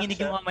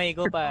 Nanginginig yung kamay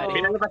ko, pare.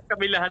 Pinalabas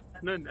kami lahat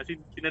nun. As in,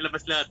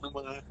 pinalabas lahat ng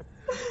mga...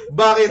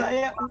 Bakit?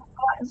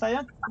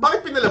 Sayang. Bakit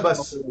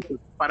pinalabas?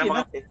 Para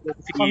mga...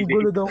 Ang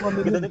gulo daw kami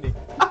dun.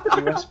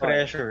 Iwas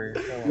pressure.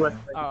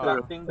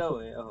 Acting daw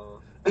eh.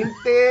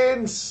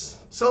 Intense!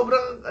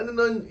 Sobrang,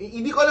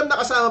 hindi ko alam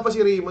nakasama pa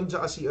si Raymond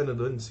tsaka si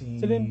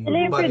sila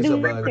yung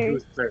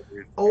producer.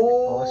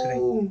 Oh!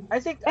 I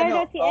think,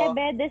 pero si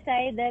Ebe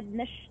decided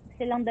na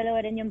silang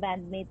dalawa rin yung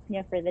bandmates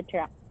niya for the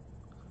track.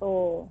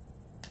 So,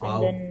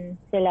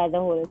 andun sila the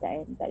whole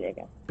time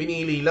talaga.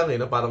 Pinili lang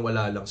no? Parang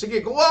wala lang.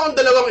 Sige, kuha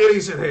akong dalawang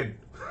Eraserhead.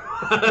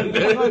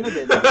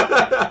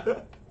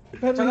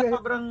 Tsaka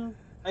sobrang,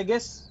 I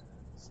guess,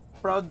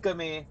 proud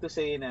kami to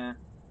say na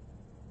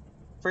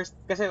first,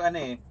 kasi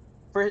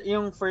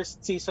yung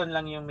first season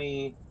lang yung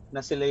may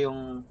na sila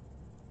yung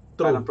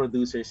parang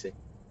producers eh.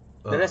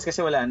 The rest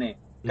kasi wala na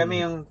eh. Kami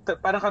yung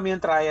parang kami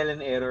yung trial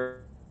and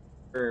error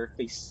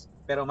phase.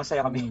 Pero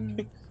masaya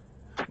kami.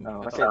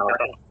 Kasi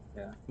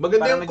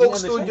maganda yung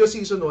Coke Studio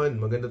season 1,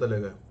 maganda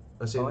talaga.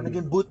 Kasi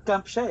naging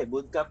bootcamp siya eh.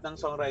 Bootcamp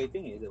ng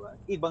songwriting eh, di ba?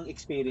 Ibang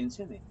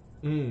experience yun eh.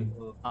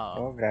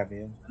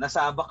 Grabe yun.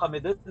 Nasa Abak kami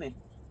doon eh.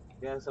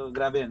 Yeah, so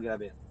grabe yun.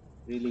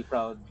 Really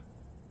proud.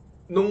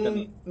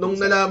 Nung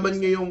nalaman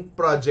niyo yung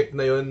project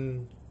na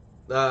yun,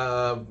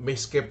 may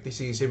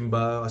skepticism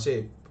ba?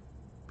 Kasi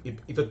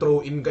ito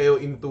throw in kayo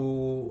into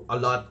a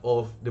lot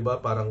of, 'di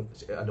ba? Parang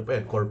pa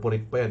yan,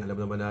 corporate pa yan, alam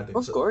naman natin.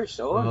 Of course.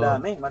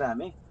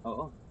 Marami.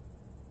 Oo.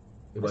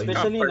 Diba?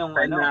 Especially nung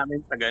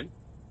namin tagan.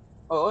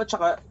 Oo,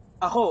 tsaka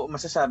ako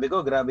masasabi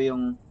ko grabe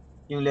yung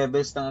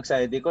levels ng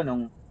anxiety ko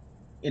nung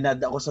inad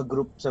ako sa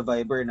group sa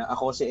Viber na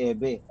ako si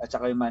Ebe at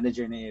saka yung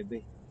manager ni Ebe.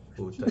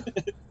 Puta.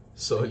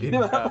 Solid.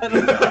 Diba?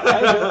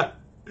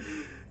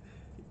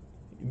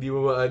 Hindi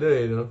mo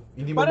no?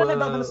 Hindi mo parang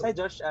nagdadalas, hi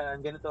Josh,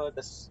 ganito,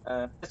 let's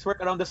work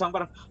around the song,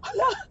 parang,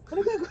 hala,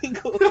 ano gagawin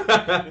ko?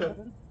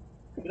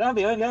 Grabe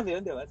yun,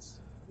 di ba?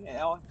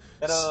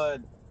 Pero,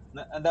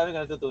 ang dami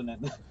ka natutunan.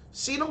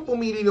 Sinong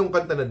pumili ng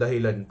kanta na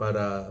dahilan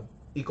para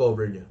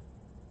i-cover niya?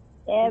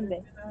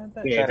 Ebe.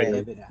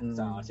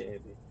 Si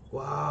Ebe.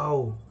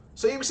 Wow!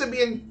 So, ibig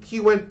sabihin,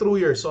 he went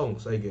through your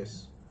songs, I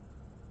guess.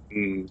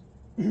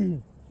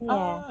 Yun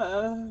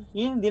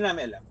hindi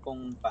namin alam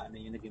kung paano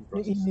yung naging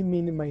process.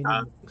 Ini-mini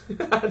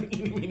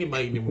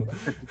mo.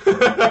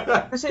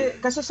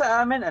 kasi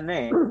sa amin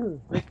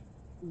like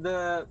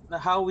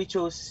how we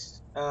chose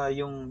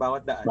yung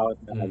bawat daan.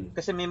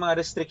 Kasi may mga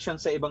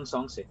restrictions sa ibang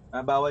songs eh.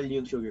 Bawal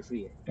yung sugar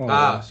free eh.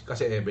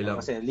 Kasi Ebe lang.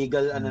 Kasi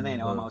legal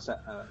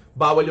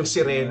bawal yung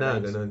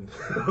sirena, ganun.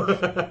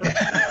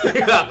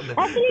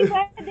 Actually,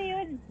 pwede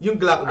yun.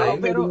 Yung Glock 9?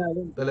 Pero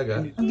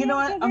talaga? Ang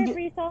ginawa,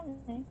 free song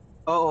eh.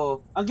 Oo.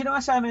 Ang ginawa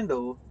sa amin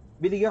daw,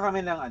 binigyan kami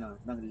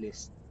ng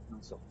list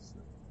ng songs.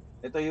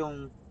 Ito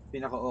yung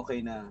pinaka-okay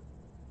na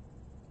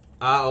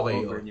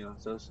cover nyo.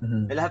 So,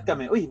 lahat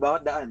kami,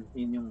 bawat daan.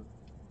 Yun yung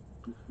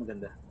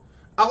maganda.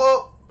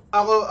 Ako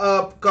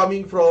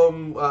coming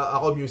from,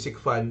 ako music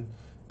fan,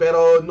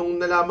 pero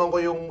nung nalaman ko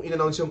yung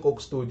in-announce yung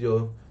Coke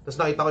Studio, tapos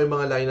nakita ko yung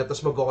mga line-up,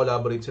 tapos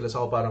magko-collaborate sila sa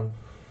ako, parang,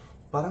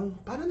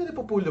 paano nila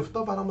po-pull off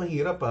to? Parang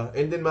mahirap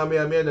And then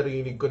mamaya-maya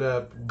narinig ko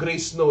na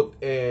Grace Note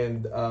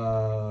and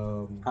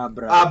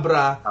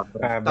Abra.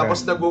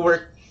 Tapos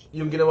nag-work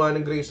yung ginawa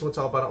ng Grace Note,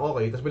 saka parang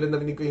okay. Tapos bilang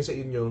narinig ko yung sa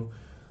inyo,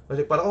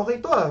 kasi parang okay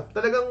to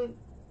Talagang,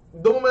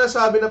 doon mo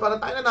masasabi na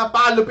parang tayo na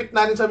napakalupit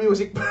natin sa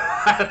music,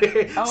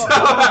 pare.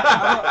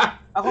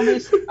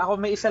 Ako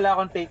may isa lang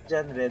akong take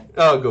dyan, Red.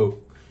 Go.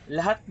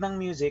 Lahat ng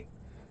music,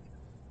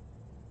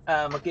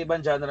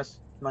 magkaibang genres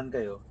man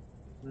kayo,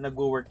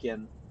 nag-work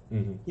yan.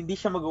 Hindi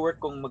siya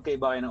mag-work kung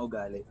magkaiba kayo ng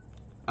ugali.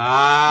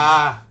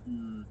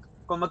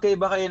 Kung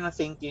magkaiba kayo ng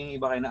thinking,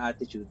 iba kayo ng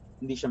attitude,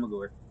 hindi siya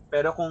mag-work.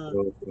 Pero kung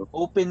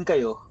open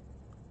kayo,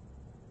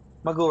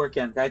 mag-work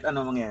yan kahit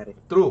ano mangyari.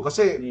 True,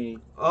 kasi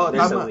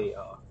tama.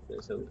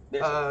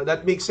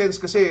 That makes sense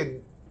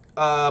kasi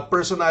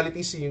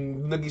personalities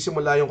yung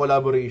nagsisimula yung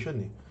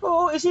collaboration eh.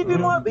 Oo,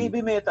 isipin mo baby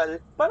metal,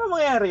 paano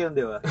mangyari yun,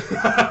 di ba?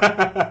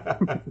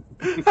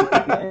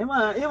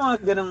 yung mga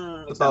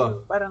ganong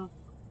example, parang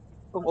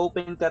kung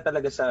open ka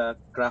talaga sa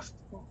craft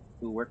mo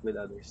to work with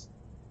others,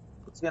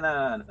 it's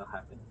gonna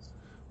happen.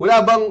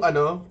 Wala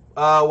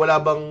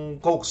bang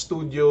Coke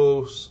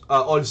Studios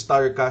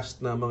all-star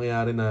cast na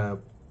mangyayari na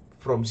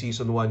from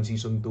season 1,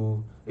 season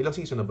 2? Ilang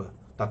season na ba?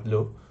 3?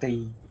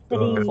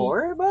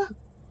 4 ba?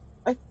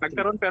 Ay,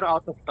 nagkaroon pero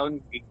out of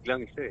town gig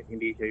lang siya eh.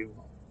 Hindi siya yung...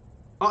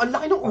 ang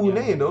laki ng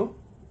una no?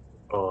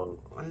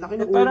 Ang laki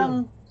ng una. Parang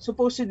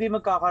supposedly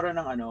magkakaroon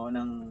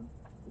ng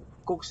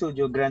Coke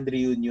Studio Grand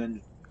Reunion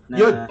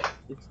na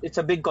it's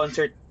a big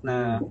concert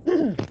na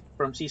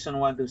from season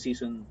 1 to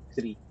season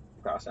 3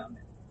 kakasama.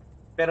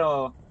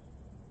 Pero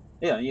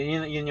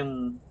yun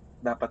yung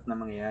dapat na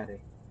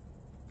mangyayari.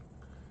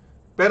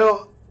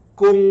 Pero,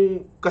 kung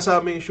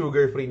kasama yung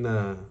sugar-free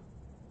na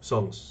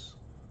songs,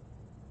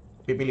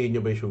 pipiliin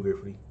nyo ba yung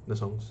sugar-free na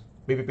songs?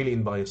 May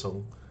pipiliin ba kayo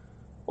song?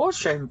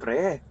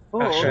 Syempre.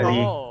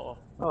 Actually.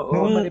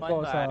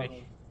 Mariposa.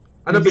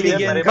 Ano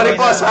binigyan?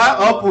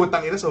 Mariposa?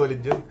 Putang ina,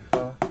 solid yun.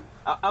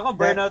 Ako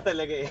burnout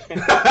talaga eh.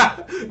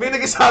 May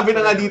nagsasabi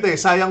na nga dito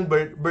sayang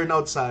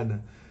burnout sana.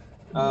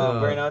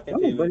 Burnout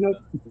and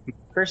burnout.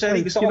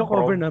 Personally, gusto ko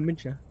kino-cover namin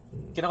siya.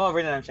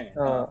 Kino-cover na namin siya.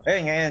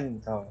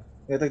 Ngayon.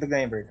 Tutugtog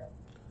na yung burnout.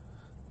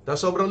 Tapos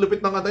sobrang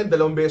lupit ng kanta yun,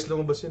 2 beses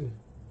lumabas yun eh.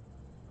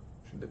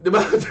 Diba?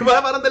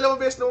 Parang 2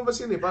 beses lumabas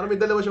yun eh. Parang may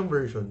 2 siyang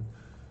version.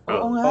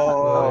 Oo nga.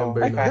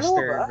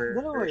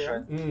 Dalawa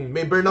yan?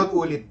 May burnout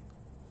ulit.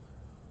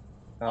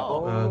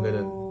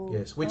 Ganun.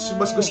 Yes. Which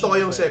mas gusto ko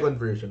yung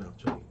second version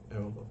actually.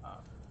 Ewan ko.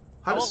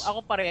 Ako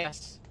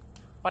parehas.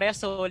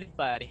 Parehas solid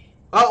pare.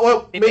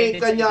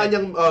 May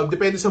kanya-kanyang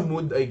depende sa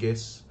mood, I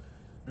guess.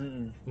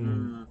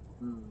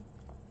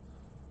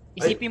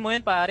 Isipin mo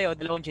yun pare, 2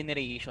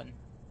 generation.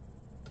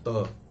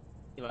 Totoo.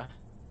 Diba?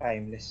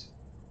 Timeless.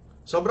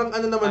 Sobrang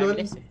naman nun.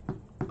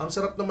 Ang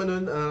sarap naman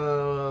nun.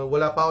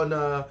 Wala pa ako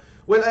na...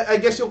 Well, I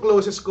guess yung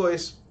closest ko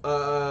is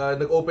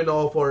nag-open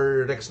ako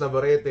for Rex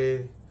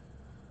Navarrete.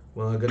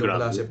 Mga ganun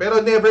klase. Pero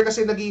never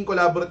kasi naging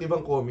collaborative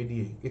ang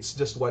comedy eh. It's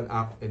just one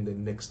act and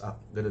then next act.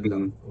 Ganun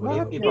lang.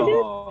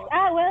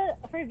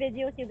 For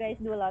videos, you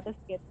guys do a lot of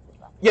skits.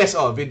 Yes,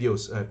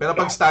 videos. Pero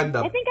pag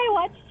stand-up... I think I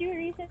watched you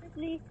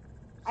recently.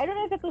 I don't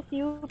know if it was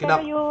you, pero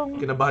yung...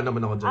 Kinabahan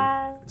naman ako dyan.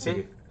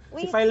 Sige.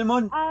 Si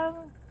Filemon.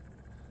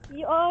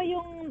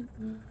 Yung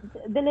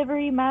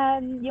delivery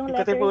man, yung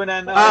letter.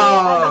 Katipunan.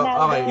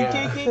 Okay.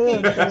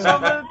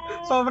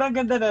 Sobrang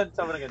ganda nun.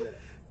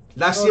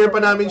 Last year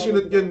pa namin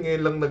shoot yun,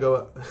 ngayon lang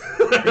nagawa.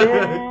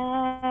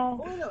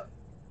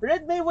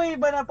 Red, may way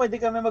ba na pwede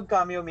kami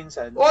mag-cameo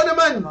minsan? Oo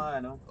naman.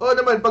 Oo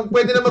naman. Pag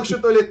pwede na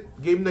mag-shoot ulit,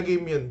 game na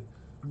game yun.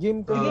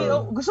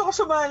 Gusto ko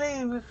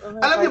sumali.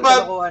 Alam niyo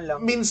ba,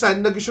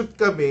 minsan nag-shoot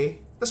kami,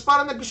 tapos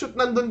parang nag-shoot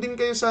nandun din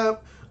kayo sa,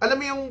 alam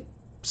mo yung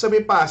sa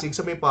may Pasig,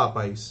 sa may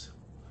Popeyes.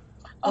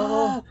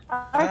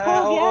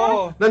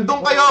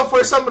 Nandun kayo for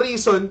some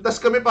reason, tas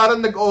kami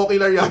parang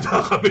nag-ocular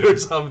yata kami or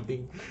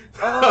something.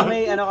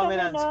 May kami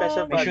na,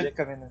 special project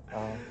kami na.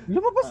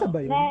 Lumabas na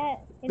ba yun?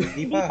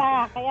 Hindi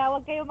pa, kaya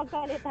wag kayo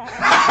magsalita.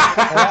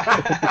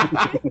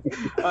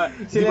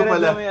 Sila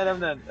na may alam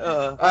nun.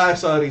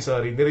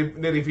 Sorry.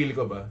 Ni-reveal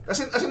ko ba?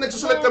 Kasi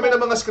nagsusulat kami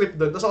ng mga script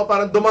doon, tas ako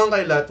parang dumang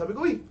kay lahat. Sabi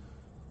ko,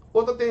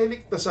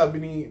 Autotelic, tas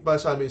sabi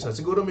isa,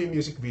 siguro may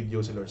music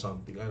video sila or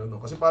something. I don't know.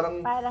 Kasi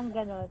parang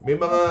ganun. May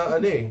mga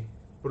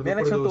May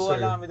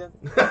nagsuntukan lang kami doon.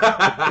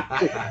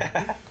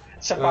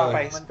 Sa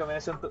Popeyes.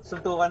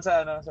 Suntukan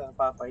sa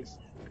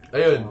Popeyes.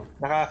 Ayun.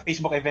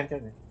 Naka-Facebook event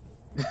yun eh.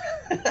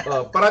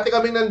 Parati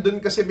kami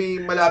nandun kasi may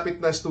malapit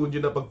na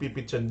studio na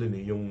pagpipitchan dun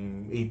eh,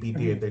 yung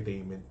APT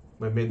Entertainment.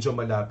 Medyo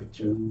malapit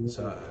siya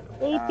sa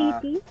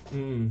APT?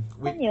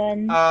 Ano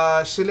yun?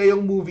 Sila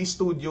yung movie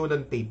studio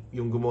ng Tape,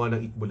 yung gumawa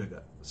ng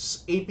Itbulaga.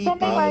 APT... Sa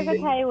may Marcos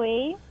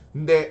Highway?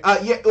 Hindi.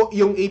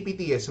 Yung APT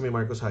yes, sa may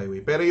Marcos Highway.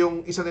 Pero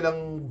yung isa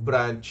nilang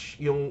branch,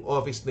 yung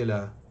office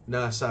nila,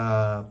 nasa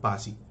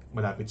Pasig,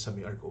 malapit sa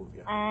may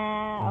Arcovia.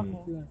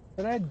 Okay.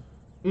 Red.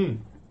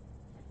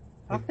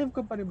 Active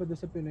ka pa rin ba doon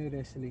sa Pinoy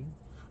Wrestling?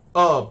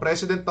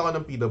 President ako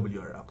ng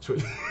PWR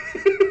actually.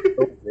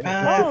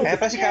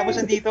 Kaya pa si Cabos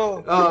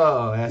nandito.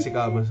 Kaya si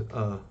Cabos.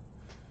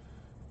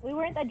 We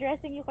weren't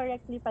addressing you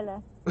correctly pala.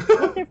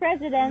 Mr.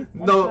 President,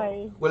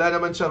 sorry. Wala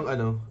naman siyang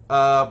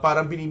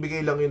parang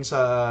binibigay lang yun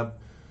sa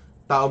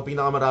taong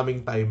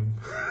pinakamaraming time.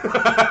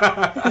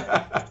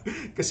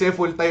 Kasi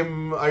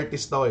full-time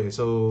artist ako eh.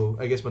 So,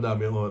 I guess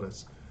madami ang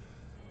oras.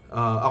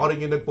 Ako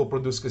rin yung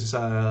nagpo-produce kasi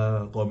sa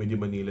Comedy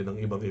Manila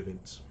ng ibang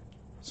events.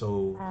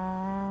 So,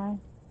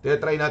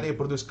 try natin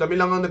i-produce. Kami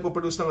lang ang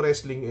nagpo-produce ng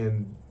wrestling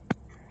and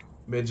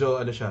medyo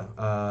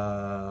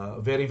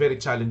very very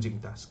challenging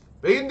task.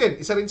 Pero yun din,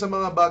 isa rin sa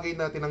mga bagay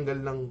na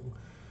tinanggal ng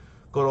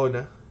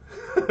corona.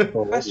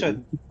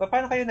 Question,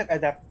 paano kayo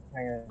nag-adapt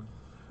ngayon?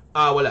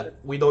 Wala.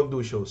 We don't do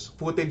shows.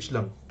 Footage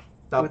lang.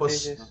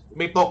 Tapos,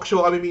 may talk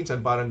show kami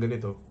minsan, parang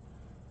ganito.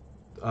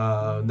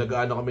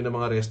 Nag-aano kami ng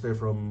mga wrestler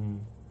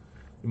from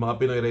yung mga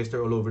Pinoy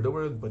wrestler all over the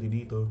world, pati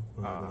dito.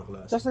 Mga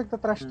klase. Tapos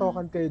nagta-trash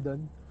talkan kayo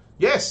doon?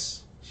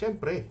 Yes!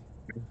 Siyempre.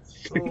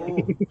 So,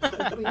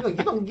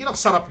 yun ang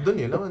sarap doon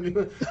eh.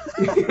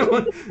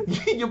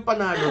 Yun yung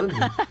panalo doon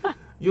eh.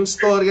 Yung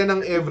storya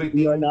ng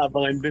everything.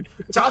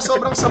 Tsaka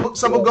sobrang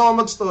sabog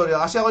ako mag-storya.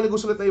 Kasi ako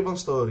nagsusulat na ibang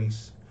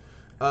stories.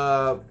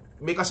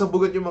 May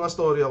kasabugan yung mga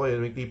storya ko yun.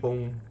 May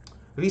tipong,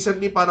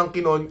 recently parang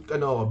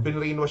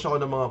binrainwash ako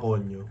ng mga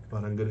konyo.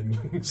 Parang ganun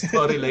yung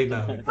storyline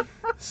namin.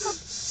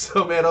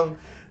 So merong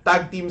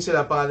tag team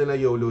sila, pangalan nila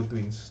YOLO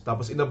Twins.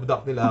 Tapos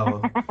inabduct nila ako.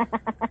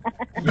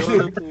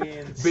 YOLO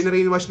Twins.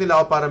 Binrainwash nila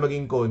ako para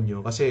maging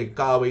konyo. Kasi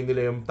kaaway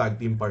nila yung tag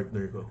team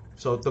partner ko.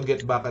 So to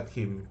get back at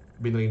him,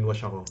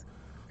 binrainwash ako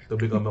to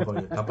become a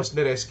konyo. Tapos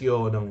nirescue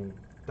ako ng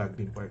tag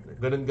team partner.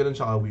 Ganun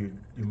siya ka-weird.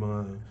 Yung mga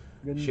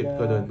shit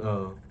ko doon.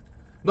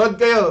 Nod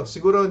kayo,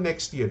 siguro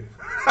next year.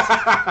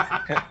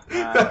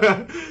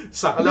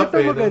 Saklap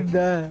Ito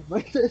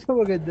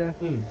maganda.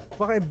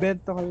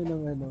 Paka-ibento kayo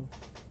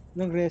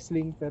ng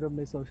wrestling pero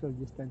may social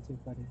distancing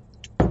pa rin.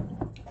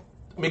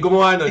 May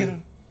gumawa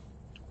nun.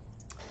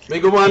 May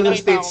gumawa ng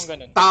stage.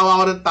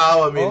 Tawa ako ng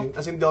tawa, men.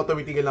 As in, di ako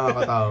tumitigil lang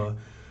kakatawa.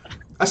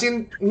 As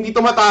in, hindi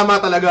tumatama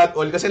talaga at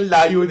all kasi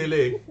layo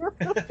nila eh.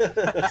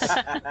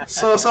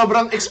 So,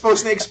 sobrang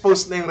exposed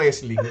na yung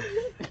wrestling.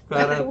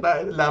 Parang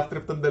laugh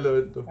trip tong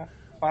dalawang to.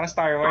 Parang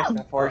Star Wars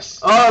na force.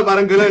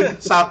 Parang gano'n.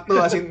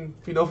 Sakto. As in,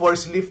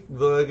 force lift.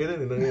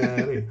 Gano'n.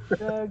 Nangyari.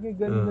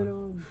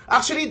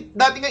 Actually,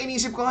 dati nga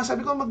inisip ko nga,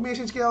 sabi ko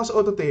mag-message kaya ako sa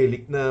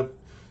Autotelic na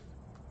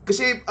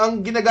kasi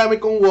ang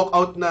ginagamit kong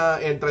walkout na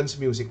entrance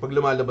music pag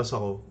lumalabas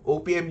ako,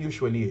 OPM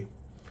usually eh.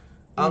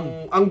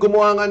 Ang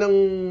gumawa nga ng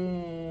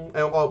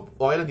ayun ko,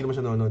 okay lang, di naman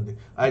siya nanonood eh.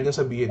 Ayaw niya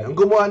sabihin. Ang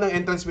gumawa ng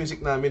entrance music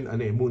namin,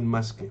 Moon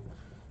Mask eh.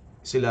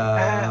 Sila,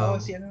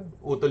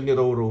 utol ni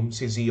Rome,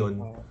 si Zion.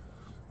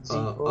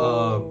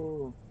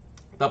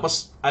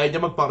 Tapos, ayaw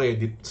niya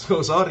magpa-credit.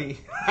 So,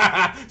 sorry.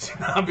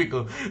 Sinabi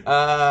ko.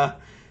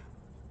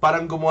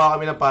 Parang gumawa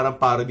kami na parang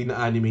parody na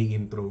anime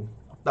intro.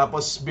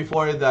 Tapos,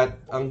 before that,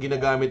 ang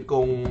ginagamit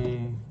kong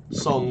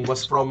song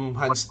was from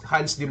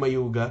Hans Di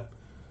Mayuga.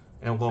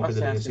 Ayun,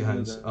 confident niya si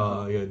Hans.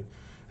 Yun.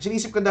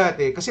 Sinisip ko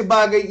dati, kasi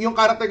bagay, yung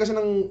character kasi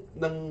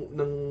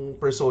ng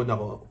persona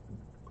ko,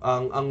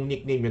 ang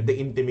nickname niya, The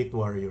Intimate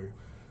Warrior.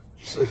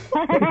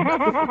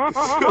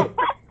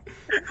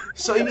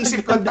 So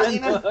inisip ko,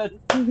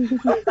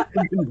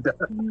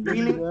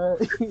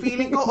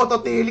 feeling ko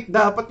Autotelic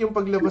dapat yung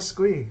paglabas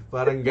ko eh.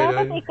 Parang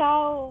gano'n. Dapat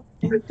ikaw.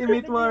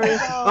 Intimate Warrior.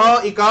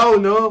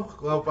 Ikaw, no?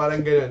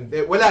 Parang gano'n.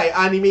 Wala eh,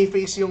 anime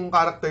face yung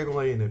character ko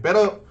ngayon eh.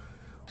 Pero,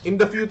 in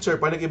the future,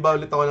 pag nag-iba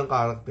ulit ako ng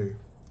character,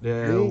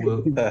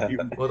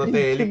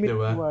 Autotelic, di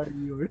ba?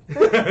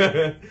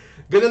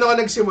 Ganun ako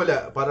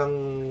nagsimula. Parang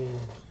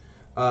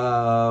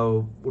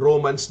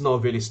romance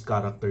novelist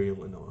character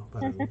yung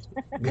parang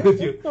ganun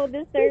yun. So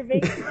disturbing.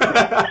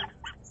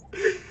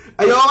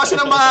 Ayoko kasi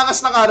ng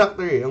maangas na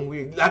character eh. Ang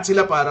weird. Lahat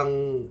sila parang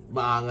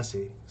maangas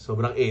eh.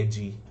 Sobrang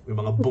edgy.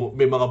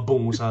 May mga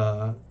bungo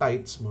sa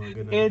tights,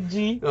 mga ganun.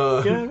 Edgy?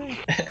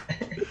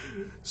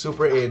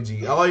 Super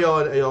edgy.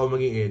 Ayoko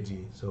maging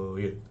edgy.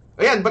 So, yun.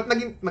 Ayan, ba't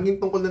naging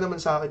tungkol na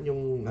naman sa akin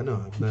yung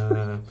na...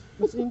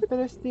 Mas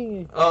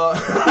interesting eh.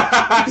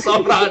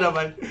 Sobra ka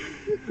naman.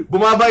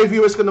 Bumaba yung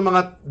viewers ko ng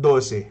mga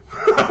 12.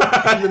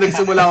 Nung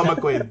nagsimula ako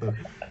magkwento.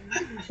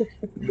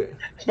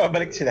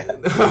 Babalik sila.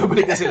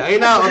 Babalik na sila.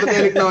 Ayun na,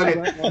 Autotelic na ulit.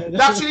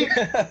 Actually,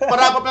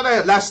 para pa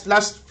tayo.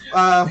 Last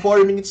 4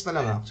 minutes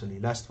na lang actually.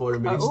 Last 4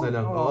 minutes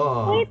na lang.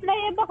 Wait,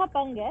 Laya, baka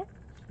pang guest?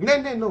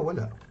 Hindi, no,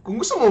 wala. Kung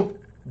gusto mo,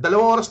 2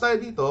 oras tayo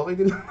dito, okay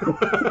din lang.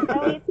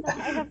 Wait,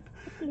 I have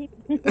sleep.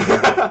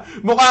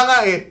 Mukha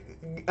nga eh.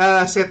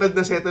 Settled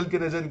ka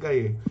na dyan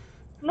kayo.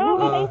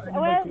 No,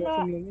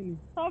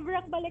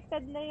 sobrang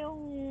baliktad na yung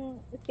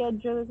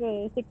schedule ko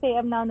eh. 6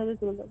 a.m. na ako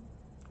natutulog.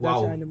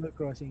 Wow. Sa Animal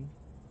Crossing.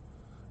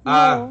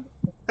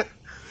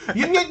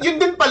 Yun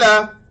din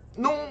pala,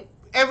 nung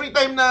every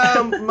time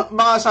na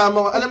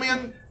makasama ko, alam mo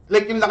yun,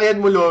 like yung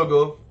lakihan mo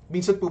logo,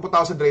 minsan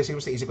pupunta ako sa dressing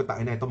room, sa isip ko,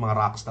 tayo na itong mga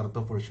rockstar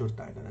to for sure,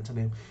 tayo na. Saan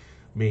na yun?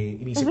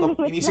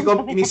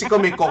 Inisip ko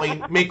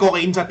may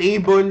cocaine sa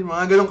table,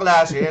 mga ganong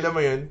klase, alam mo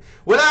yun.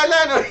 Wala,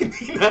 no,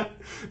 hindi na.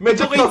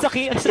 Medyo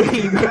cocaine sa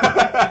table.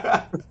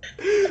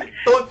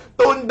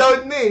 Tone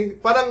down na eh.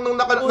 Parang nung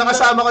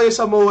nakasama kayo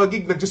sa MOA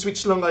gig,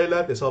 nag-switch lang kayo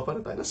lahat eh. So,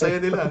 parang tayo, nasaya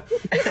nila.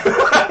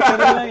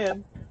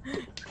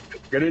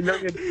 Ganun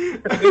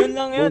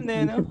lang yun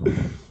eh, no?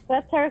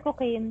 That's her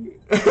cocaine.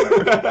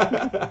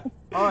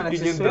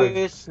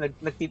 Nagsiswish,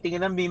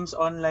 nagtitingin ng memes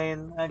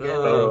online.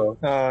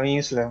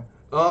 Memes lang.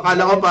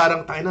 Akala ko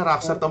parang tayo na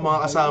rockstar tong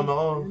mga kasama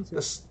ko.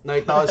 Tapos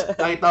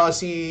nakita ko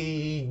si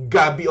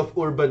Gabby of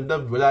Urban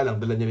Dub. Wala lang,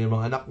 dala niya yung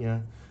mga anak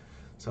niya.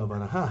 So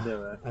parang,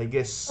 I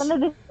guess...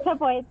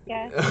 Disappoint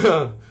ka?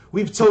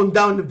 We've toned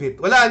down a bit.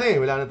 Wala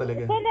na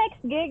talaga. Sa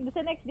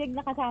next gig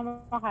na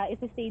kasama ka,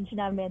 isi-stage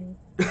namin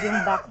yung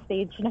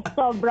backstage na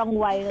sobrang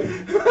wild.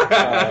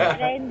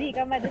 Kaya hindi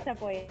ka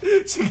ma-disappoint.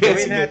 Sige.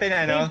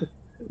 Natin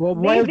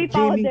Baby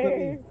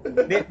powder.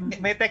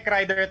 May tech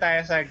rider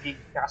tayo sa gig,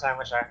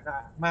 kasama siya.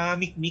 Mga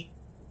mik-mik.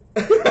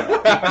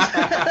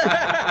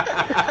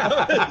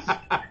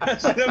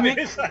 Sa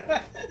lamesa.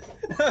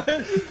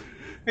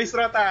 May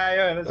straw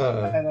tayo.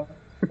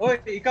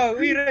 Oy, ikaw,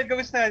 Red,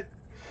 kamusta?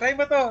 Try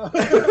mo to.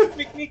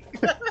 Mik-mik.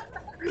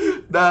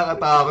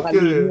 Nakakatakot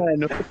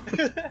yun.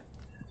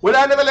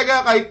 Wala na talaga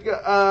kahit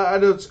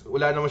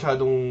wala na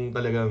masyadong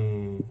talagang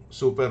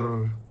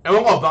super.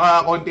 Ewan ko,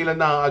 baka konti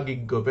lang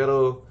nakakagig ko, pero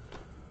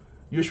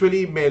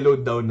usually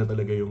mellowed down na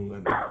talaga yung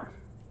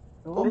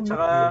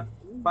tsaka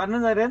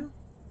paano na rin?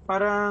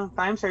 Parang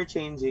times are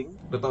changing.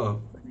 Totoo.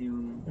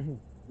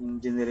 Yung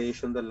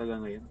generation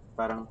talaga ngayon.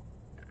 Parang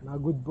mga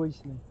good boys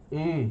na.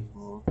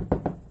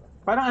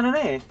 Parang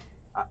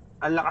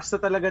ang lakas na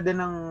talaga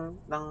din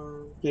ng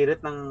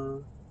kirit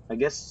ng, I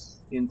guess,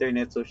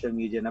 internet, social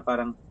media na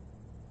parang,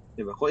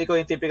 di ba? Kung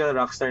ikaw yung typical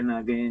rockstar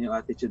na ganyan yung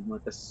attitude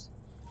mo, tas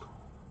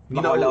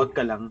all out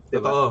ka lang, di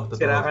ba? Totoo.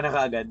 Sira ka na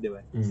kaagad, di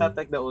ba? It's not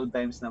like the old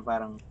times na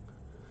parang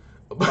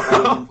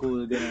baka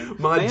cool, gano'n.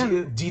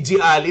 Mga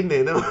Gigi Allen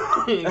no?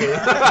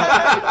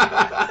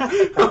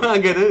 Mga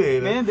ganun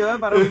no? Ngayon, di ba?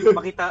 Parang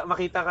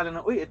makita ka lang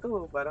na, uy,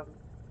 ito, parang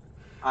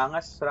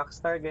angas,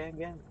 rockstar,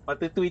 ganyan.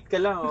 Matitweet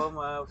ka lang,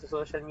 sa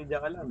social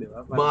media ka lang, di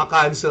ba? Mga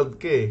canceled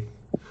ka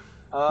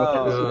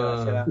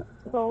sila.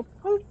 So,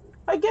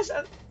 I guess,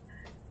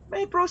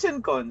 may pros and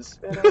cons,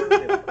 pero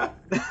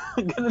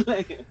ganun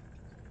lang yun.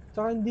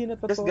 Tsaka hindi na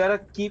totoo. Just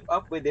gotta keep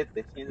up with it.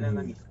 Yun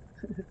lang.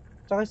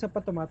 Tsaka isa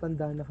pa,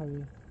 tumatanda na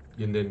kami.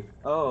 Yun din.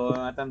 Oo,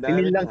 matanda.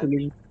 Sinil lang.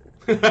 Sinil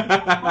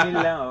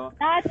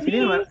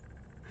lang,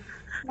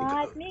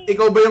 Not me.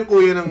 Ikaw ba yung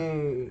kuya ng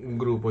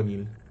grupo,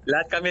 Neil?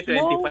 Lahat kami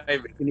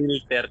 25, Neil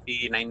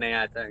 39 na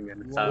yata.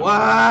 Ganun.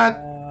 What?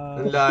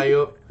 Ang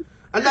layo.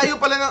 Ang layo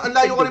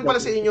ko rin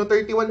pala sa inyo.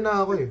 31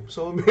 na ako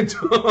So,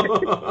 medyo...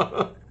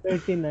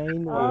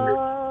 39.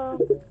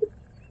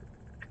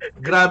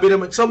 Grabe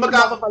naman. So,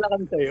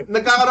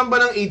 nagkakaroon ba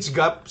ng age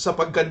gap sa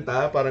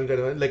pagkanta? Parang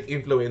gano'n? Like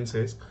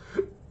influences?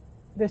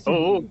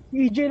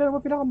 Si EJ lang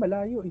naman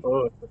pinakamalayo.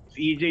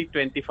 Si EJ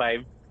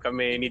 25.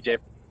 Kami ni Jeff.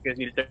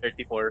 Kasi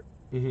 34.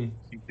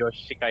 Si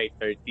Josh, si Kai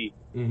 30.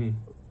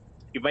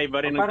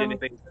 Iba-iba rin ang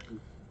generation.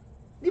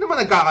 Hindi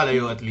naman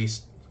nagkakalayo at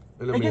least.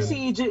 Alam mo yun.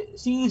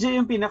 Si EJ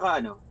yung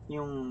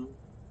yung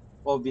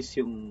obvious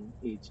yung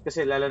age.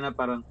 Kasi lalo na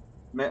parang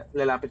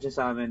lalapit siya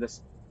sa amin.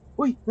 Tapos,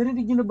 uy,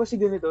 narinig niyo na ba si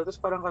ganito? Tapos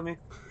parang kami,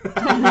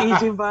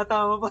 EJ yung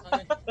bata mo pa.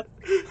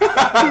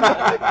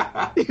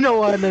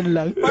 Tinawanan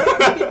lang.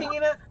 Parang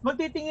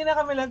magtitingin na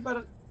kami lang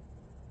parang,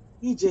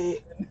 EJ.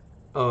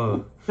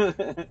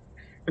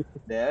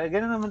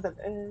 Ganun naman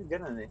talaga.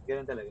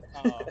 Ganun talaga.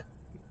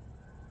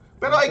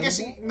 Pero I guess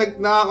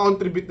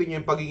nakaka-contribute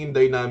din yung pagiging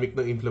dynamic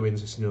ng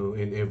influences nyo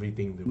and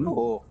everything, di ba?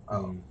 Oo.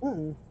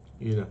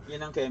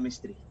 Yun ang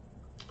chemistry.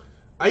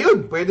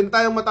 Ayun, pwede na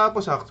tayong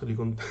matapos actually.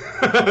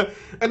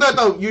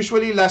 Ito,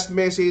 usually last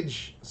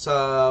message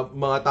sa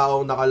mga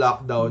taong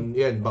naka-lockdown.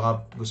 Yan,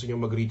 baka gusto nyo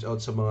mag-reach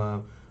out sa mga...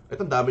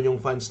 Ito, dami yung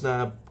fans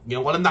na...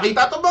 Ngayon ko lang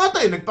nakita ito mga ito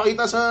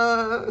nagpakita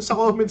sa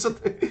comments at...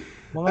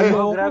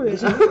 Grabe.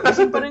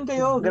 Kasi pa rin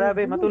kayo.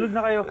 Grabe, matulog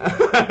na kayo.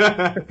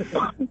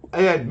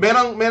 Ayan,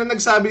 merong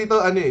nagsabi dito,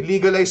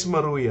 legalize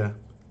Maruya.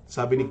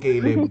 Sabi ni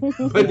Caleb.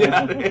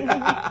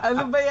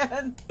 Ano ba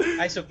yan?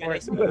 I support.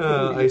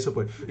 I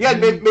support.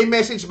 Yan, may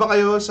message ba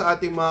kayo sa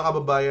ating mga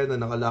kababayan na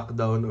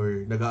naka-lockdown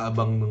or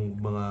nag-aabang ng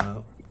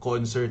mga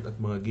concert at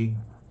mga gig?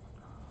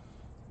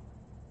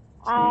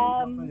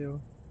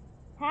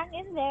 Hang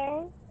in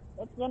there.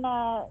 It's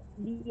gonna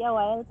be a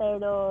while,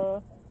 pero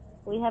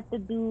we have to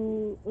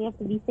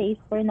be safe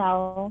for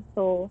now.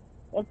 So,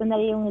 ito na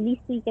yung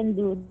least we can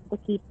do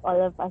to keep all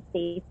of us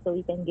safe so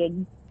we can gig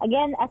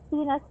again as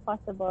soon as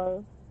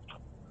possible.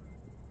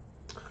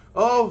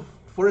 Oh,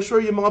 for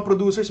sure yung mga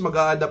producers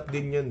mag-a-adapt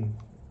din yan.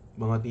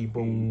 Mga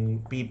tipong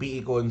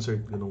PPE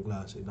concert, ganong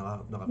klase.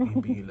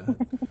 Naka-PPE lahat.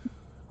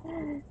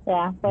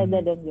 Yeah,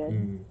 pwede din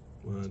yun.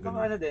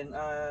 Mga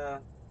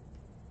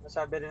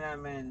nasabi rin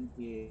namin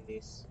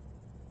is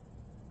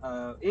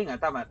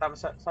tama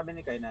sabi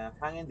ni Kai na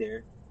hang in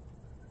there.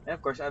 And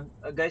of course,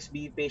 guys,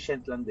 be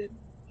patient lang din.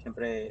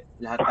 Siyempre,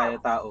 lahat tayo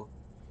tao.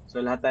 So,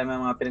 lahat tayo may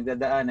mga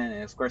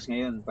pinagdadaanan. And of course,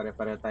 ngayon,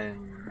 pare-pare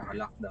tayong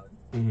naka-lockdown.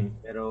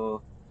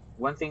 Pero,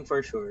 one thing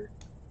for sure,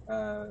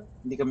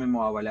 hindi kami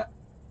mawawala.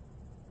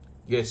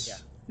 Yes.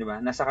 Yeah.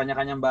 Diba? Nasa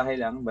kanya-kanyang bahay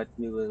lang, but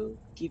we will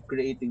keep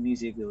creating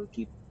music, we will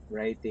keep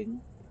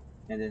writing.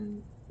 And then,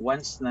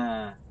 once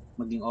na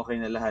maging okay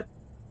na lahat,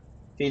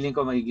 feeling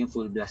ko magiging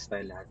full blast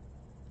tayo lahat.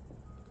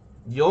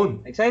 Yun.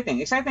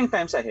 Exciting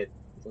times ahead.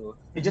 So,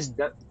 you just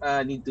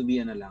need to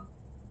be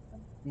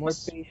more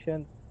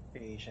patient.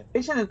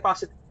 Patient and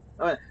positive.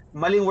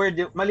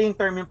 Maling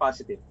term yung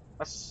positive.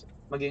 Mas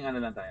maging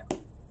lang tayo.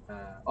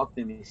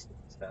 Optimistic.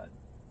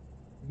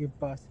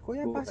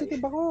 Kuya,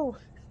 positive ako.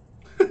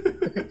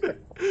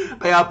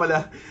 Kaya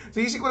pala.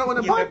 Sisisi ko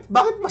lang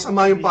bakit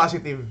masama yung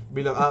positive?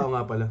 Bilang,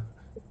 nga pala.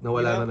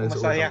 Nawala na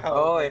sa utak.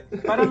 Oo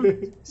Parang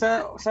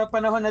sa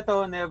panahon na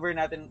to, wag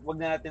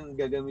na natin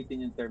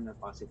gagamitin yung term na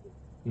positive.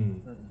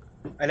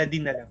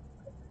 Aladdin na lang.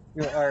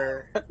 You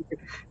are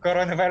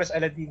coronavirus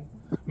Aladdin.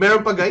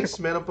 Meron pa guys?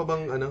 Meron pa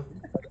bang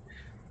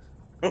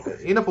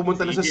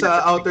pumunta na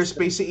sa outer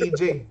space si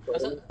EJ.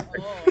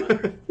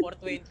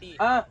 420.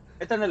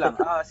 Ito na lang.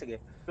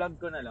 Sige. Plug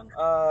ko na lang.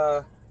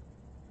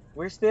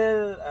 We're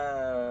still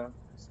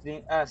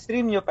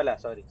stream nyo pala.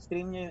 Sorry.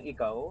 Stream nyo yung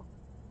Ikaw.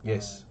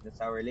 Yes.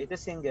 That's our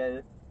latest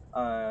single.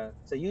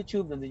 Sa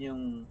YouTube, nandun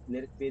yung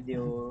lyric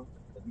video,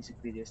 the music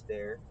videos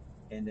there.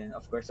 And then,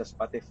 of course, sa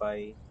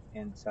Spotify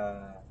and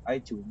sa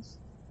iTunes.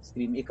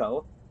 Stream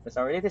Ikaw. That's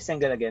our latest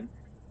single again.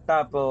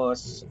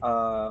 Tapos,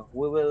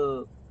 we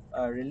will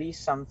release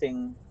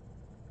something.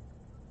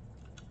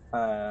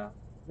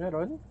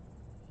 Meron?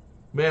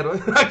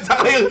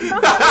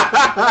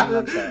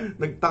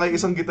 Nagtaka yung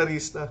isang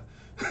gitarista.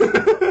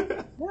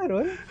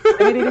 Meron?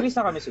 I-release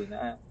na kami soon.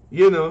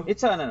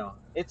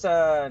 It's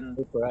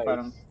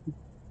parang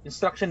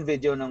instruction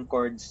video ng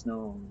chords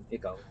nung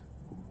Ikaw.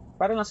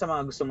 para lang sa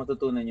mga gusto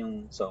matutunan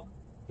yung song.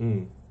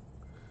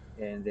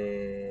 And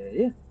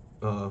yeah.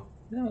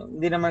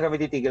 Hindi naman kami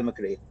titigil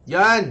mag-create.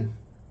 Yan!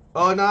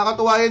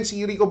 Nakakatuwa yan.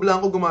 Si Rico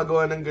Blanco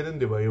gumagawa ng ganun,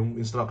 di ba? Yung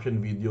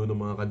instruction video ng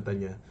mga kanta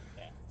niya.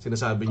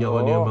 Sinasabi niya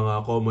ano yung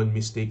mga common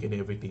mistake and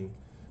everything.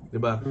 Di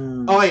ba?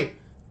 Okay.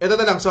 Ito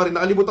na lang. Sorry,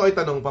 nakalimutan ko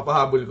itanong.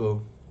 Papahabol ko.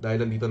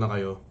 Dahil nandito na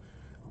kayo.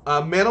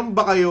 Meron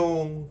ba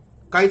kayong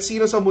kahit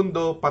sino sa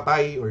mundo,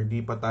 patay or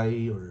di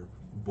patay or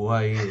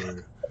buhay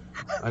or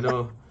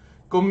ano,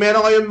 kung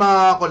meron kayong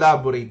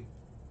collaborate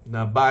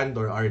na band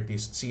or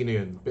artist, sino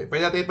yun?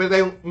 Pwede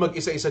tayong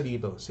mag-isa-isa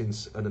dito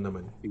since ano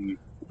naman.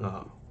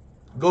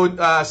 Go,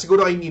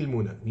 siguro kay Neil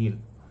muna. Neil.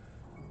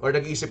 Or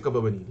nag-iisip ka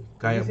ba Neil?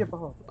 Kaya nag-iisip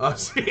ako.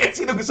 Sige.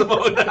 Sino gusto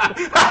mo una?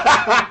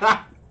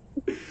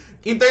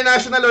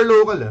 International or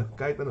local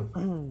kahit ano.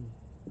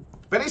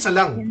 Pero isa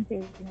lang.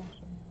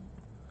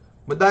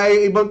 Madaya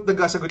ibang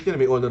nagkasagot yun.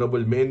 May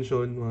honorable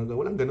mention.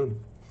 Walang ganun.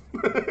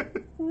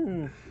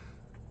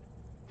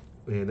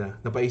 Ayan na.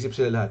 Napaisip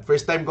sila lahat.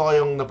 First time ko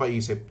kayong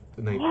napaisip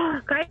tonight.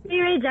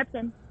 Carly Rae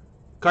Jepsen.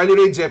 Carly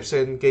Rae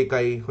Jepsen kay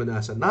Kai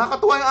Hunasan.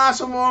 Nakakatuwa yung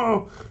aso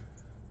mo!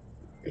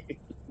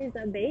 He's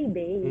a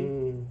baby.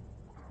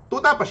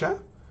 Tuta pa siya?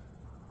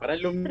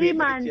 Parang 3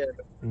 months.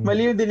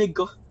 Mali yung dinig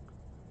ko.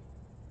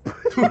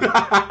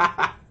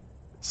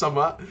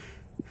 Sama.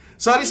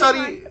 Sorry,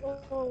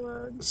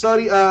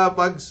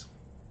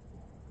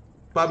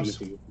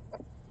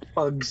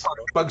 Pugs.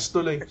 Pugs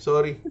tuloy.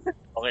 Sorry.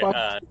 Okay,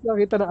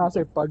 nakita na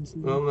aso Pugs.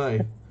 Oo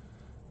nga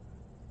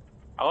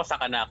ako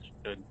sa Kanaki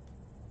dun.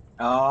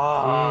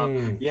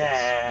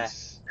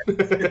 Yes.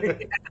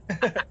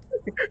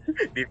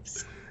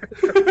 Dips.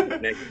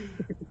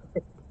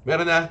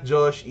 Meron na,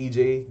 Josh,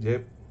 EJ,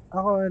 Jeff.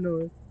 Ako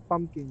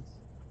Pumpkins.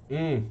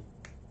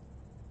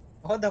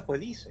 Ako The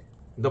Police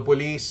The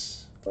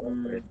Police.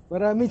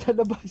 Marami sa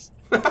labas.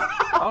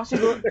 Ako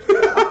siguro.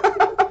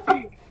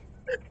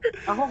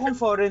 Ako kung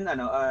foreign,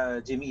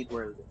 Jimmy Eat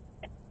World.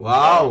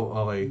 Wow,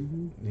 okay.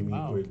 Jimmy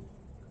Eat World.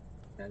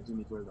 Yeah,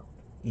 Jimmy Eat World ako.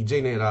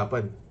 EJ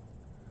nahirapan.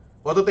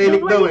 Autotelic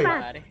daw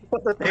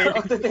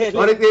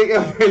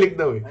Autotelic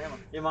daw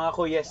Yung mga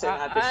kuyes and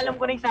atis. Alam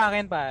ko na yung sa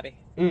akin, pare.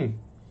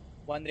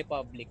 One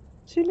Republic.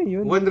 Sino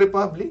yun? One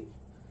Republic?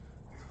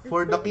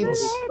 For the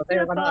kids.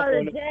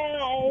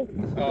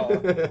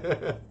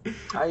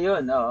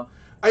 Ayun,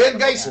 Ayun,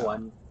 guys.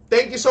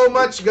 Thank you so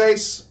much,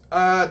 guys.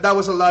 That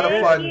was a lot of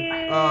fun.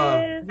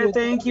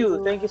 Thank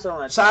you so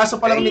much. Sa aso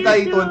pa lang ni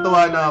Kai,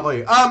 tuwan-tuwa na ako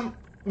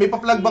may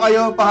pa-plug ba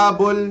kayo?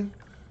 Pahabol?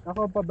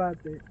 Ako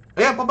pabati.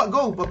 Ayan,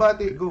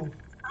 pabati, go.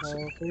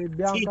 Kay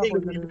Bianca ko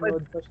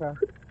nanonood pa siya.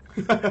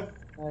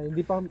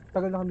 Hindi pa,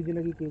 tagal na kami din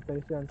nagkikita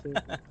yung fiancé.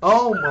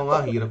 Mga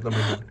hirap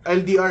naman yun.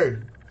 LDR.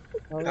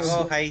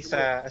 Ako, hi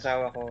sa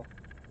asawa ko.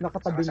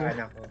 Nakatabi niya. Sa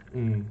anak ko.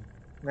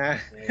 Na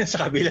sa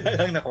kabila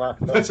lang na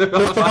kwarto. Sa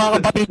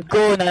mga kapatid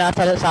ko na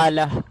nasa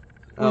sala.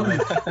 Okay.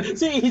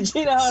 Si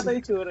EJ nakakatawa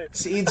yung tsura.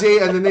 Si EJ,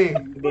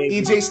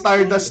 EJ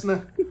Stardust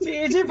na. Si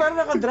EJ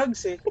parang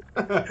naka-drugs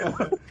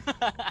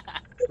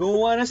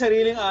Gumawa ng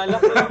sariling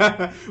alak.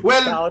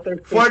 Well,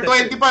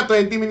 4:20 pa,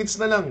 20 minutes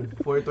na lang.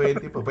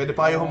 4:20 pa. Pwede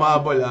pa kayo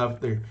humabol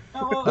after.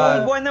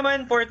 Buwan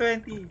naman,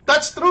 4:20.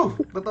 That's true.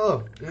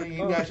 Totoo.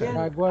 Yun nga siya.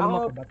 Nagawa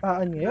ng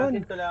kabataan ngayon.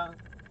 Ito lang.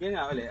 Yun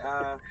nga ulit.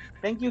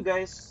 Thank you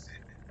guys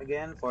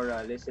again for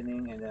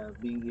listening and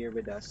being here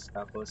with us.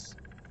 Tapos,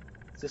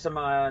 sa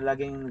mga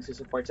laging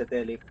nagsusupport sa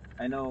Telic.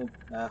 I know,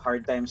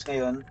 hard times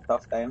ngayon,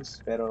 tough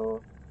times,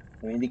 pero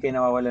hindi kayo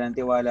nawawala ng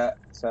tiwala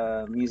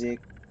sa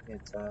music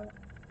at sa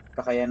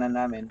kakayanan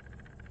namin.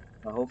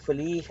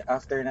 Hopefully,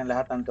 after ng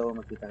lahat ng to,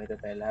 magkita-kita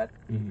tayo lahat.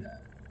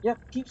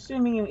 Keep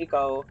streaming yung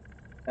ikaw,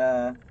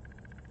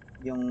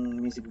 yung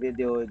music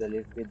video, the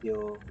lyric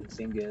video, yung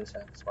single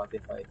sa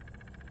Spotify.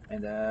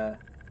 And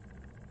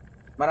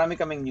marami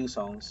kaming new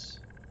songs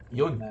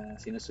na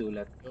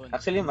sinusulat.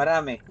 Actually,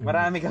 marami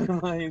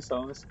kaming mga new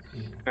songs.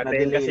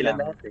 Na-delay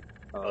lang.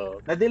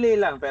 Na-delay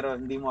lang, pero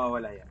hindi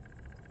mawawala yan.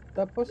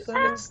 Tapos,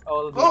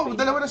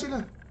 dalawa na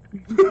sila.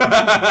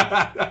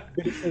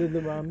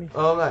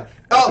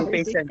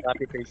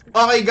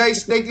 Okay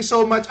guys, thank you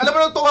so much. Alam mo,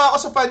 natuwa ako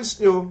sa fans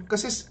nyo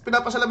kasi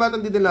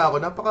pinapasalamatan din nila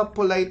ako.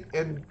 Napaka-polite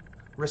and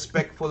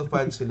respectful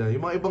fans sila.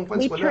 Yung mga ibang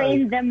fans we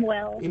trained them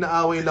well.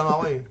 Inaaway lang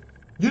ako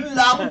Yun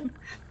lang.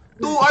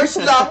 2 hours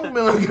lang.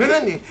 Mga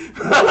ganun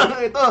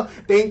Ito,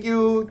 thank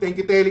you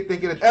Telic,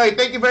 thank you. Alright,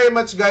 thank you very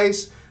much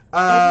guys.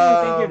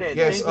 Thank you, Red.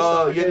 Yes,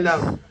 yun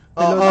lang.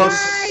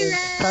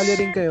 Sali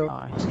rin kayo.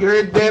 You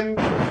heard them.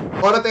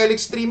 Autotelic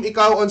stream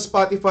ikaw on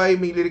Spotify,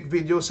 may lyric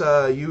video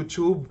sa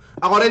YouTube.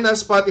 Ako rin na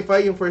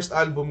Spotify, yung first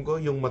album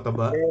ko, yung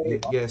Mataba.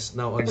 Yes,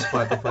 now on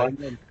Spotify.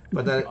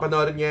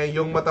 Panoorin niya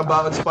yung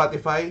Mataba on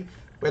Spotify.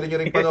 Pwede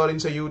nyo rin panoorin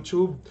sa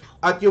YouTube.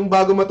 At yung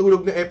bago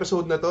matulog na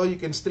episode na to, you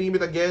can stream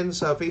it again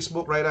sa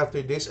Facebook right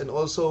after this. And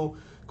also,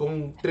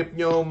 kung trip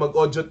nyo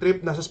mag-audio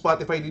trip, nasa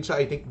Spotify din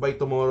siya, I think by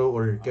tomorrow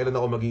or kailan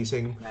ako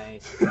magising.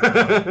 Nice.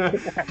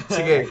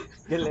 Sige.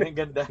 Galing,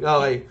 ganda.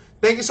 Okay.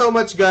 Thank you so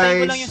much, guys.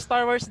 Hintayin ko lang yung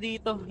Star Wars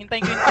dito.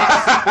 Hintayin ko yung text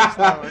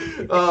Star Wars.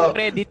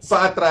 Credits.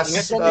 Paatras.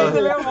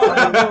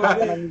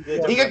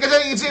 Ingat ka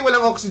dyan, Izzy.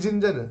 Walang oxygen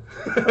dyan.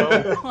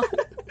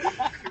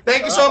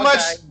 Thank you so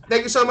much.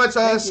 Thank you so much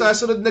sa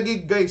sunod na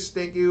gig, guys.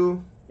 Thank you.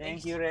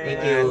 Thank you, Ren.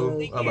 Thank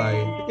you. Bye-bye.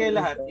 Ingat kayo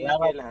lahat. Ingat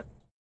kayo lahat.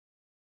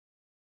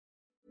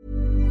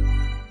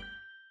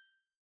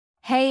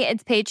 Hey,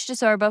 it's Paige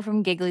DeSorbo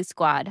from Giggly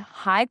Squad.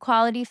 High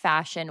quality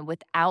fashion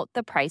without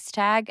the price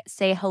tag.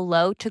 Say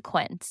hello to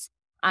Quince.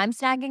 I'm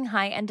snagging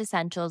high-end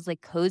essentials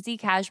like cozy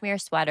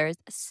cashmere sweaters,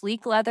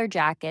 sleek leather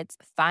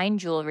jackets, fine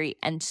jewelry,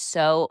 and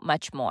so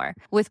much more.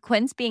 With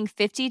Quince being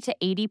 50 to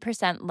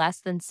 80%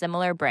 less than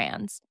similar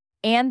brands.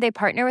 And they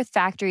partner with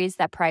factories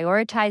that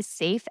prioritize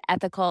safe,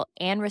 ethical,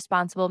 and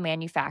responsible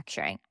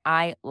manufacturing.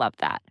 I love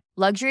that.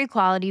 Luxury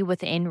quality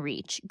within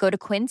reach. Go to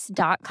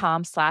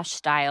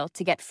quince.com/style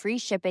to get free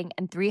shipping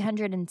and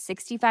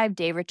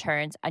 365-day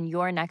returns on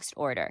your next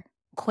order.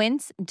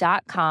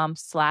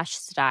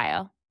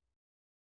 Quince.com/style.